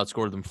Celtics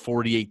outscored them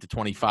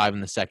 48-25 in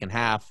the second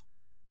half.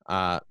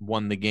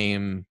 Won the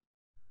game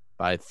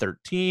by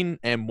 13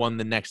 and won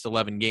the next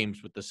 11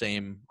 games with the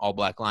same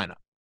all-black lineup.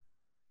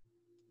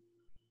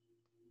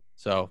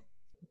 So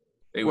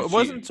it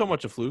wasn't so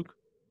much a fluke.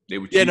 They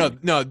were cheating.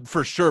 No,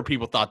 for sure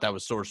people thought that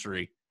was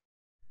sorcery.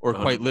 Or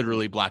quite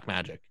literally black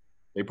magic.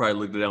 They probably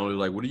looked down and were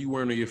like, what are you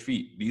wearing on your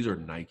feet? These are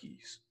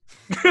Nikes.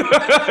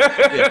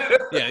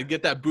 yeah,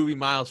 get that Boobie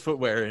Miles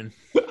footwear in.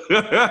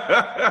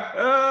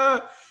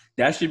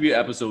 That should be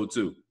episode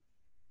 2.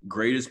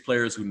 Greatest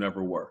players who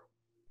never were.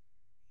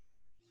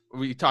 Are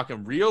we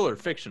talking real or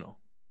fictional?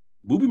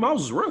 Boobie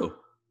Miles is real.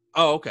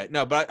 Oh, okay.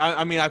 No, but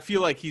I mean, I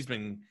feel like he's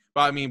been –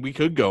 but I mean, we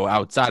could go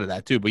outside of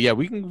that too. But, yeah,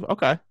 we can –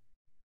 okay.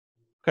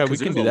 Okay, we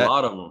can do that. There's a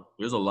lot of them.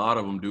 There's a lot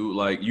of them, dude.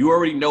 Like, you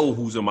already know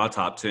who's in my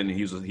top 10.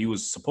 He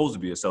was supposed to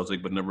be a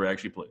Celtic, but never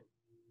actually played.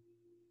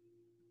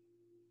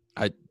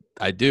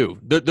 I do.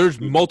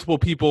 There's multiple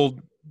people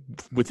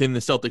within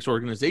the Celtics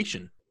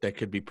organization that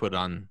could be put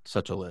on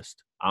such a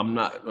list. I'm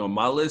not on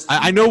my list.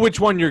 I know which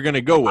one you're going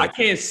to go with. I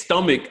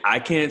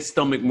can't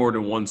stomach more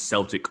than one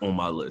Celtic on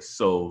my list.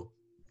 So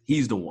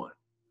he's the one.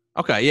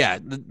 Okay, yeah.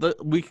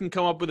 We can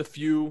come up with a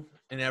few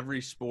in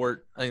every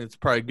sport. I think it's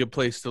probably a good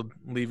place to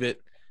leave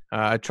it.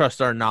 I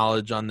trust our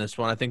knowledge on this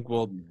one. I think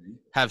we'll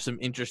have some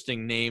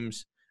interesting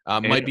names.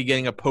 Might be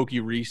getting a Pokey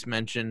Reese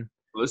mention.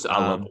 Listen, I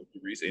love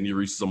Pokey Reese. Any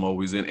Reese I'm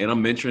always in. And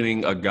I'm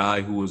mentioning a guy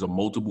who was a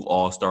multiple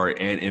All-Star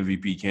and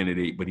MVP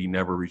candidate, but he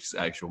never reached his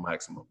actual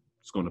maximum.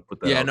 Just going to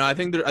put that out. Yeah, no, I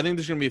think there's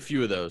going to be a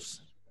few of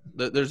those.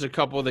 There's a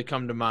couple that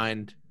come to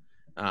mind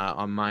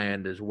on my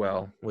end as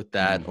well with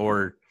that,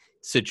 or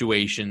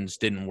situations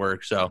didn't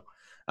work. So,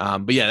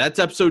 but yeah, that's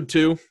episode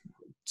 2.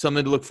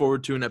 Something to look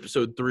forward to in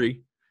episode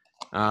 3.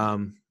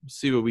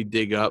 See what we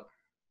dig up.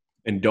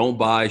 And don't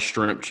buy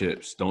shrimp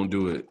chips. Don't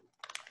do it.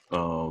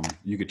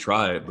 You could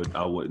try it, but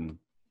I wouldn't.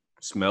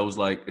 Smells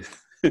like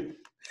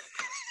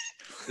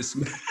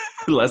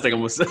last thing I'm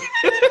gonna say.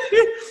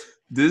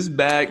 This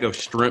bag of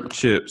shrimp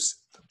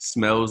chips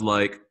smells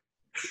like.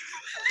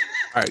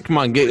 All right, come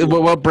on.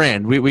 What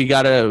brand? We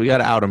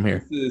gotta out them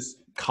here. This is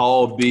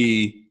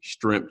Calbee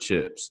shrimp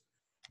chips.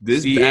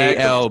 This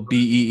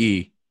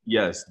Calbee.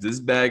 Yes, this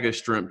bag of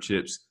shrimp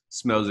chips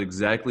smells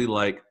exactly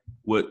like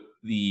what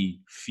the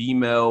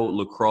female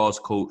lacrosse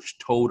coach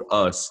told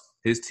us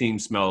his team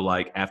smelled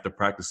like after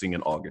practicing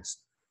in August.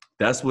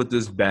 That's what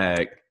this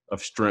bag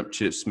of shrimp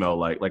chips smell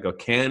like a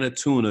can of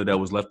tuna that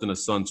was left in the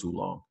sun too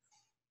long.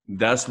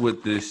 That's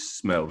what this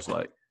smells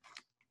like.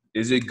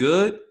 Is it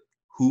good?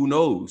 Who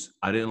knows?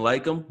 I didn't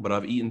like them, but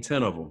I've eaten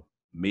 10 of them.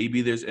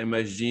 Maybe there's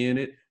MSG in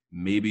it.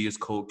 Maybe it's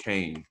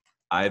cocaine.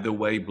 Either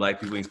way, black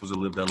people ain't supposed to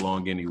live that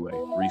long anyway.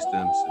 Reese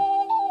Dempsey.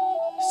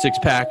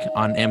 6-pack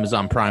on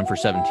Amazon Prime for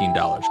 $17.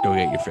 Go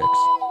get your fix.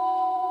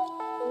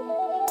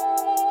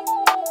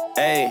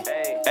 Hey,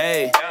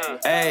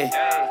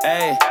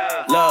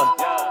 look,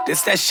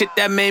 this that shit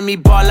that made me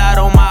ball out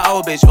on my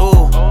old bitch,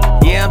 ooh.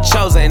 Yeah, I'm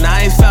chosen,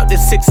 I ain't felt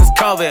this since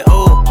COVID,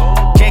 ooh.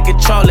 Can't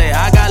control it,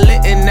 I got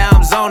lit and now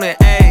I'm zoning,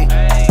 ayy.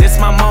 This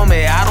my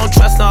moment, I don't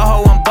trust no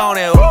hoe, I'm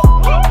boning, ooh.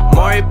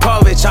 Maury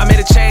Povich, I made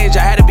a change, I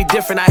had to be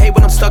different, I hate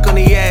when I'm stuck on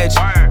the edge.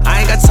 I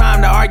ain't got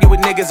time to argue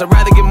with niggas, I'd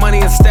rather get money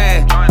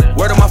instead.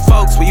 Word on my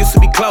folks, we used to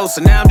be close,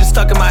 and now I'm just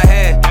stuck in my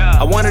head.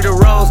 I wanted a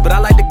rose, but I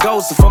like the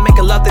ghost, if I'm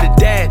making love to the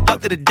dead,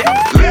 love to the dead.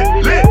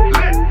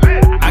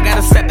 I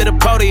gotta step to the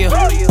podium,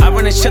 I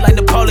run this shit like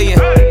Napoleon.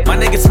 My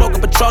niggas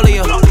smoking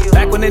petroleum.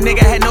 Back when the nigga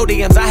had no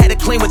DMs, I had to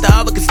clean with the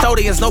other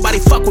custodians. Nobody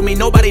fuck with me,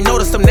 nobody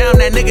noticed them. Now I'm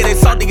that nigga, they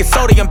salty as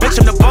sodium. Bitch,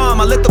 I'm the bomb,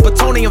 I lit the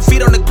plutonium.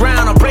 Feet on the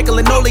ground, I'm breaking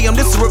linoleum.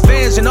 This is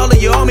revenge, and all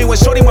of you owe me when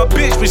shorty my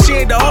bitch, but she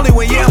ain't the only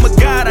one. Yeah, I'm a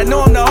god, I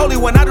know I'm the holy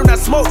one. I do not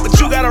smoke, but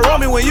you gotta roll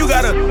me when you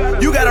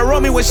gotta roll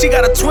me when she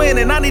got a twin,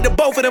 and I need the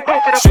both of them.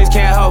 Streets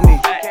can't hold me.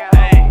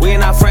 We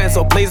ain't not friends,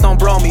 so please don't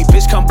blow me.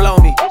 Bitch, come blow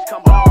me.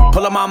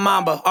 Pull up my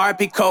Mamba,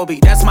 R.I.P. Kobe,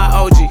 that's my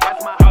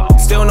OG.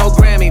 Still no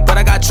Grammy, but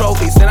I got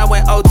trophies, then I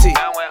went OT.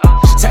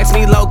 Text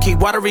me low-key,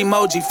 water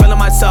emoji, feeling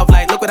myself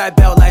like, look what I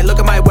built, like, look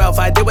at my wealth,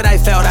 I did what I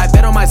felt, I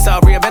bet on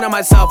myself, reinvented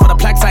myself, all the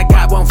plaques I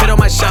got won't fit on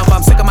my shelf,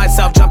 I'm sick of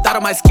myself, jumped out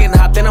of my skin,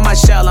 hopped into my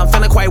shell, I'm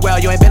feeling quite well,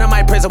 you ain't been in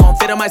my prison, won't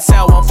fit in my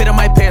cell, won't fit in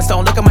my pants,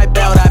 don't look at my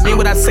belt, I mean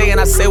what I say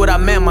and I say what I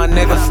meant, my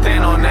nigga,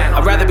 stand on that,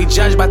 I'd rather be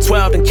judged by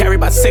 12 than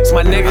carried by 6,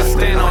 my nigga,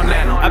 stand on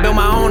that, I built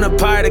my own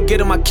empire to get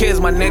to my kids,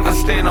 my nigga,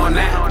 stand on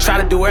that,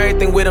 try to do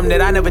everything with them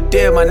that I never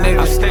did, my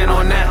nigga, stand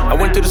on that, I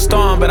went through the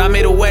storm, but I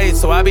made a way,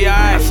 so I'll be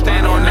alright,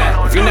 stand on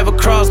that, if you never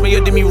crossed me,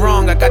 you did me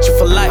wrong, I got you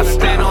for life. I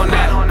stand on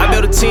that. I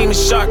built a team of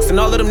sharks and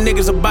all of them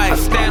niggas are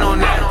bites. I stand on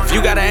that. If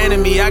you got an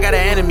enemy, I got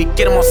an enemy.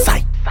 Get them on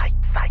sight.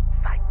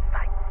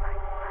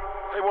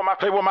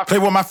 Play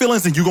with my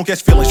feelings and you gon'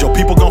 catch feelings. Yo,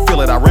 people gon' feel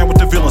it. I ran with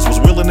the villains, was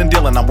willing and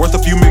dealing. I'm worth a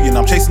few million,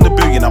 I'm chasing the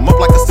billion. I'm up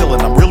like a ceiling,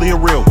 I'm really a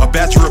real. A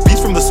batcher of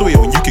beats from the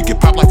soil, and you could get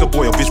popped like a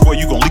boil. Bitch boy,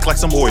 you gon' leak like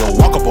some oil.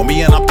 Walk up on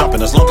me and I'm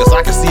dumping. As long as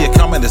I can see it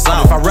coming, it's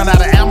on. If I run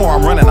out of ammo,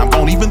 I'm running. I'm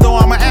gone, even though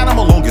I'm an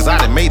animal. Long as I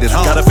done made it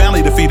home. Got a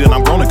family to feed and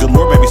I'm grown. A good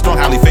Lord, baby, strong,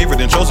 highly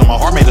favored and chosen. My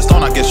heart made of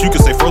stone, I guess you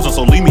could say frozen.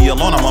 So leave me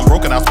alone, I'm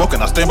unbroken,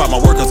 outspoken. I stand by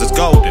my word cause it's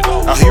golden.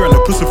 Out here in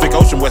the Pacific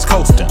Ocean, West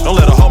Coastin'. Don't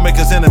let a hoe make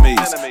us enemies.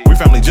 We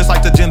family just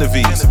like the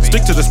Genovese.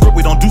 Stick to the script,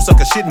 we don't do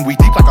sucker shit, and we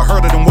deep like a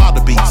herd of them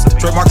wildebeests.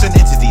 Trademarks and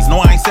entities,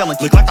 no I ain't selling.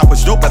 Look like I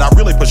push dope, but I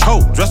really push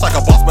hope. Dress like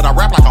a boss, but I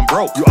rap like I'm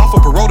broke. You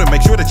offer parole to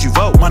make sure that you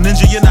vote. My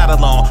ninja, you're not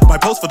alone. My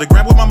post for the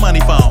gram with my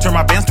money phone. Turn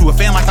my bands to a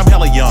fan like I'm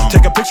hella young.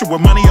 Take a picture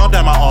with money all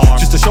down my arm,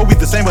 just to show we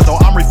the same, but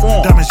though I'm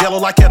reformed. Diamonds yellow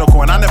like kettle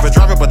corn. I never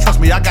drive it, but trust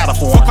me, I got a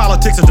form. Fuck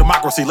politics and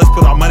democracy, let's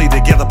put our money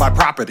together by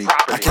property.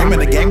 I came in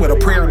the game with a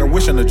prayer and a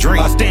wish and a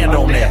dream. I stand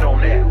on that.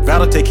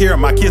 Vow to take care of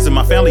my kids and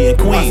my family and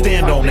queen. I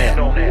stand on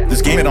that.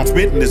 This game that I'm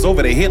spitting is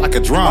over their head like a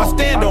drum. I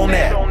stand on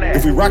that.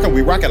 If we rockin',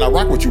 we rockin'. I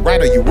rock what you right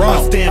or you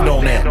wrong. I stand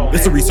on that.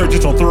 It's a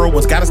resurgence on thorough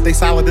ones, gotta stay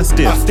solid and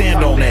stiff. I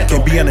stand on that.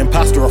 Can be an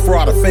imposter, a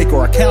fraud, a fake,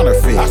 or a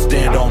counterfeit. I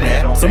stand on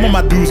that. Some of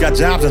my dudes got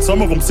jobs and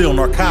some of them sell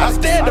narcotics.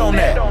 I stand on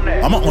that.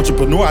 I'm an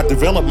entrepreneur, I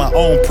develop my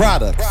own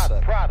products.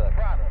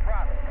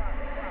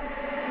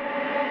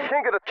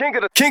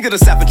 King of the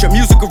South, and your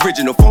music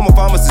original. Former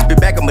pharmacist, been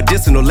back on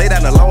medicinal. Lay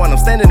down the law and I'm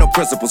standing on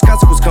principles.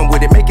 Consequences come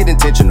with it, make it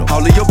intentional.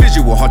 All of your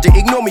visual, hard to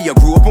ignore me. I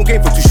grew up on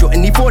game for too short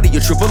and need 40.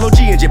 Your triple OG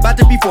and you're about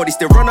to be 40.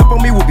 Still run up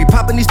on me, we'll be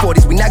popping these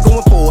 40s. We not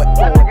going forward.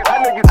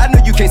 I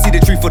know you can't see the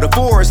tree for the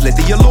forest. Let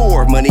the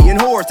allure, money and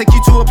whores take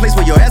you to a place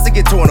where your ass will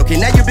get torn. Okay,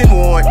 now you've been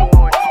warned.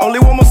 Only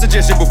one more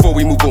suggestion before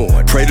we move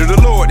on. Pray to the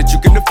Lord that you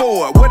can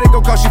afford. What it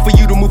gon' cost you for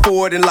you to move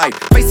forward in life?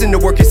 Facing the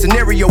working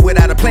scenario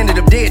without a planet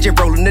of dead, you're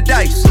rolling the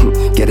dice.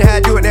 Get it how I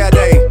do it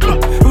nowadays.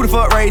 Who the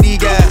fuck Ray D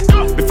guy?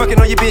 Been fucking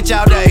on your bitch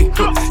all day.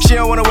 She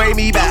don't wanna weigh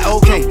me back.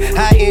 Okay,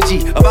 high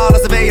NG of all the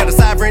survey of the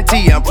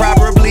sovereignty. I'm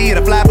probably at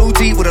a fly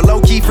boutique with a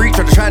low key freak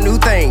trying to try new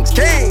things.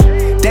 King.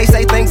 They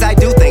say things, I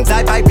do things.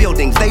 I buy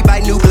buildings, they buy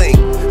new bling.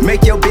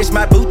 Make your bitch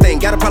my boo thing.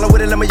 Got a problem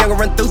with it, let my younger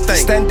run through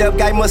things. Stand up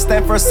guy must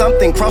stand for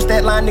something. Cross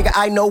that line, nigga,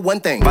 I know one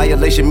thing.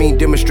 Violation mean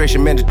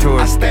demonstration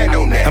mandatory. I stand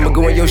on that. I'ma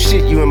go in your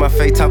shit, you in my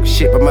face talking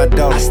shit but my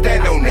dog. I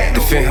stand on that.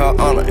 Defend her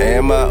honor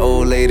and my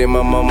old lady,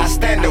 my mama. I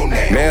stand on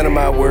that. Man of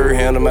my word,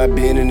 handle my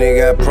business,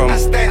 nigga, I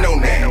promise. I stand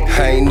on that.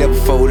 I ain't never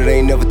folded,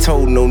 ain't never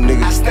told no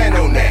nigga. I stand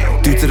on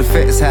that. Due to the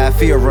fact that's how I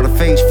feel, run a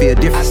face, feel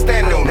different. I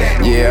stand on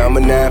that. Yeah, I'm a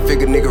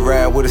 9-figure nigga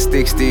ride with a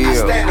stick still. I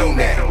stand on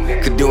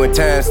that. Could doing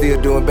time, still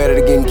doing better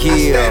than getting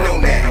killed. I stand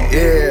on that.